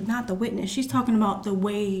the witness. She's talking about the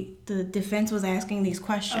way the defense was asking these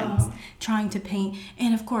questions, trying to paint.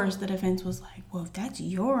 And of course, the defense was like, "Well, if that's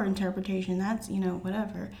your interpretation, that's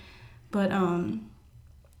whatever." But I don't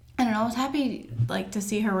know. I was happy to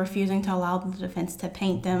see her refusing to allow the defense to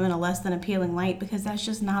paint them in a less than appealing light, because that's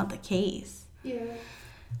just not the case. Yeah.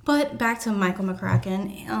 But back to Michael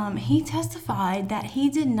McCracken, he testified that he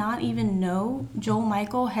did not even know Joel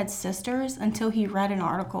Michael had sisters until he read an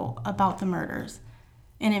article about the murders.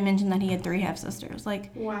 And it mentioned that he had 3 half-sisters.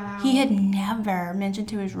 Like, wow. He had never mentioned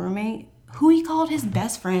to his roommate, who he called his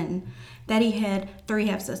best friend, that he had 3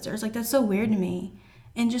 half-sisters. Like, that's so weird to me.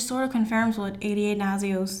 And just sort of confirms what 88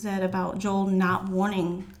 Nazios said about Joel not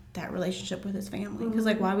wanting that relationship with his family. Because,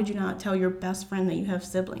 why would you not tell your best friend that you have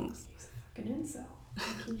siblings? He's a fucking incel.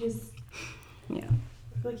 He just... Yeah.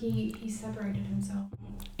 Like, he separated himself.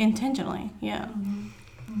 Intentionally, yeah.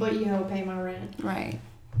 But pay my rent. Right.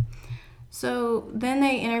 So then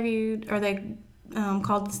they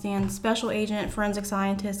called to stand Special Agent Forensic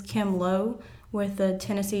Scientist Kim Lowe with the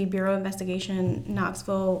Tennessee Bureau of Investigation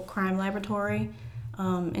Knoxville Crime Laboratory.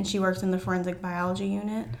 And she works in the Forensic Biology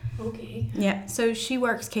Unit. Okay. Yeah, so she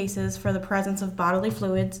works cases for the presence of bodily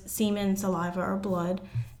fluids, semen, saliva, or blood,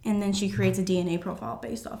 and then she creates a DNA profile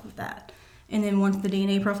based off of that. And then once the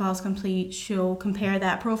DNA profile is complete, she'll compare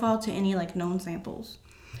that profile to any known samples.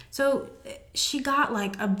 So she got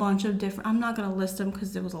a bunch of different, I'm not going to list them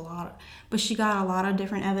because there was a lot, but she got a lot of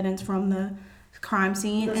different evidence from the crime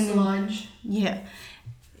scene. The sludge. Yeah.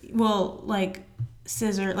 Well,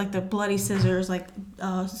 scissor, the bloody scissors,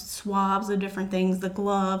 swabs of different things, the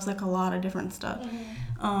gloves, a lot of different stuff.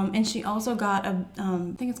 And she also got I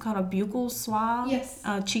think it's called a buccal swab. Yes.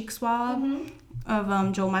 A cheek swab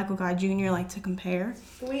of Joel Michael Guy Jr. to compare.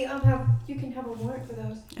 You can have a warrant for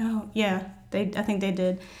those. Oh yeah, I think they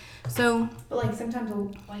did. So. But sometimes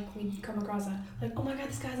we'd come across oh my god,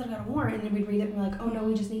 this guy's got a warrant, and then we'd read it and we're like, oh no,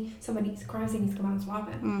 we just need crime scene needs to come out and swab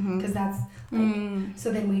him, because that's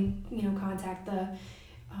so then we contact the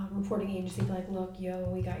reporting agency, be like, look,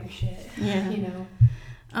 we got your shit. Yeah.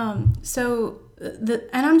 So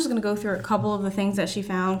and I'm just gonna go through a couple of the things that she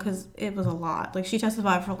found because it was a lot. She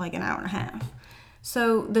testified for an hour and a half.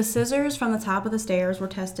 So the scissors from the top of the stairs were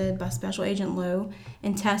tested by Special Agent Lowe,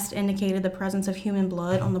 and tests indicated the presence of human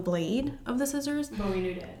blood on the blade of the scissors. But we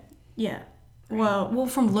knew that. Yeah. Well,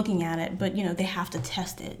 from looking at it, but they have to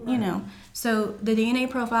test it, right. So the DNA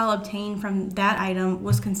profile obtained from that item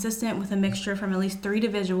was consistent with a mixture from at least 3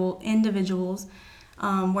 individuals,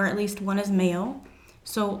 where at least one is male.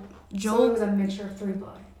 So So it was a mixture of 3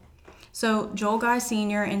 blood. So Joel Guy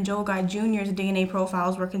Sr. and Joel Guy Jr.'s DNA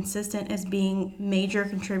profiles were consistent as being major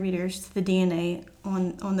contributors to the DNA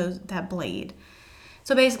on that blade.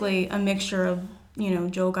 So basically, a mixture of,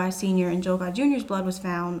 Joel Guy Sr. and Joel Guy Jr.'s blood was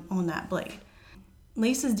found on that blade.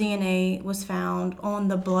 Lisa's DNA was found on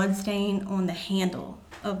the blood stain on the handle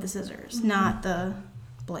of the scissors, not the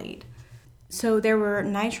blade. So there were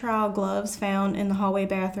nitrile gloves found in the hallway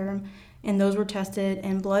bathroom, and those were tested,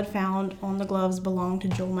 and blood found on the gloves belonged to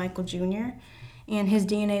Joel Michael Jr., and his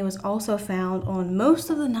DNA was also found on most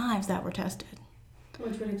of the knives that were tested.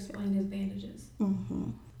 Which would explain his bandages.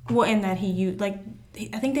 Mm-hmm. Well, and that he used, I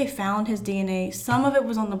think they found his DNA. Some of it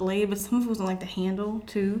was on the blade, but some of it was on, the handle,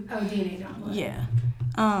 too. Oh, DNA, not blood. Yeah.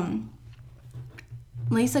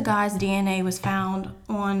 Lisa Guy's DNA was found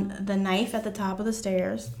on the knife at the top of the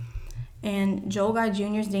stairs. And Joel Guy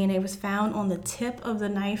Jr.'s DNA was found on the tip of the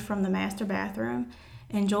knife from the master bathroom,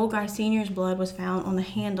 and Joel Guy Sr.'s blood was found on the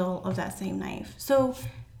handle of that same knife. So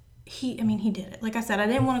he did it. Like I said, I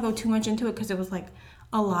didn't want to go too much into it because it was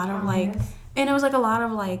a lot of and it was a lot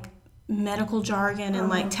of medical jargon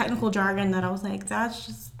and technical jargon that I was like, that's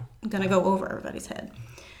just gonna go over everybody's head.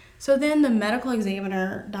 So then the medical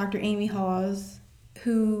examiner, Dr. Amy Hawes,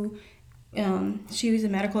 who she was a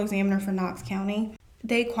medical examiner for Knox County.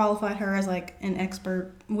 They qualified her as an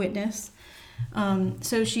expert witness.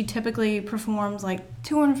 So she typically performs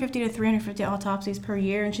 250 to 350 autopsies per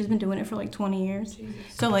year, and she's been doing it for 20 years. Jesus.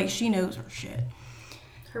 So she knows her shit.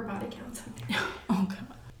 Her body counts. Oh god.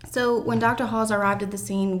 So when Dr. Hawes arrived at the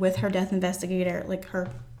scene with her death investigator, her,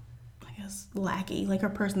 lackey, her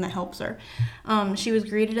person that helps her, she was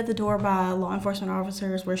greeted at the door by law enforcement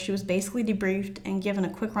officers, where she was basically debriefed and given a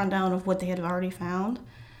quick rundown of what they had already found.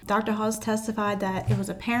 Dr. Hawes testified that it was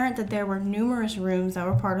apparent that there were numerous rooms that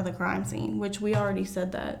were part of the crime scene, which we already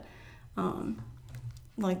said that,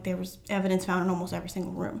 there was evidence found in almost every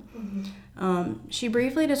single room. Mm-hmm. She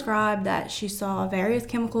briefly described that she saw various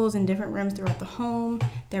chemicals in different rooms throughout the home.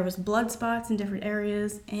 There was blood spots in different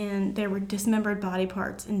areas, and there were dismembered body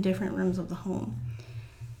parts in different rooms of the home.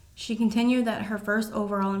 She continued that her first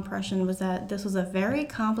overall impression was that this was a very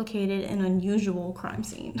complicated and unusual crime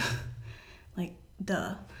scene.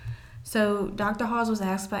 Duh. So Dr. Hawes was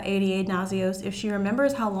asked by ADA Nazios if she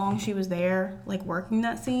remembers how long she was there, working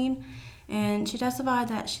that scene. And she testified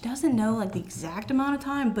that she doesn't know, the exact amount of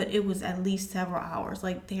time, but it was at least several hours.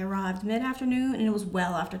 They arrived mid-afternoon, and it was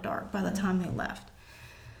well after dark by the time they left.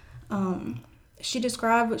 She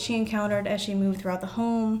described what she encountered as she moved throughout the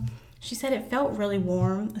home. She said it felt really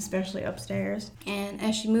warm, especially upstairs. And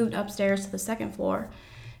as she moved upstairs to the second floor,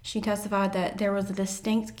 she testified that there was a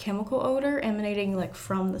distinct chemical odor emanating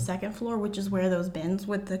from the second floor, which is where those bins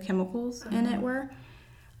with the chemicals in it were.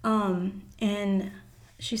 And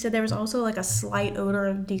she said there was also a slight odor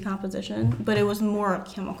of decomposition, but it was more a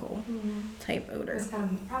chemical type odor. It's kind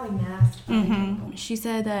of probably masked by the chemical. She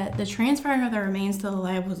said that the transferring of the remains to the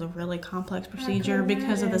lab was a really complex procedure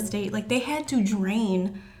because of the state. They had to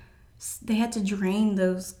drain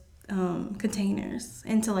those containers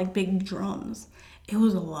into big drums. It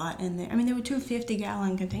was a lot in there. There were 2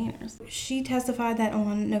 50-gallon containers. She testified that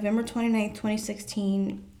on November 29th,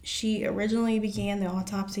 2016, she originally began the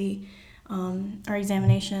autopsy or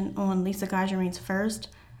examination on Lisa Guy Germain's first.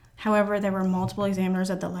 However, there were multiple examiners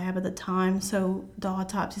at the lab at the time, so the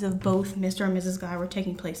autopsies of both Mr. and Mrs. Guy were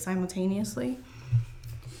taking place simultaneously.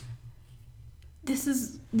 This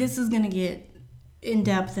is going to get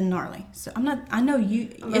in-depth and gnarly. So I know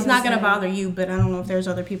it's not going to bother you, but I don't know if there's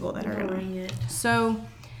other people that are going to. So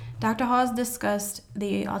Dr. Hawes discussed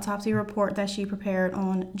the autopsy report that she prepared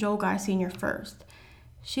on Joel Guy Sr. first.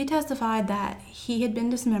 She testified that he had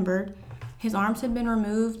been dismembered, his arms had been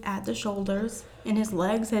removed at the shoulders, and his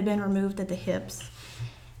legs had been removed at the hips.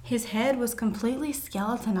 His head was completely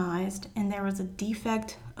skeletonized, and there was a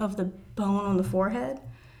defect of the bone on the forehead.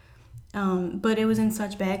 But it was in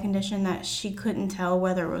such bad condition that she couldn't tell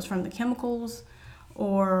whether it was from the chemicals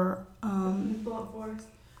or blunt force.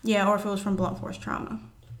 Yeah, or if it was from blunt force trauma.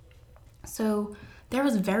 So there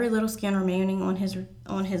was very little skin remaining on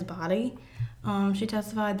his body. She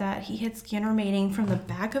testified that he had skin remaining from the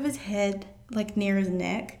back of his head, near his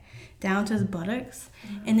neck, down to his buttocks.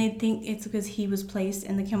 Mm-hmm. And they think it's because he was placed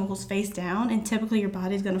in the chemicals face down, and typically your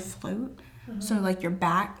body's going to float. Mm-hmm. So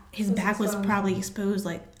his back was probably exposed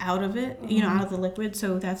out of it, mm-hmm. Out of the liquid.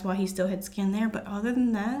 So that's why he still had skin there. But other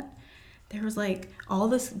than that, there was all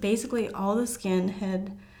the skin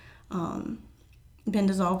had been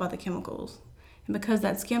dissolved by the chemicals. And because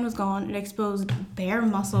that skin was gone, it exposed bare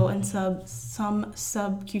muscle and some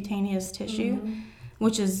subcutaneous tissue, mm-hmm.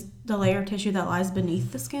 which is the layer of tissue that lies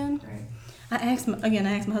beneath the skin. Right. I asked my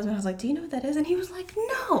husband, I was like, do you know what that is? And he was like,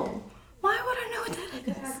 no. Why would I know what that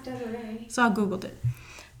You could ask Desiree. So I Googled it.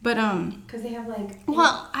 But, Because they have like...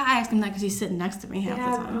 well, I asked him that because he's sitting next to me They half the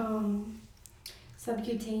have time.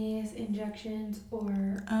 subcutaneous injections or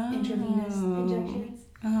intravenous injections.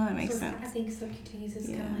 Oh, that makes So sense. I think subcutaneous is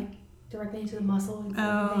Yeah. kind of like directly into the muscle. Instead Oh,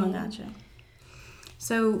 of the vein. gotcha.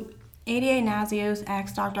 So, ADA Nazios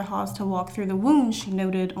asked Dr. Hawes to walk through the wounds she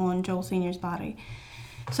noted on Joel Sr.'s body.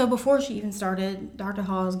 So before she even started, Dr.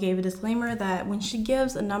 Hawes gave a disclaimer that when she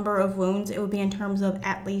gives a number of wounds, it would be in terms of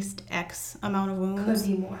at least X amount of wounds.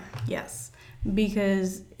 Could be more. Yes,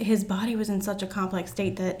 because his body was in such a complex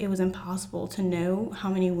state that it was impossible to know how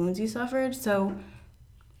many wounds he suffered. So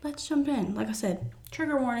let's jump in. Like I said,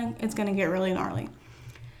 trigger warning, it's going to get really gnarly.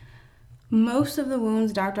 Most of the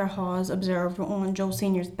wounds Dr. Hawes observed were on Joel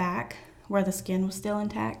Sr.'s back, where the skin was still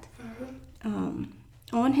intact.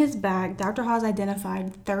 On his back, Dr. Hawes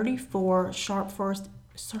identified 34 sharp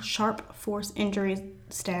force injuries,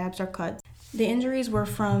 stabs, or cuts. The injuries were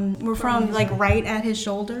from like right at his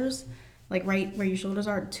shoulders, like right where your shoulders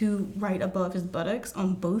are, to right above his buttocks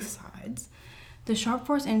on both sides. The sharp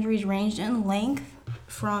force injuries ranged in length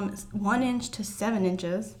from 1 inch to 7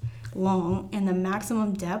 inches long, and the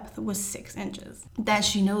maximum depth was 6 inches. That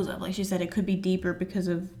she knows of. Like she said, it could be deeper because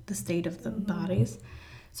of the state of the bodies.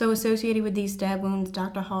 So associated with these stab wounds,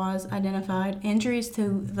 Dr. Hawes identified injuries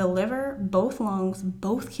to the liver, both lungs,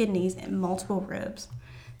 both kidneys, and multiple ribs.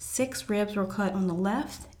 6 ribs were cut on the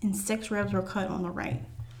left and 6 ribs were cut on the right.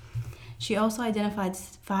 She also identified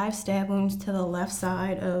 5 stab wounds to the left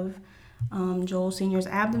side of Joel Sr.'s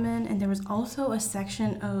abdomen, and there was also a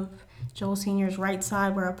section of Joel Sr.'s right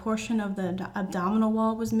side where a portion of the abdominal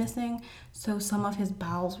wall was missing, so some of his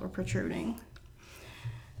bowels were protruding.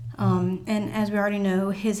 And as we already know,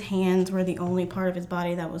 his hands were the only part of his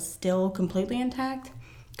body that was still completely intact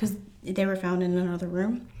because they were found in another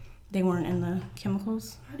room. They weren't in the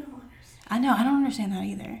chemicals. I don't understand. I know, I don't understand that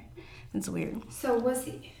either. It's weird. So was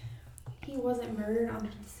he wasn't murdered under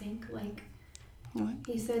the sink? Like, What?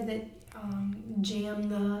 he said that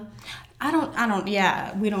jammed the...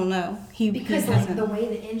 Yeah, we don't know. Because he like wasn't. the way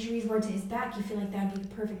the injuries were to his back, you feel like that'd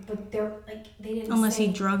be perfect. But they're like they didn't. Unless say,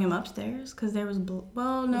 he drug him upstairs, because there was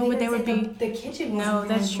well, no, they but there didn't would say be the kitchen. no. wasn't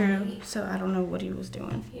That's really true. bloody. So I don't know what he was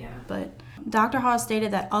doing. Yeah. But Dr. Hawes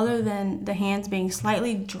stated that other than the hands being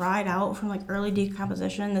slightly dried out from like early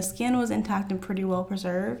decomposition, the skin was intact and pretty well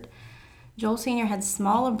preserved. Joel Sr. had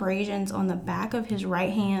small abrasions on the back of his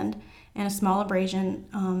right hand and a small abrasion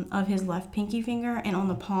of his left pinky finger, and on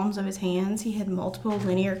the palms of his hands he had multiple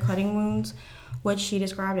linear cutting wounds, which she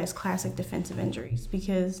described as classic defensive injuries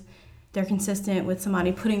because they're consistent with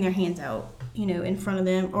somebody putting their hands out, in front of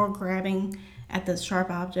them or grabbing at the sharp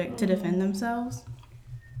object to defend themselves.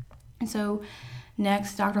 And so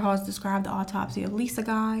next, Dr. Hawes described the autopsy of Lisa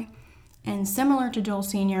Guy. And similar to Joel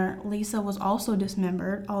Sr., Lisa was also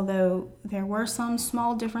dismembered, although there were some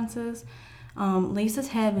small differences. Lisa's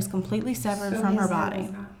head was completely severed from her his head body.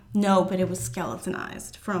 was not. No, but it was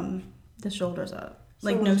skeletonized from the shoulders up. So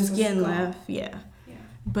Like it no was just a skin skull. left. Yeah. Yeah.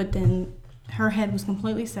 But then her head was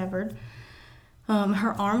completely severed.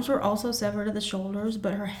 Her arms were also severed at the shoulders,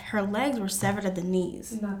 but her legs were severed at the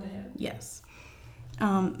knees. Not the head. Yes.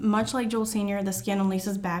 Much like Joel Sr., the skin on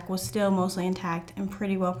Lisa's back was still mostly intact and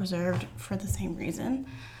pretty well preserved for the same reason.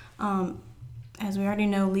 As we already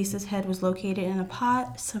know, Lisa's head was located in a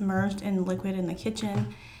pot submerged in liquid in the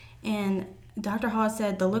kitchen, and Dr. Hawes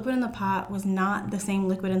said the liquid in the pot was not the same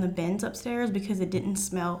liquid in the bins upstairs because it didn't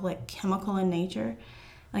smell like chemical in nature.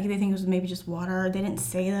 Like they think it was maybe just water. They didn't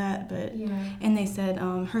say that, but Yeah. and they said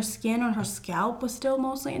her skin on her scalp was still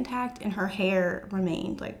mostly intact and her hair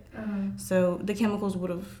remained so the chemicals would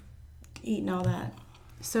have eaten all that.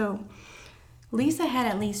 So Lisa had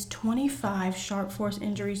at least 25 sharp force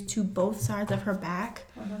injuries to both sides of her back,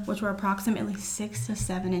 which were approximately 6 to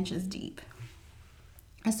 7 inches deep.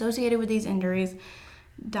 Associated with these injuries,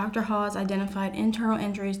 Dr. Hawes identified internal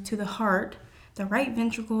injuries to the heart, the right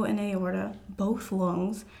ventricle and aorta, both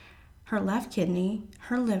lungs, her left kidney,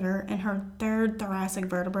 her liver, and her third thoracic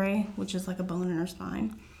vertebrae, which is like a bone in her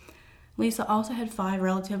spine. Lisa also had 5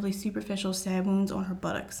 relatively superficial stab wounds on her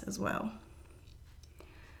buttocks as well.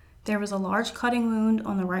 There was a large cutting wound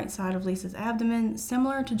on the right side of Lisa's abdomen,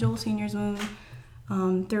 similar to Joel Sr.'s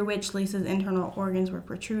wound, through which Lisa's internal organs were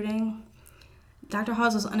protruding. Dr.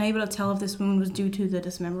 Hawes was unable to tell if this wound was due to the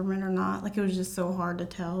dismemberment or not. Like, it was just so hard to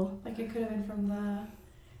tell. Like it could have been from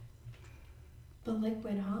the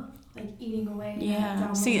liquid, huh? Like eating away. Yeah. down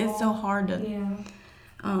the See, it's so wall. hard to... Yeah.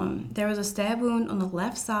 There was a stab wound on the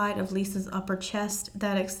left side of Lisa's upper chest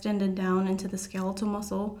that extended down into the skeletal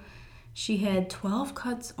muscle. She had 12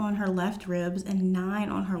 cuts on her left ribs and 9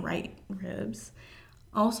 on her right ribs.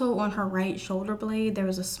 Also on her right shoulder blade, there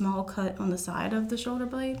was a small cut on the side of the shoulder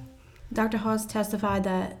blade. Dr. Hawes testified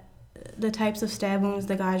that the types of stab wounds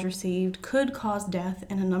the guys received could cause death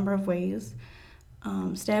in a number of ways.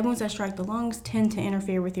 Stab wounds that strike the lungs tend to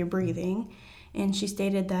interfere with your breathing. And she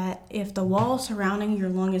stated that if the wall surrounding your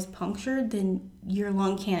lung is punctured, then your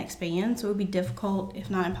lung can't expand, so it would be difficult, if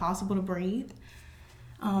not impossible, to breathe.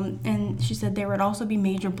 And she said there would also be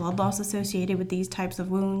major blood loss associated with these types of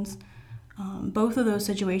wounds. Both of those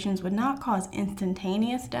situations would not cause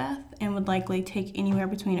instantaneous death and would likely take anywhere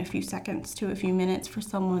between a few seconds to a few minutes for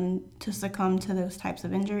someone to succumb to those types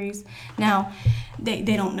of injuries. Now, they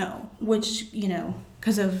don't know, which,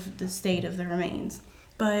 because of the state of the remains.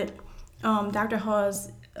 But Dr.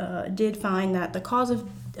 Hawes did find that the cause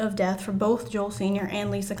of death for both Joel Sr. and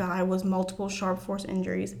Lisa Guy was multiple sharp force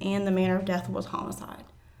injuries, and the manner of death was homicide,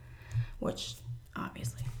 which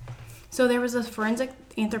obviously. So there was a forensic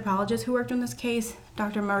anthropologist who worked on this case,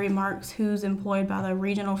 Dr. Murray Marks, who's employed by the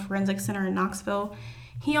Regional Forensic Center in Knoxville.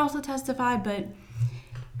 He also testified, but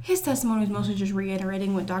his testimony was mostly just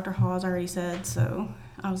reiterating what Dr. Hawes already said, so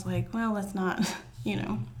I was like, well, let's not,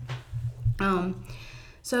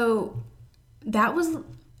 So that was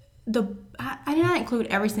I did not include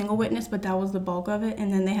every single witness, but that was the bulk of it,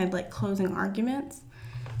 and then they had closing arguments.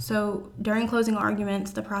 So during closing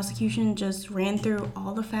arguments, the prosecution just ran through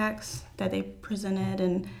all the facts that they presented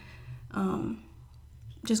and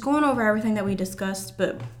just going over everything that we discussed.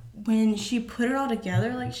 But when she put it all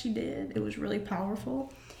together like she did, it was really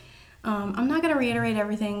powerful. I'm not going to reiterate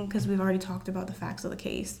everything because we've already talked about the facts of the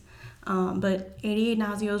case. But 88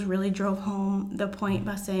 Nazios really drove home the point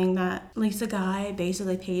by saying that Lisa Guy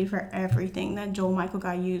basically paid for everything that Joel Michael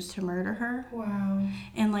Guy used to murder her. Wow.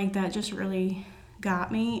 And that just really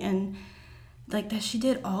got me, and that she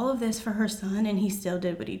did all of this for her son and he still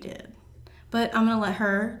did what he did. But I'm going to let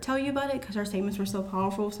her tell you about it because her statements were so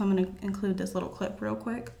powerful, so I'm going to include this little clip real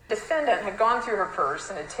quick. Defendant had gone through her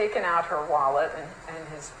purse and had taken out her wallet and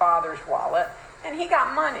his father's wallet, and he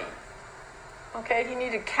got money. Okay, he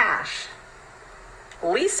needed cash.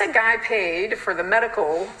 Lisa Guy paid for the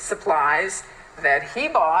medical supplies that he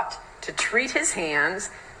bought to treat his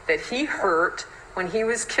hands that he hurt when he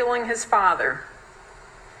was killing his father.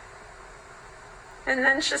 And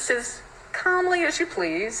then just as calmly as you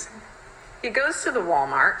please, he goes to the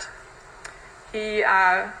Walmart. He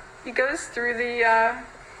goes through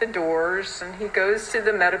the doors, and he goes to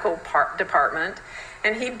the medical department,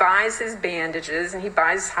 and he buys his bandages, and he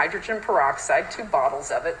buys hydrogen peroxide, 2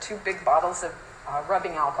 bottles of it, 2 big bottles of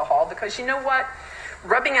rubbing alcohol, because you know what?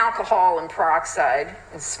 Rubbing alcohol and peroxide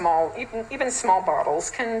in even small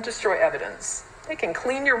bottles can destroy evidence. They can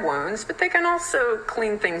clean your wounds, but they can also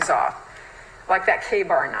clean things off. Like that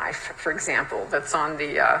K-bar knife, for example, that's on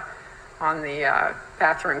the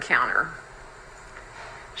bathroom counter.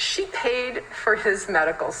 She paid for his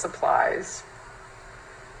medical supplies.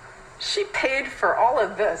 She paid for all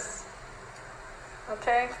of this,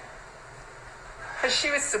 okay? Because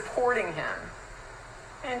she was supporting him.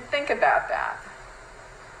 And think about that.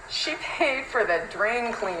 She paid for the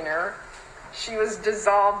drain cleaner she was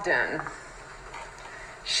dissolved in.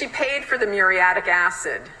 She paid for the muriatic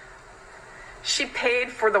acid. She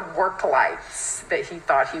paid for the work lights that he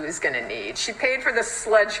thought he was going to need. She paid for the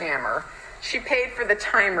sledgehammer. She paid for the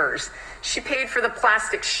timers. She paid for the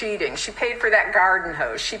plastic sheeting. She paid for that garden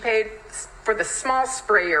hose. She paid for the small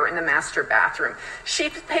sprayer in the master bathroom. She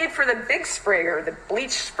paid for the big sprayer, the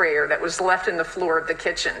bleach sprayer that was left in the floor of the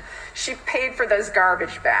kitchen. She paid for those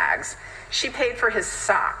garbage bags. She paid for his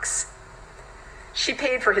socks. She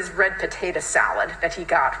paid for his red potato salad that he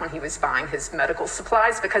got when he was buying his medical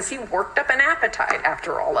supplies, because he worked up an appetite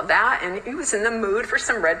after all of that, and he was in the mood for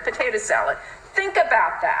some red potato salad. Think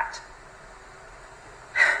about that.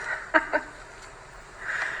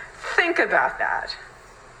 Think about that.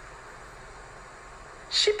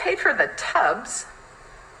 She paid for the tubs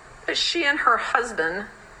that she and her husband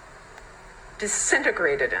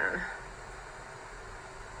disintegrated in.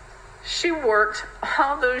 She worked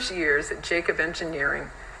all those years at Jacob Engineering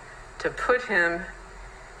to put him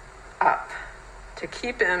up, to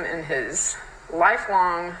keep him in his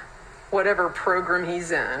lifelong whatever program he's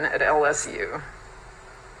in at LSU.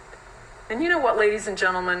 And you know what, ladies and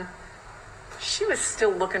gentlemen? She was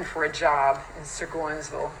still looking for a job in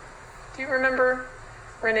Seguinsville. Do you remember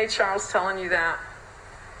Renee Charles telling you that?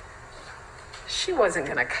 She wasn't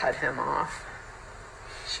going to cut him off.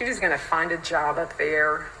 She was going to find a job up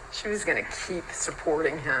there. She was going to keep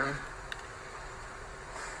supporting him.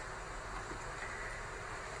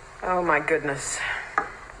 Oh my goodness.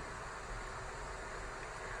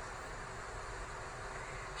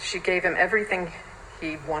 She gave him everything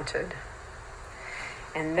he wanted.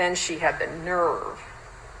 And then she had the nerve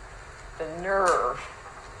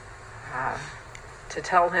to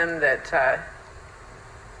tell him that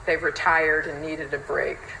they retired and needed a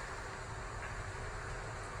break.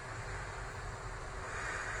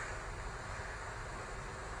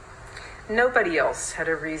 Nobody else had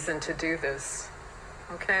a reason to do this,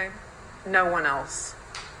 okay? No one else.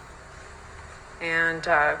 And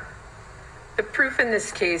the proof in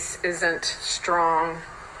this case isn't strong.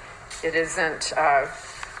 It isn't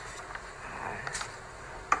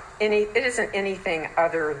it isn't anything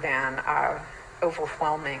other than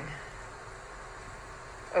overwhelming.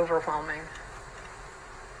 Overwhelming.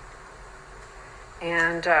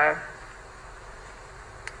 And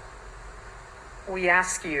we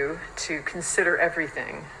ask you to consider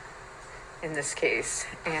everything in this case,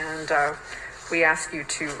 and we ask you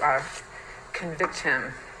to convict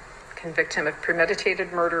him of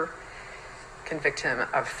premeditated murder, convict him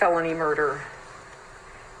of felony murder,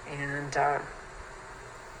 and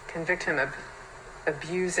convict him of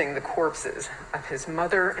abusing the corpses of his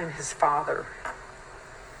mother and his father.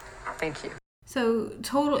 Thank you. So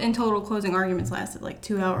total closing arguments lasted like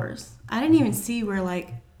 2 hours. I didn't even see where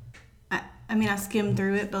I skimmed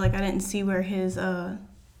through it, but I didn't see where his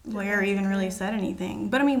lawyer even really said anything.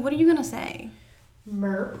 But what are you gonna say?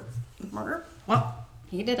 Murder? Well,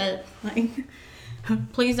 he did it.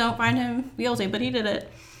 Please don't find him guilty, but he did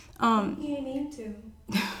it. He didn't need to.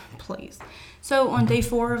 Please. So on day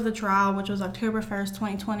 4 of the trial, which was October 1st,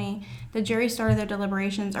 2020, the jury started their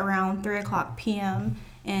deliberations around 3:00 p.m.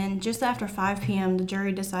 And just after 5 p.m., the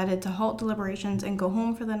jury decided to halt deliberations and go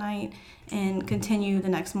home for the night and continue the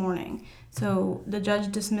next morning. So the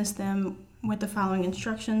judge dismissed them with the following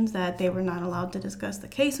instructions: that they were not allowed to discuss the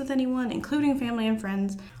case with anyone, including family and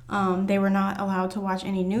friends. They were not allowed to watch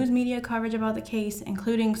any news media coverage about the case,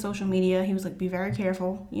 including social media. He was be very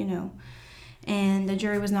careful, And the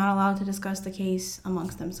jury was not allowed to discuss the case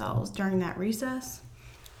amongst themselves during that recess.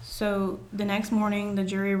 So the next morning, the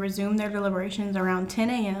jury resumed their deliberations around 10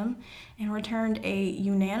 a.m. and returned a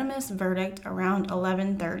unanimous verdict around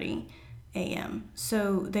 11:30 a.m.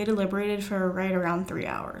 So they deliberated for right around 3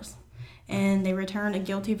 hours. And they returned a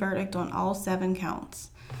guilty verdict on all 7 counts.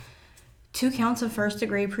 2 counts of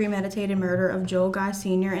first-degree premeditated murder of Joel Guy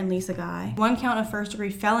Sr. and Lisa Guy. 1 count of first-degree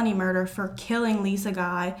felony murder for killing Lisa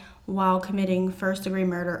Guy while committing first-degree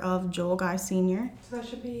murder of Joel Guy Sr. So that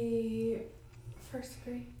should be first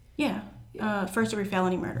degree? Yeah, first-degree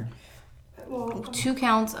felony murder. Well, 2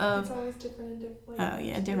 counts of... It's always different in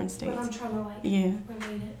different different states. But I'm trying to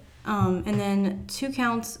relate it. And then 2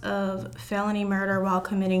 counts of felony murder while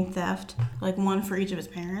committing theft, 1 for each of his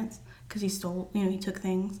parents, because he stole, he took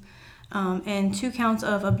things. And 2 counts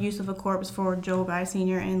of abuse of a corpse for Joel Guy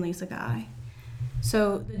Sr. and Lisa Guy.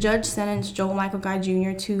 So the judge sentenced Joel Michael Guy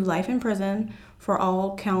Jr. to life in prison for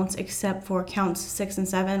all counts except for counts 6 and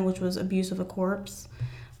 7, which was abuse of a corpse.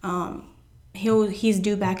 He's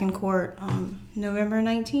due back in court November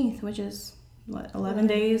 19th, which is 11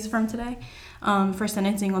 days from today, for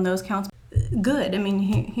sentencing on those counts. Good.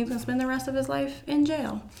 He's gonna spend the rest of his life in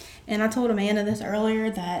jail. And I told Amanda this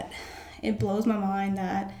earlier, that it blows my mind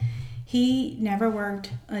that he never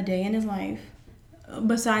worked a day in his life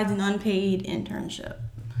besides an unpaid internship,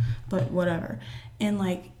 but whatever. And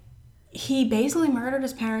he basically murdered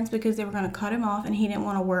his parents because they were going to cut him off and he didn't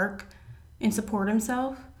want to work and support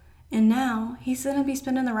himself. And now he's going to be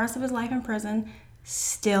spending the rest of his life in prison,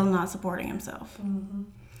 still not supporting himself. Mm-hmm.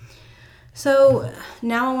 So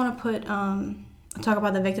now I want to talk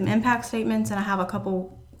about the victim impact statements, and I have a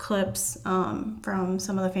couple clips from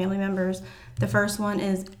some of the family members. The first one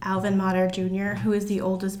is Alvin Mater Jr., who is the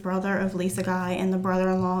oldest brother of Lisa Guy and the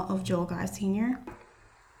brother-in-law of Joel Guy Sr.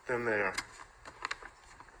 Them there.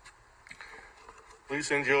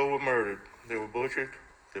 Lisa and Joel were murdered. They were butchered.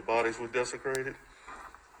 Their bodies were desecrated.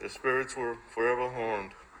 Their spirits were forever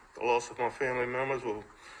harmed. The loss of my family members will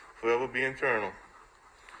forever be eternal.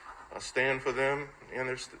 I stand for them in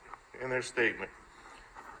their statement.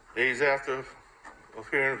 Days after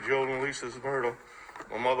hearing of Joel and Lisa's murder,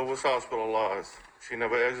 my mother was hospitalized. She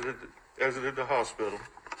never exited the hospital.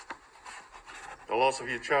 The loss of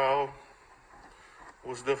your child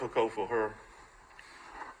was difficult for her,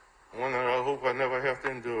 one that I hope I never have to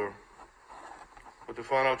endure. But to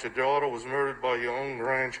find out your daughter was murdered by your own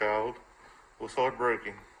grandchild was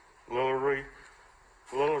heartbreaking. Literally,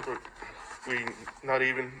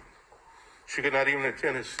 she could not even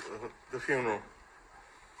attend the funeral.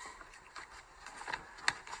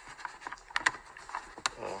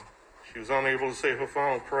 She was unable to say her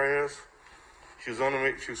final prayers. She was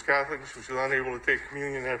Catholic. She was unable to take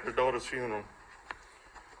communion at her daughter's funeral.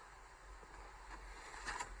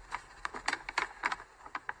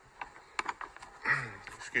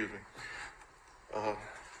 excuse me.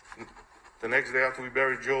 The next day after we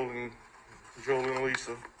buried Joel and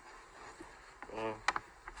Lisa,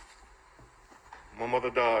 my mother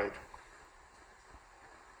died.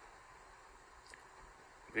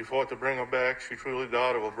 They fought to bring her back. She truly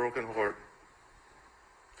died of a broken heart.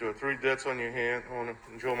 There are 3 deaths on your hand, on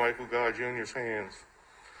Joe Michael Guy Jr.'s hands.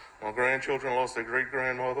 My grandchildren lost their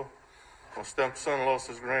great-grandmother. My stepson lost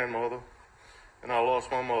his grandmother. And I lost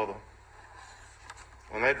my mother.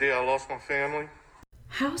 On that day, I lost my family.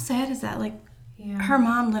 How sad is that? Like, her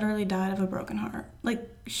mom literally died of a broken heart. Like,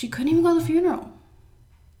 she couldn't even go to the funeral.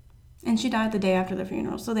 And she died the day after the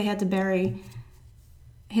funeral. So they had to bury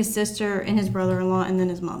his sister and his brother-in-law and then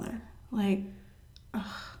his mother. Like,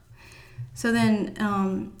 ugh. So then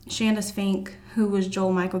Shandace Fink, who was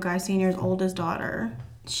Joel Michael Guy Sr.'s oldest daughter,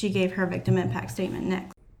 she gave her victim impact statement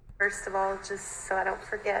next. First of all, just so I don't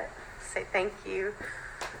forget, say thank you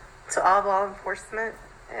to all law enforcement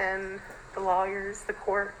and the lawyers, the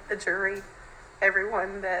court, the jury,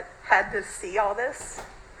 everyone that had to see all this.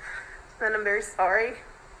 And I'm very sorry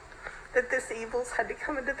that this evil's had to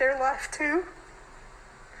come into their life too.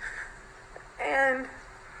 And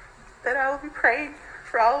that I will be praying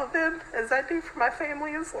for all of them as I do for my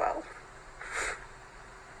family as well.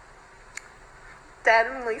 Dad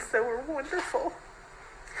and Lisa were wonderful.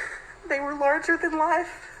 They were larger than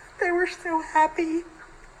life. They were so happy.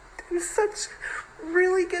 They were such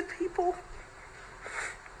really good people.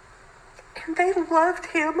 And they loved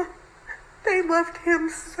him. They loved him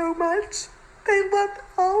so much. They loved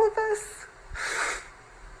all of us.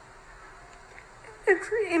 And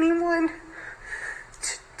for anyone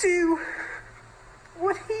to do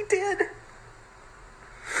what he did,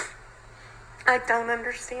 I don't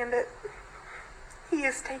understand it. He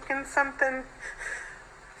has taken something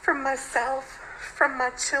from myself, from my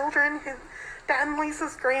children, his Dad and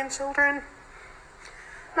Lisa's grandchildren,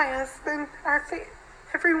 my husband,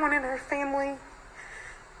 everyone in our family.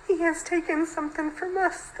 He has taken something from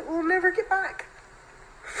us that we'll never get back.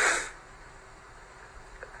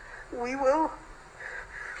 We will.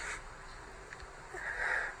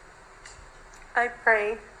 I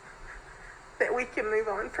pray that we can move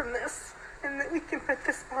on from this and that we can put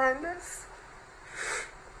this behind us.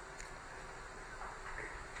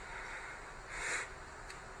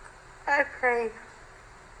 I pray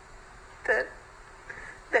that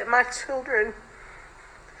my children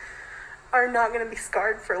are not going to be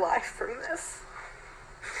scarred for life from this.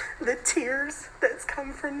 The tears that's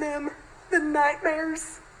come from them, the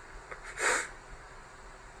nightmares.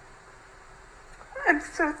 I'm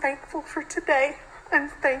so thankful for today. I'm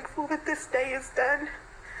thankful that this day is done.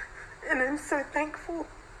 And I'm so thankful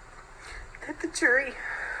that the jury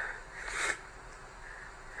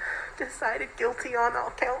decided guilty on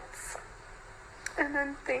all counts. And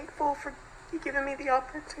I'm thankful for you giving me the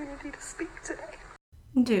opportunity to speak today.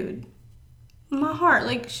 Dude, my heart.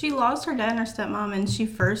 Like, she lost her dad and her stepmom, and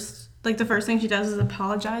the first thing she does is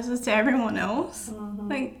apologizes to everyone else. Mm-hmm.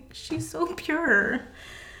 Like, she's so pure.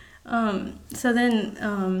 So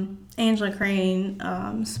then Angela Crane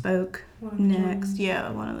spoke next. Yeah,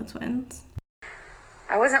 one of the twins.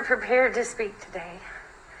 I wasn't prepared to speak today.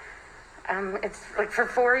 It's like for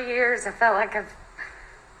 4 years I felt like I've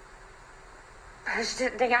pushed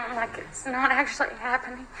it down, like it's not actually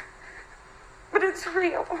happening. But it's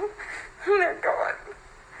real. And they're gone.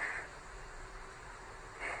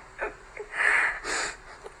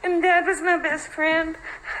 And Dad was my best friend.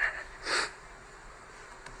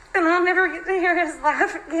 And I'll never get to hear his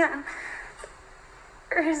laugh again.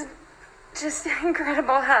 Or his just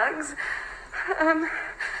incredible hugs.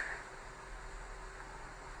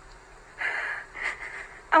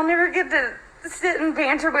 I'll never get to sit and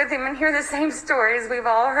banter with him and hear the same stories we've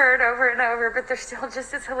all heard over and over, but they're still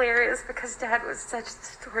just as hilarious because Dad was such a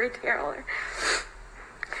storyteller.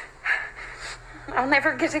 I'll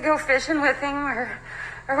never get to go fishing with him or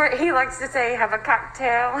what he likes to say, have a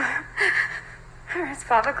cocktail. Or it's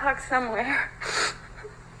 5 o'clock somewhere.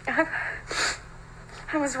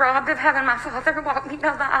 I was robbed of having my father walk me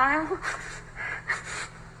down the aisle.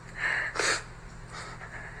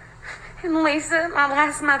 And Lisa, my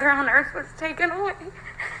last mother on earth, was taken away.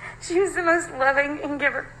 She was the most loving and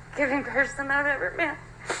giving person I've ever met.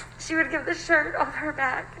 She would give the shirt off her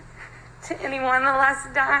back to anyone, the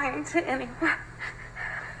last dime to anyone.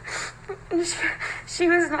 And she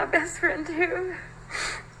was my best friend too.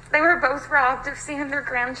 They were both robbed of seeing their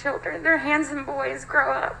grandchildren, their handsome boys,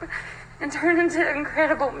 grow up and turn into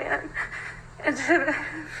incredible men. And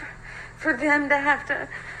for them to have to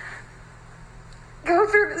go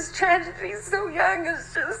through this tragedy so young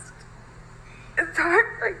is just, it's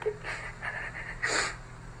heartbreaking.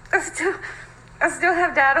 I still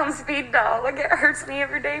have Dad on speed dial. Like, it hurts me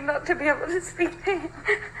every day not to be able to speak to him.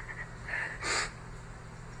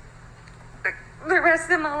 The rest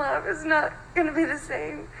of my life is not going to be the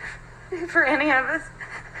same for any of us.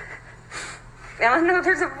 And I know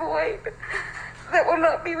there's a void that will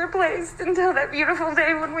not be replaced until that beautiful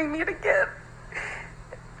day when we meet again.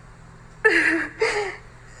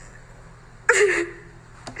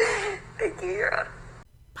 Thank you, Your Honor.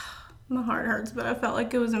 My heart hurts, but I felt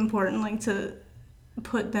like it was important, like, to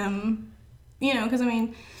put them, you know, because, I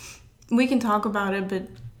mean, we can talk about it, but,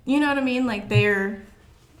 you know what I mean? Like,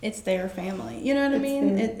 it's their family, you know what I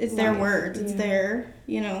mean? It's their words, it's their,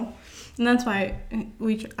 you know, and that's why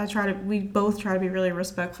we both try to be really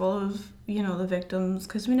respectful of, you know, the victims,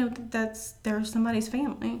 because we know that they're somebody's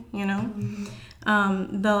family, you know.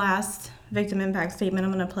 Mm-hmm. The last victim impact statement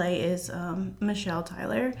I'm going to play is Michelle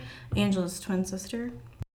Tyler, Angela's twin sister.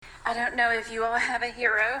 I don't know if you all have a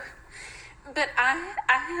hero, but I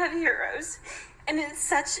have heroes, and it's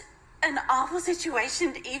such an awful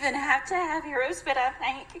situation to even have to have heroes, but I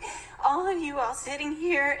thank all of you all sitting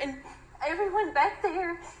here and everyone back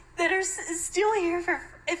there that are still here for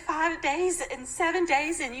 5 days and 7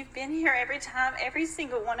 days, and you've been here every time. Every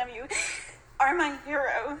single one of you are my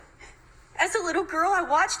hero. As a little girl, I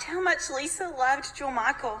watched how much Lisa loved Jewel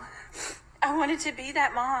Michael. I wanted to be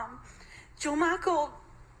that mom. Jewel Michael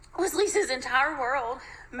was Lisa's entire world.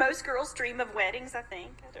 Most girls dream of weddings, I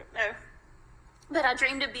think. I don't know. But I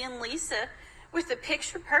dreamed of being Lisa with the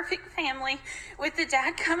picture-perfect family, with the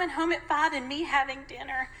dad coming home at 5 and me having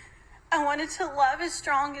dinner. I wanted to love as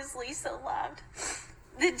strong as Lisa loved.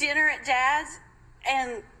 The dinner at Dad's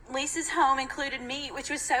and Lisa's home included meat, which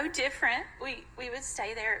was so different. We would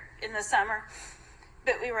stay there in the summer,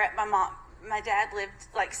 but we were at my dad lived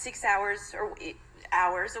like 6 hours or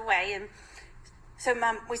hours away, and so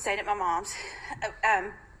we stayed at my mom's.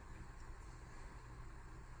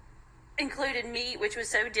 Included meat, which was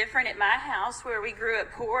so different at my house where we grew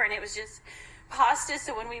up poor, and it was just pasta.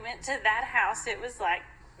 So when we went to that house, it was like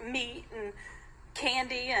meat and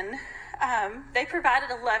candy, and they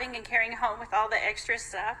provided a loving and caring home with all the extra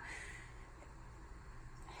stuff.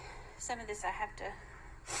 Some of this I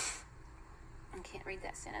can't read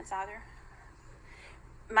that sentence either.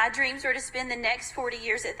 My dreams were to spend the next 40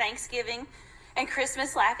 years at Thanksgiving and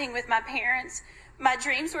Christmas laughing with my parents. My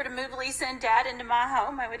dreams were to move Lisa and Dad into my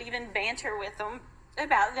home. I would even banter with them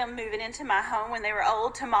about them moving into my home when they were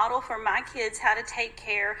old, to model for my kids how to take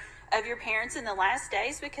care of your parents in the last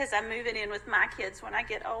days, because I'm moving in with my kids when I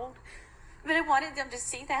get old. But I wanted them to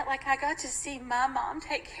see that, like I got to see my mom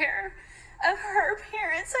take care of her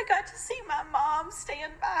parents. I got to see my mom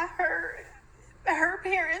stand by her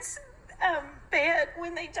parents' bed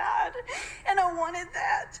when they died, and I wanted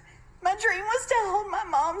that. My dream was to hold my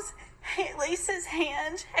mom's, Lisa's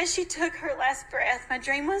hand as she took her last breath. My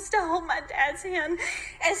dream was to hold my dad's hand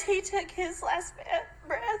as he took his last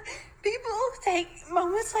breath. People take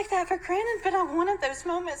moments like that for granted, but I wanted those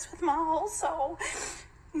moments with my whole soul.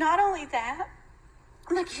 Not only that,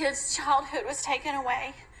 the kid's childhood was taken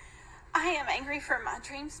away. I am angry for my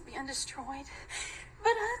dreams being destroyed,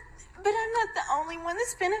 but I'm not the only one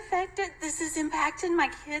that's been affected. This has impacted my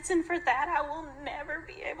kids, and for that I will never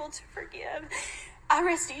be able to forgive. I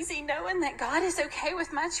rest easy knowing that God is okay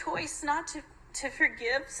with my choice not to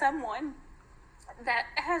forgive someone that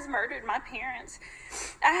has murdered my parents.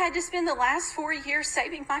 I had to spend the last 4 years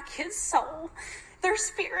saving my kids' soul, their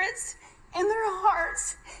spirits, and their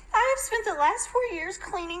hearts. I have spent the last 4 years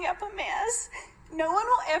cleaning up a mess. No one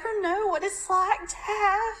will ever know what it's like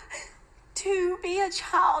to be a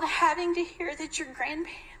child having to hear that your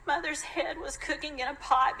grandmother's head was cooking in a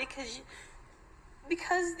pot because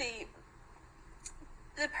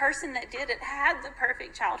the person that did it had the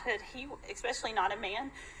perfect childhood. He, especially not a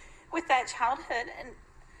man, with that childhood. And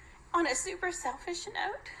on a super selfish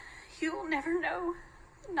note, you will never know,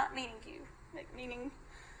 not meaning you, like meaning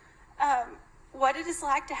what it is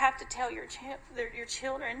like to have to tell your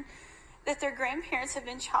children that their grandparents have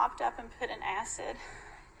been chopped up and put in acid.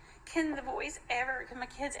 Can my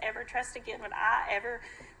kids ever trust again? Would I ever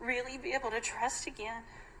really be able to trust again?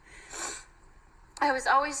 I was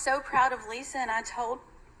always so proud of Lisa, and I told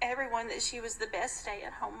everyone that she was the best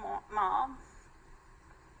stay-at-home mom.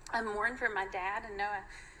 I mourn for my dad, and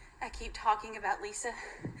I keep talking about Lisa.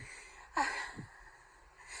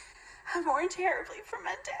 I mourn terribly for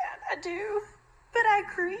my dad, I do, but I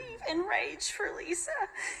grieve and rage for Lisa.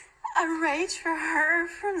 I rage for her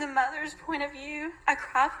from the mother's point of view. I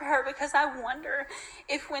cry for her because I wonder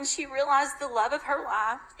if when she realized the love of her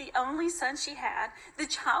life, the only son she had, the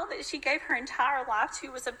child that she gave her entire life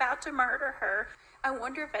to, was about to murder her, I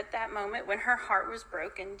wonder if at that moment when her heart was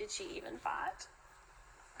broken, did she even fight?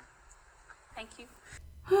 Thank you.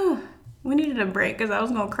 We needed a break because I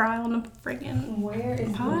was going to cry on the freaking Where is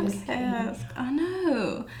podcast. I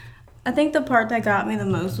know. I think the part that got me the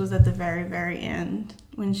most was at the very, very end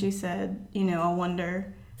when she said, you know, I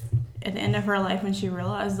wonder at the end of her life when she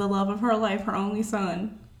realized the love of her life, her only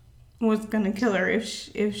son, was going to kill her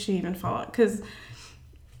if she even fought. Because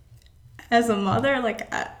as a mother,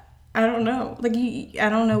 like, I don't know. Like, I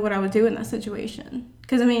don't know what I would do in that situation.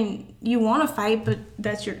 Because, I mean, you want to fight, but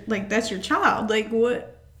that's your child. Like,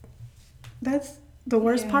 what? That's the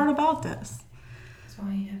worst part about this. That's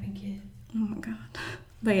why you have a kid. Oh, my God.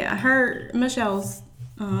 But, yeah, Michelle's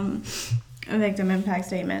victim impact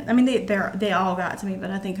statement. I mean, they all got to me, but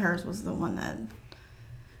I think hers was the one that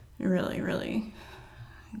really, really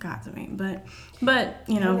got to me. But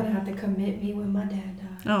you know. You're going to have to commit me when my dad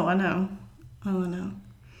died. Oh, I know. Oh, I know.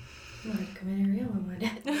 I'm going to commit real when my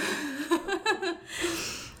dad.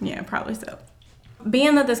 Yeah, probably so.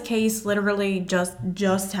 Being that this case literally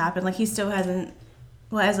just happened, like he still hasn't,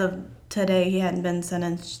 well, as of today, he hadn't been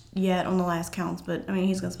sentenced yet on the last counts, but I mean,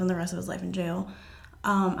 he's going to spend the rest of his life in jail.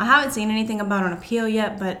 I haven't seen anything about an appeal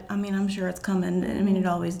yet, but I mean, I'm sure it's coming. I mean, it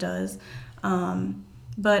always does.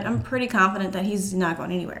 But I'm pretty confident that he's not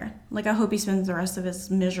going anywhere. Like, I hope he spends the rest of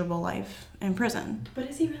his miserable life in prison. But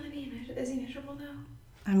is he miserable though?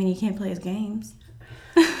 I mean, he can't play his games.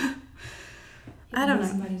 I don't know.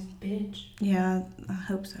 Somebody's bitch. Yeah, I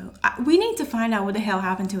hope so. We need to find out what the hell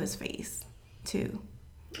happened to his face, too.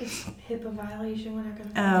 It's HIPAA violation. We're not gonna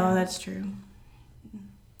find out. Oh, that's true.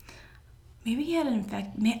 Maybe he had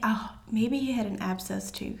maybe he had an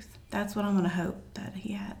abscessed tooth. That's what I'm gonna hope that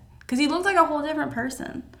he had, because he looked like a whole different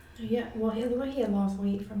person. Yeah, well, he looked like he had lost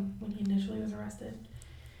weight from when he initially was arrested,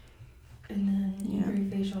 and then he grew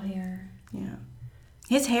facial hair. Yeah.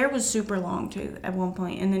 His hair was super long, too, at one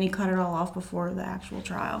point, and then he cut it all off before the actual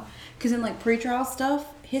trial. Because in, like, pretrial stuff,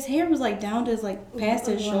 his hair was, like, down to his, like, past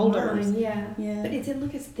his shoulders. Line, yeah. Yeah. But it didn't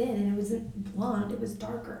look as thin, and it wasn't blonde. It was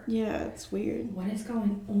darker. Yeah, it's weird. What is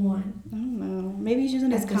going on? I don't know. Maybe he's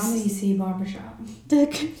using his comedy C barbershop.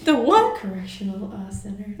 The what? Correctional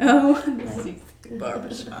center. Oh, the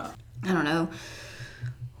barbershop. I don't know.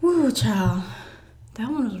 Woo, child. That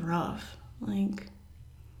one was rough. Like...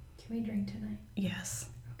 Can we drink tonight? Yes,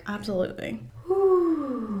 okay. Absolutely.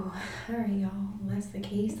 Whew. All right, y'all. Well, that's the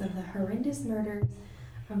case of the horrendous murders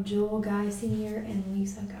of Joel Guy Sr. and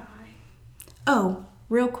Lisa Guy. Oh,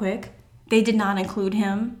 real quick. They did not include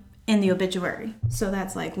him in the obituary. So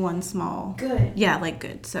that's like one small... Good. Yeah, like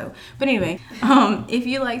good. So, but anyway, if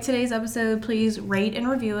you like today's episode, please rate and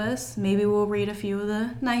review us. Maybe we'll read a few of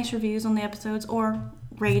the nice reviews on the episodes or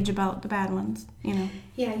rage about the bad ones, you know.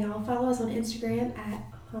 Yeah, y'all. Follow us on Instagram at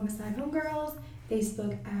Homicide Homegirls,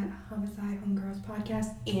 Facebook at Homicide Homegirls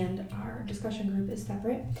Podcast, and our discussion group is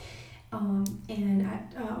separate. And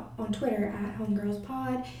at on Twitter at Homegirls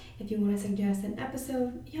Pod. If you want to suggest an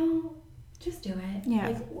episode, y'all, just do it. Yeah.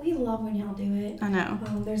 Like, we love when y'all do it. I know.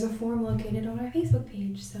 There's a form located on our Facebook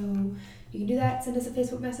page, so you can do that. Send us a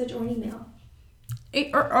Facebook message or an email.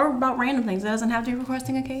 Or about random things. It doesn't have to be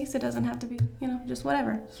requesting a case. It doesn't have to be, just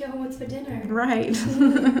whatever. Yo, what's for dinner? Right.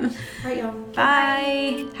 All right, y'all.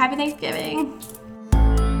 Bye. Happy Thanksgiving.